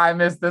he's like, I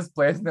miss this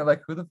place. And they're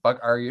like, who the fuck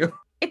are you?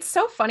 It's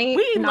so funny.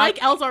 We not- like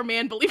Elzar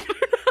Mann, believe it or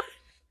not.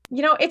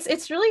 You know,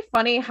 it's really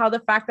funny how the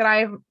fact that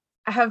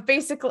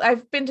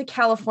I've been to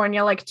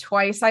California like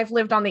twice. I've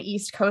lived on the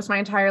East Coast my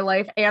entire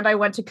life, and I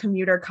went to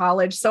commuter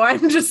college. So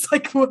I'm just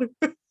like, what?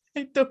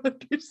 I don't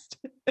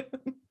understand.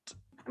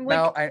 I'm like,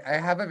 Now, I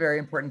have a very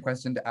important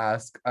question to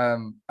ask.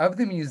 Of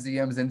the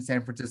museums in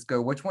San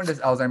Francisco, which one does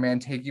Elzar Mann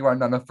take you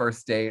on a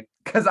first date?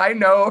 Because I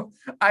know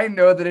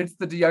that it's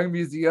the DeYoung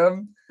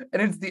Museum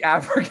and it's the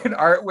African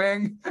Art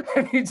Wing,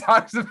 and he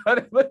talks about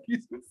it like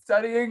he's been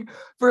studying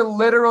for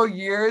literal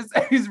years,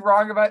 and he's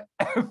wrong about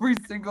every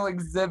single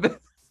exhibit.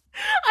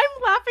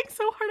 I'm laughing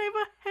so hard I have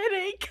a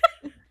headache.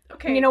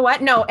 Okay. you know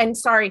what? No, and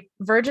sorry,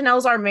 Virgin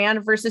Elzar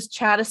Mann versus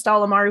Chad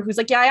Estalamaru, who's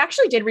like, yeah, I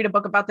actually did read a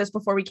book about this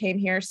before we came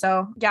here.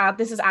 So yeah,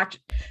 this is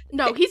actually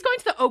No, he's going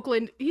to the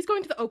Oakland. He's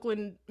going to the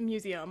Oakland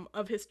Museum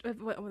of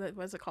what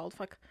was it called?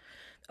 Fuck,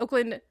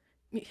 Oakland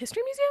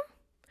History Museum.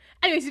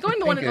 Anyways, he's going to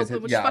the one in think it is,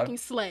 Oakland, which yeah. fucking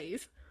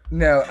slays.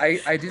 No,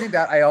 I do think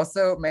that I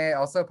also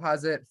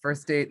posit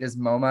first date is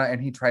MoMA,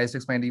 and he tries to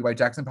explain to you why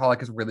Jackson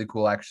Pollock is really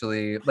cool,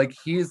 actually. Like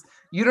you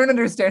don't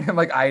understand him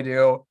like I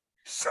do.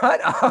 Shut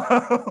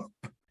up.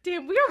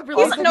 Damn, we are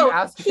really. Also,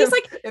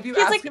 if you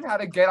ask him how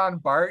to get on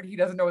BART, he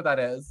doesn't know what that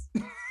is.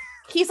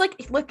 He's like,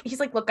 look,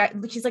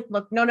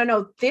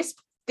 no,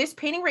 this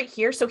painting right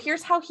here. So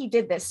here's how he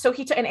did this. So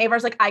and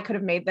Avar's like, I could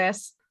have made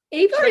this.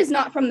 Avar is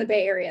not from the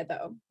Bay Area,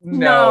 though.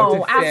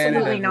 No,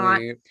 absolutely not.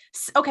 definitively.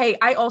 Okay,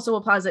 I also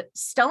will posit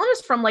Stellan is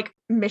from like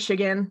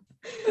Michigan.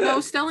 No,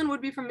 Stellan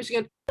would be from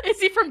Michigan. Is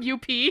he from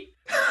UP?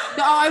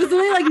 No, I was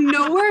literally like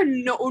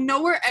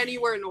nowhere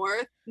anywhere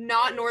north,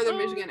 not northern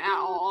Michigan at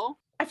all.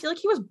 I feel like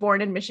he was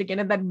born in Michigan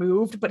and then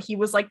moved, but he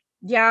was like,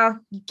 yeah,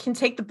 you can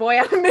take the boy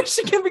out of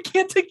Michigan, we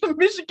can't take the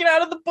Michigan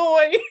out of the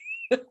boy.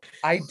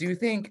 I do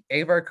think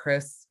Avar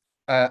Chris.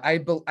 I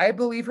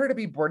believe her to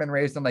be born and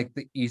raised on like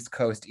the East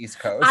Coast.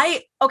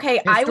 I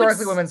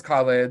Historically women's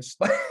college.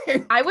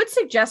 I would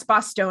suggest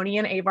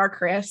Bostonian Avar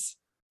Chris.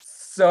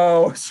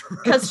 So true.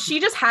 Because she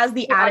just has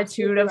the You're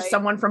attitude of absolutely right.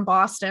 someone from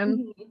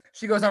Boston.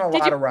 She goes on a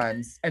lot of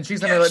runs, and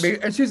she's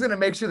gonna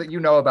make sure that you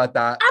know about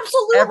that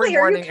Absolutely. every Are you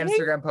morning. kidding?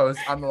 Instagram post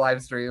on the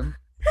live stream.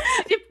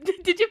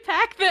 Did you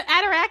pack the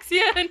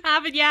ataraxia and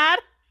Harvard Yard?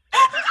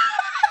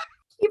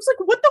 He's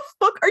like, what the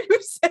fuck are you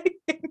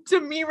saying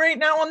to me right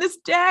now on this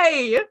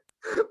day?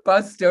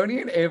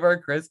 Bostonian Avar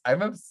Chris.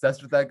 I'm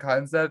obsessed with that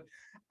concept.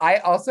 I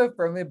also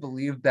firmly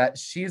believe that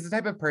she's the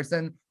type of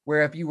person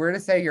where if you were to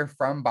say you're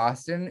from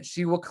Boston,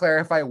 she will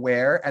clarify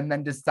where and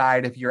then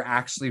decide if you're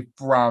actually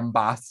from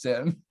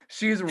Boston.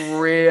 She's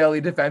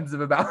really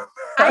defensive about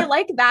that. I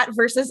like that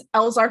versus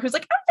Elzar, who's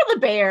like, I'm from the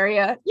Bay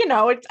Area. You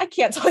know, I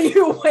can't tell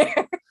you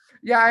where.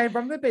 Yeah, I'm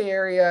from the Bay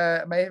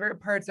Area. My favorite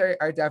parts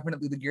are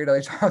definitely the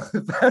Ghirardelli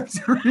Chocolate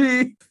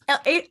Factory.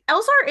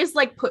 Elzar is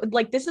like,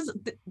 this is,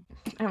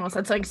 I almost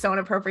said something so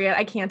inappropriate.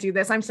 I can't do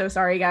this. I'm so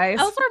sorry, guys.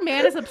 Elzar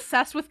Man is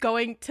obsessed with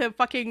going to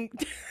fucking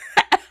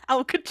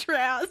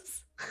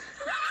Alcatraz.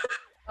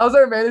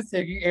 Elzar Man is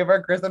taking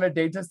Avar Chris on a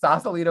date to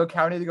Sausalito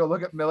County to go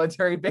look at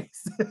military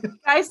bases.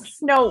 Guys,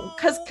 no,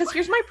 because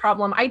here's my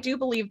problem. I do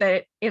believe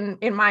that in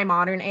my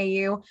modern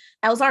AU,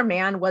 Elzar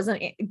Man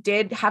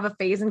did have a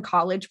phase in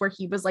college where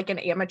he was like an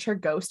amateur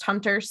ghost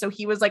hunter. So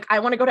he was like, I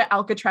want to go to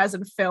Alcatraz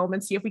and film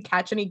and see if we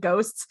catch any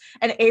ghosts.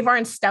 And Avar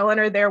and Stellan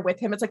are there with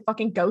him. It's like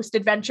fucking ghost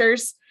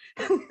adventures.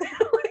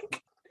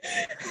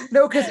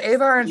 No, because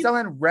Avar and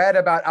Stellan read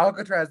about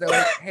Alcatraz. They're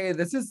like, hey,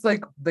 this is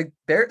like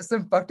there's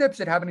some fucked up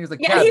shit happening. He's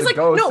like, yeah, he's the like,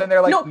 ghost. no, and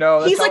they're like, no,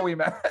 that's he's not like- what we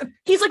meant.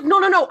 He's like, no,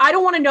 I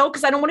don't want to know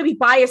because I don't want to be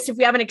biased if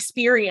we have an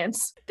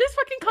experience. This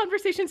fucking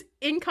conversation's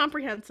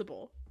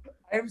incomprehensible.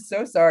 I'm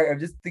so sorry. I'm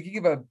just thinking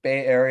of a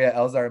Bay Area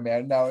Elzar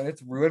Man now, and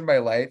it's ruined my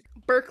life.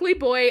 Berkeley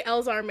boy,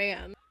 Elzar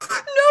Man.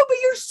 No, but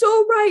you're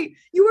so right.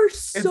 You are It's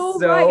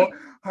so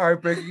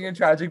heartbreaking and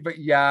tragic, but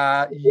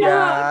yeah.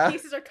 The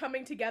pieces are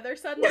coming together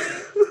suddenly.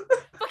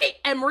 Fucking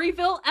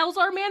Emeryville,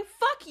 Elzar Man.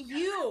 Fuck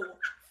you.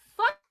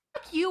 Fuck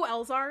you,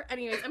 Elzar.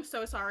 Anyways, I'm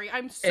so sorry.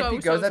 I'm so If he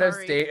goes out of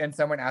sorry. state and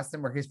someone asks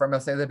him where he's from, he'll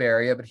say the Bay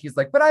Area, but he's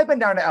like, but I've been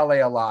down to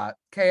LA a lot.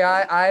 Okay,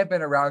 I've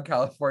been around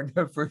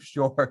California for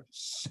sure.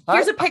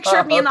 Here's a picture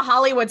of me in the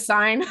Hollywood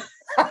sign.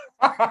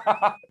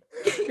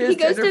 He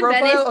goes to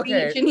Venice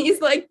Beach and he's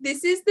like,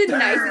 this is the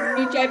nicest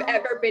beach I've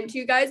ever been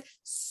to, guys.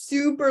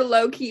 Super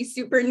low-key,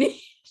 super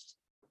niche.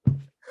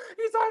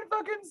 He's on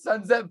fucking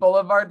Sunset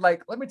Boulevard.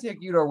 Like, let me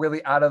take you to a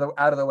really out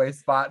of the way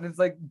spot. And it's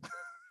like,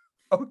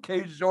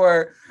 okay,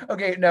 sure.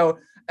 Okay, no.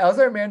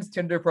 Elzar Man's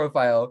Tinder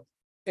profile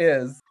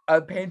is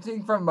a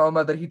painting from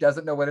MoMA that he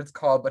doesn't know what it's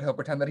called, but he'll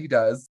pretend that he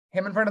does.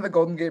 Him in front of the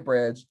Golden Gate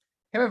Bridge.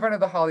 Him in front of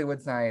the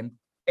Hollywood sign.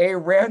 A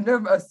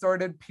random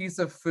assorted piece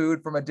of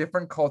food from a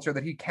different culture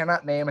that he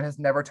cannot name and has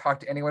never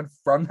talked to anyone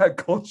from that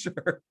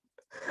culture.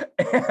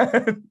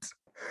 And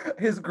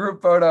his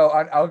group photo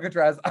on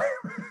Alcatraz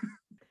Island.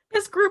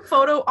 His group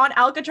photo on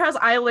Alcatraz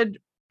Island,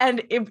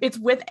 and it's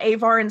with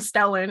Avar and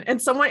Stellan, and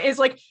someone is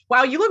like,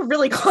 wow, you look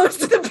really close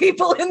to the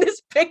people in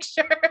this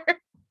picture.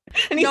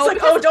 And he's like,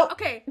 oh,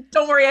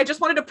 don't worry, I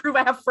just wanted to prove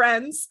I have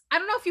friends. I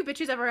don't know if you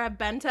bitches ever have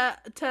been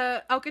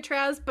to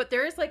Alcatraz, but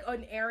there is like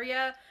an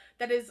area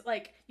that is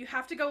like, you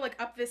have to go like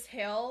up this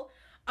hill,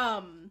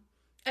 and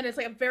it's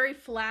like a very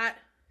flat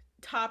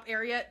top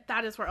area.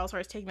 That is where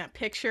Elzar is taking that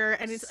picture,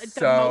 and it's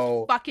the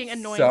most fucking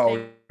annoying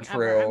thing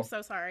ever. I'm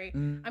so sorry.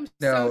 I'm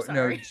so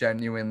sorry. No,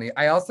 genuinely.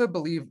 I also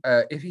believe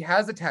if he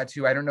has a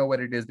tattoo, I don't know what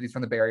it is, but he's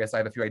from the Bay Area, so I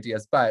have a few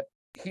ideas. But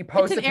he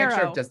posts a picture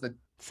arrow. of just the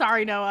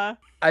Sorry, Noah.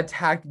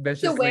 attacked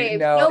viciously. It's a wave.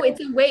 No,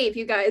 it's a wave,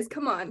 you guys.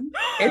 Come on.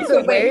 it's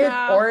a wave,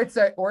 Yeah. or it's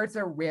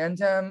a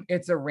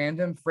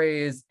random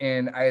phrase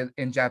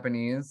in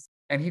Japanese,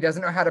 and he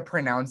doesn't know how to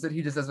pronounce it.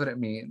 He just says what it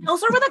means.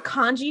 Elzar with a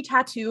kanji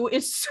tattoo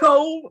is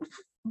so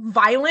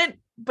violent,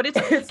 but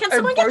can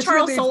someone get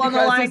Charles Soule on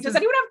the line? Does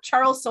anyone have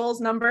Charles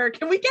Soule's number?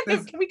 Can we get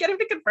him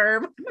to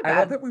confirm? I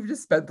love that we've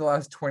just spent the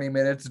last 20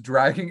 minutes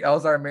dragging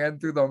Elzar Man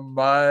through the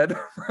mud.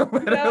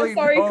 No,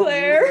 sorry,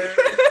 Claire.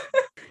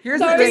 Here's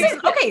Sorry, the thing.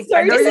 Okay,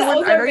 Sorry I know to you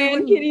wouldn't- I know Elzar you Man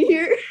wouldn't- kitty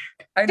here.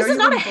 I know This is you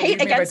not a wouldn't believe hate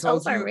me if I against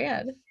told Elzar you-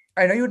 Man.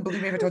 I know you wouldn't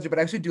believe me if I told you, but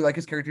I actually do like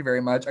his character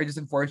very much. I just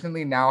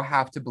unfortunately now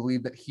have to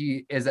believe that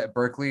he is at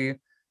Berkeley,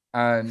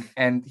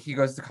 and he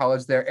goes to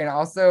college there. And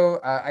also,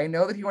 I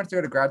know that he wants to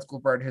go to grad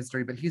school for art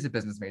history, but he's a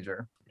business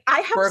major.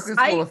 Berkeley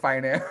School of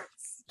Finance.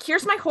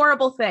 Here's my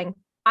horrible thing.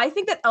 I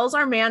think that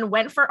Elzar Mann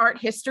went for art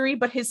history,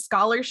 but his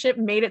scholarship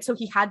made it so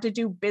he had to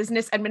do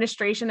business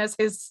administration as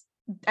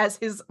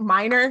his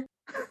minor.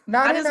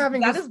 Not in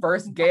having his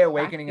first gay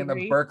awakening in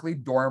the Berkeley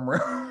dorm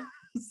room.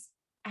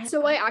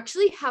 So I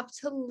actually have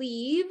to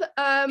leave.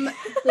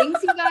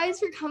 Thanks you guys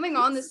for coming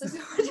on. This is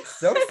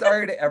so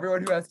sorry to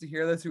everyone who has to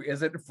hear this who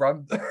isn't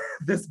from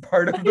this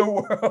part of the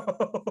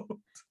world.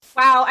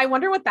 Wow, I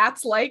wonder what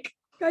that's like.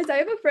 Guys, I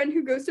have a friend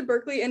who goes to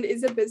Berkeley and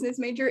is a business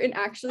major and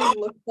actually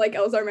looks like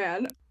Elzar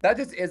Mann. That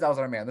just is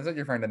Elzar Mann. That's not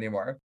your friend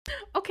anymore.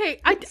 Okay,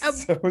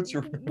 So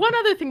true. One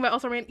other thing about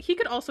Elzar Mann, he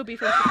could also be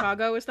from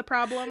Chicago is the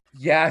problem.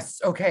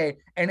 Yes, okay.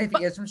 And if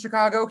he is from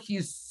Chicago,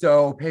 he's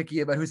so picky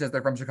about who says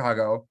they're from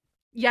Chicago.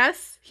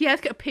 Yes, he has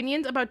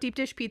opinions about deep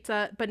dish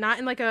pizza, but not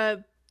in like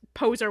a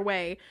poser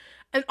way.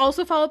 And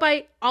also followed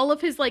by all of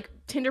his like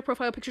Tinder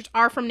profile pictures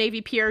are from Navy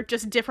Pier,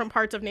 just different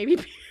parts of Navy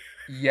Pier.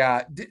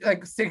 Yeah,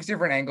 like 6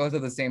 different angles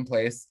of the same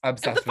place.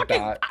 Obsessed with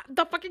that.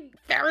 The fucking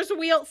Ferris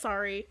wheel.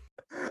 Sorry.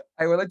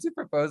 I would like to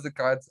propose a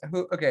concept.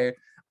 Okay,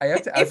 I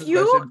have to ask If this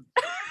you-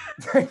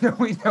 question.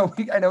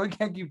 I know we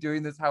can't keep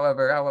doing this.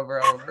 However,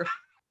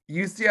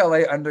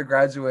 UCLA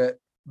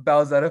undergraduate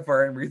Belle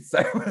Zettifar and Reed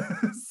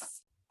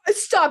Silas.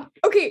 Stop.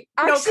 Okay,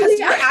 No, because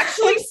you're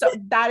actually so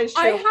that is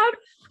true.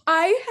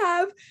 I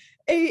have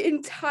a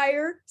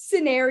entire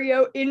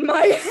scenario in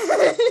my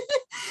head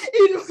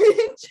in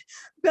which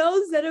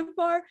Belle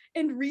Zettifar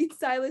and Reed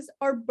Silas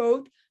are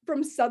both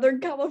from Southern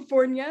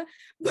California,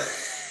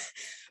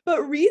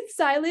 but Reed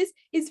Silas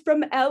is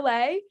from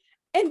LA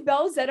and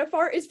Belle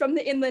Zettifar is from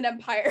the Inland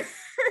Empire.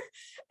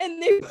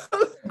 And they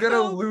both I'm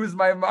gonna lose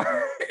my mind.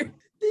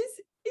 This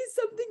is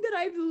something that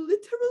I've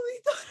literally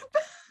thought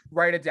about.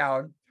 Write it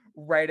down.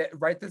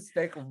 Write this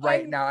thick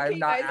right now. I'm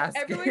not guys,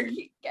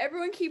 asking.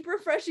 Everyone keep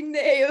refreshing the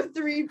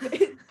AO3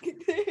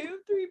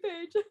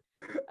 page.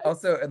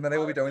 Also, and then I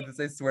will be done with this,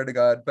 I swear to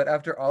God. But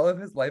after all of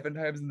his life and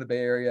times in the Bay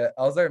Area,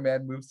 Elzar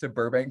Mann moves to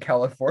Burbank,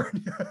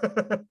 California.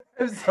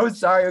 I'm so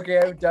sorry. Okay,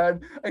 I'm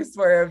done. I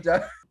swear I'm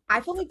done.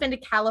 I've only been to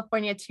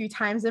California 2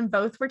 times and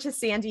both were to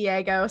San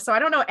Diego, so I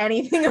don't know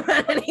anything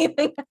about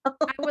anything else.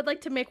 I would like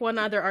to make one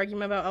other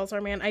argument about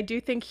Elzar Mann. I do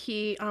think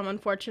he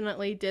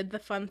unfortunately did the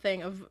fun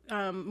thing of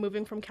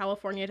moving from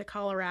California to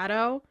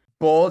Colorado.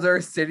 Boulder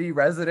City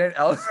resident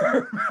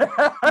Elzar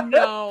Mann.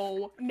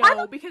 No,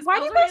 because Why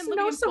do you Elzar guys Mann living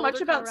know in so much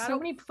Boulder, about so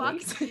Colorado, many fuck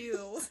places?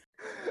 you.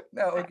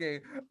 No,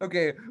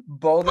 okay.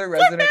 Boulder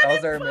resident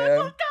Elzar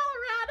Mann.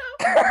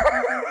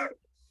 Colorado.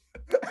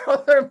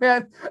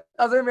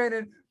 Elzar Mann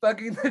in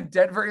fucking the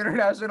Denver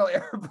International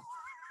Airport.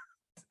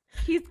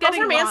 He's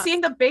getting Elzar Mann lost.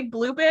 seeing the big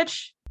blue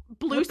bitch.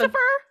 Lucifer?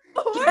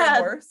 Yeah.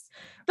 Horse.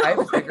 I have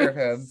a sticker of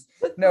him.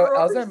 No,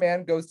 Elzar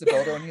Mann goes to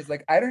Boulder and he's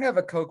like, I don't have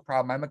a Coke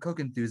problem. I'm a Coke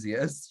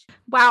enthusiast.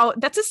 Wow,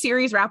 that's a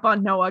series wrap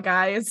on Noah,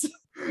 guys.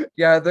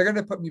 Yeah, they're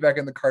gonna put me back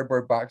in the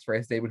cardboard box where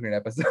I stay between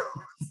episodes.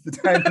 The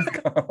time has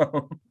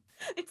come.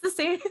 It's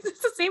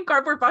the same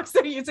cardboard box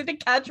they're using to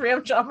catch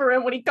Ram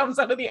Jamaram when he comes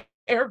out of the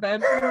air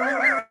vent.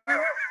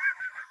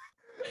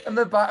 And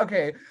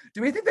okay,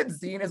 do we think that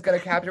Zine is gonna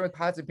capture him with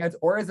pots and pans,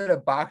 or is it a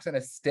box and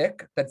a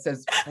stick that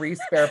says free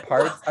spare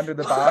parts under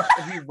the box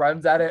and he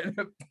runs at it and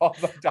it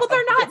falls on top? Well,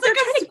 they're not. It's like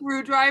a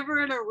screwdriver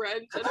and a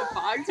wrench and a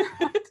box.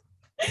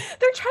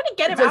 They're trying to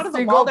get him It's out a of the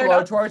single wall. They're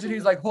not. blowtorch, and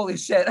he's like, "Holy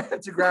shit, I have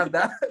to grab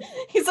that."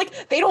 He's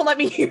like, they don't let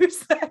me use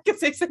that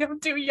because they say I'm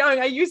too young.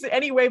 I use it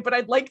anyway, but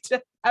I'd like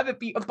to have it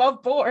be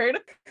above board.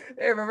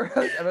 Hey, remember how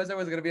this episode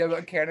was gonna be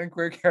about canon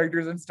queer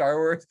characters in Star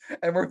Wars,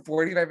 and we're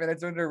 45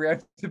 minutes into a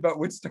rant about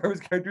which Star Wars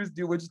characters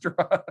do which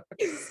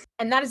drugs.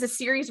 And that is a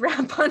series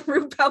wrap on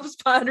RuPaul's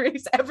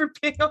Padres ever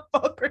being a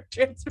Fulcrum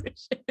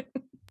transmission.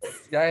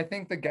 Yeah, I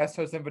think the guest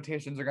host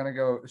invitations are gonna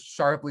go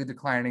sharply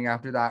declining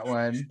after that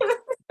one.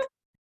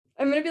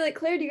 I'm gonna be like,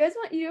 Claire, do you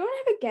want to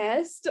have a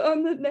guest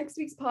on the next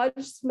week's pod?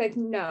 Just like,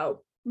 no,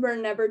 we're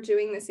never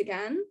doing this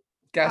again.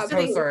 Guest After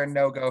hosts they- are a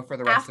no-go for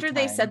the rest After of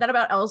they time. said that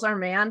about Elzar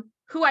Mann,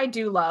 who I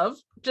do love,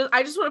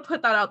 I just want to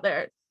put that out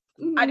there.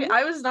 Mhm.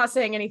 I was not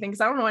saying anything because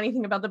I don't know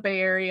anything about the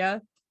Bay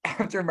Area.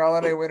 After Mel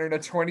and I went in a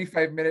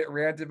 25-minute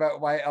rant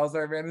about why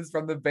Elzar Mann is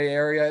from the Bay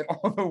Area in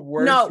all the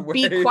worst No,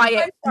 ways. be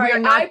quiet. Sorry, We're I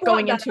not brought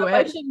going that into up. I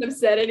it. shouldn't have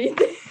said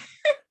anything.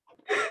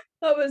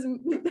 that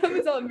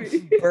was on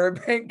me.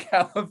 Burbank,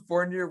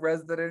 California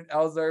resident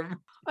Elzar.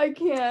 I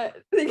can't.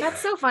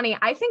 That's so funny.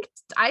 I think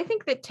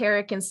that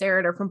Tarek and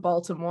Sarah are from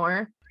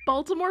Baltimore.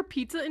 Baltimore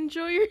pizza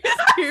enjoyers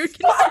too.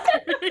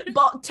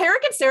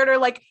 Tarek and Sarah are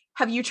like,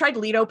 have you tried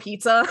Lido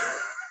pizza?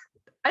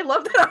 I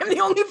love that I'm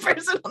the only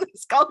person on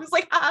this call who's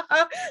like,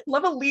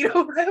 love a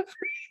Lido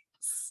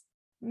reference.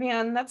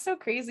 Man, that's so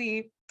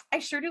crazy. I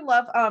sure do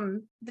love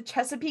the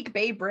Chesapeake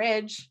Bay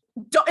Bridge.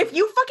 If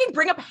you fucking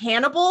bring up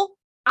Hannibal,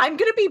 I'm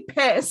gonna be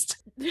pissed.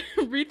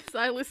 Reed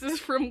Silas is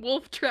from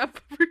Wolf Trap,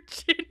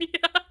 Virginia.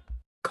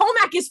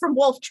 Comac is from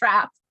Wolf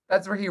Trap.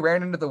 That's where he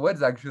ran into the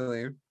woods,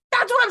 actually.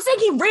 what I'm saying.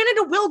 He ran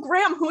into Will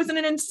Graham, who was in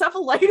an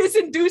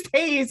encephalitis-induced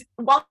haze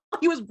while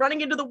he was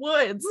running into the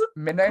woods.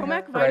 Midnight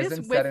Comac Horizon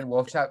Vitus set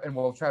with- in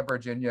Wolf Trap,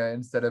 Virginia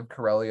instead of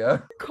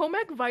Corellia.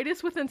 Comac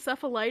Vitus with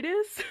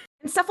encephalitis.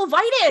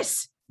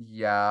 Encephalitis.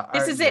 Yeah.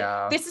 This is it.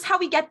 yeah. This is how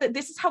we get the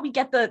this is how we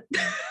get the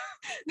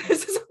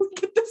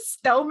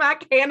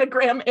Stelmac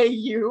anagram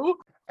AU.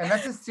 And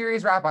that's a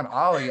serious rap on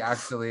Ollie,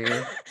 actually.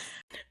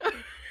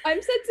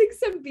 I'm sensing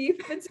some beef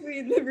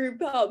between the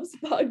RuPaul's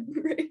Pod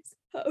Race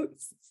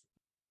hosts.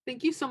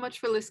 Thank you so much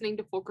for listening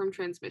to Fulcrum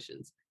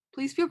Transmissions.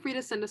 Please feel free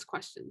to send us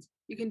questions.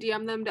 You can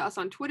DM them to us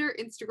on Twitter,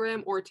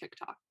 Instagram, or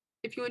TikTok.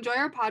 If you enjoy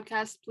our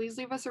podcast, please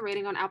leave us a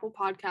rating on Apple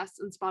Podcasts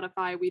and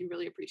Spotify. We'd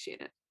really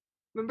appreciate it.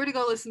 Remember to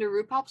go listen to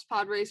RuPaul's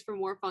Pod Race for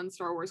more fun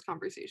Star Wars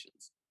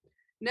conversations.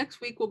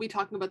 Next week, we'll be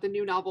talking about the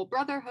new novel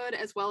Brotherhood,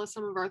 as well as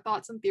some of our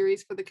thoughts and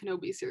theories for the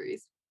Kenobi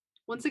series.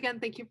 Once again,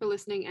 thank you for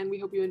listening, and we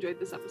hope you enjoyed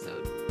this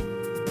episode.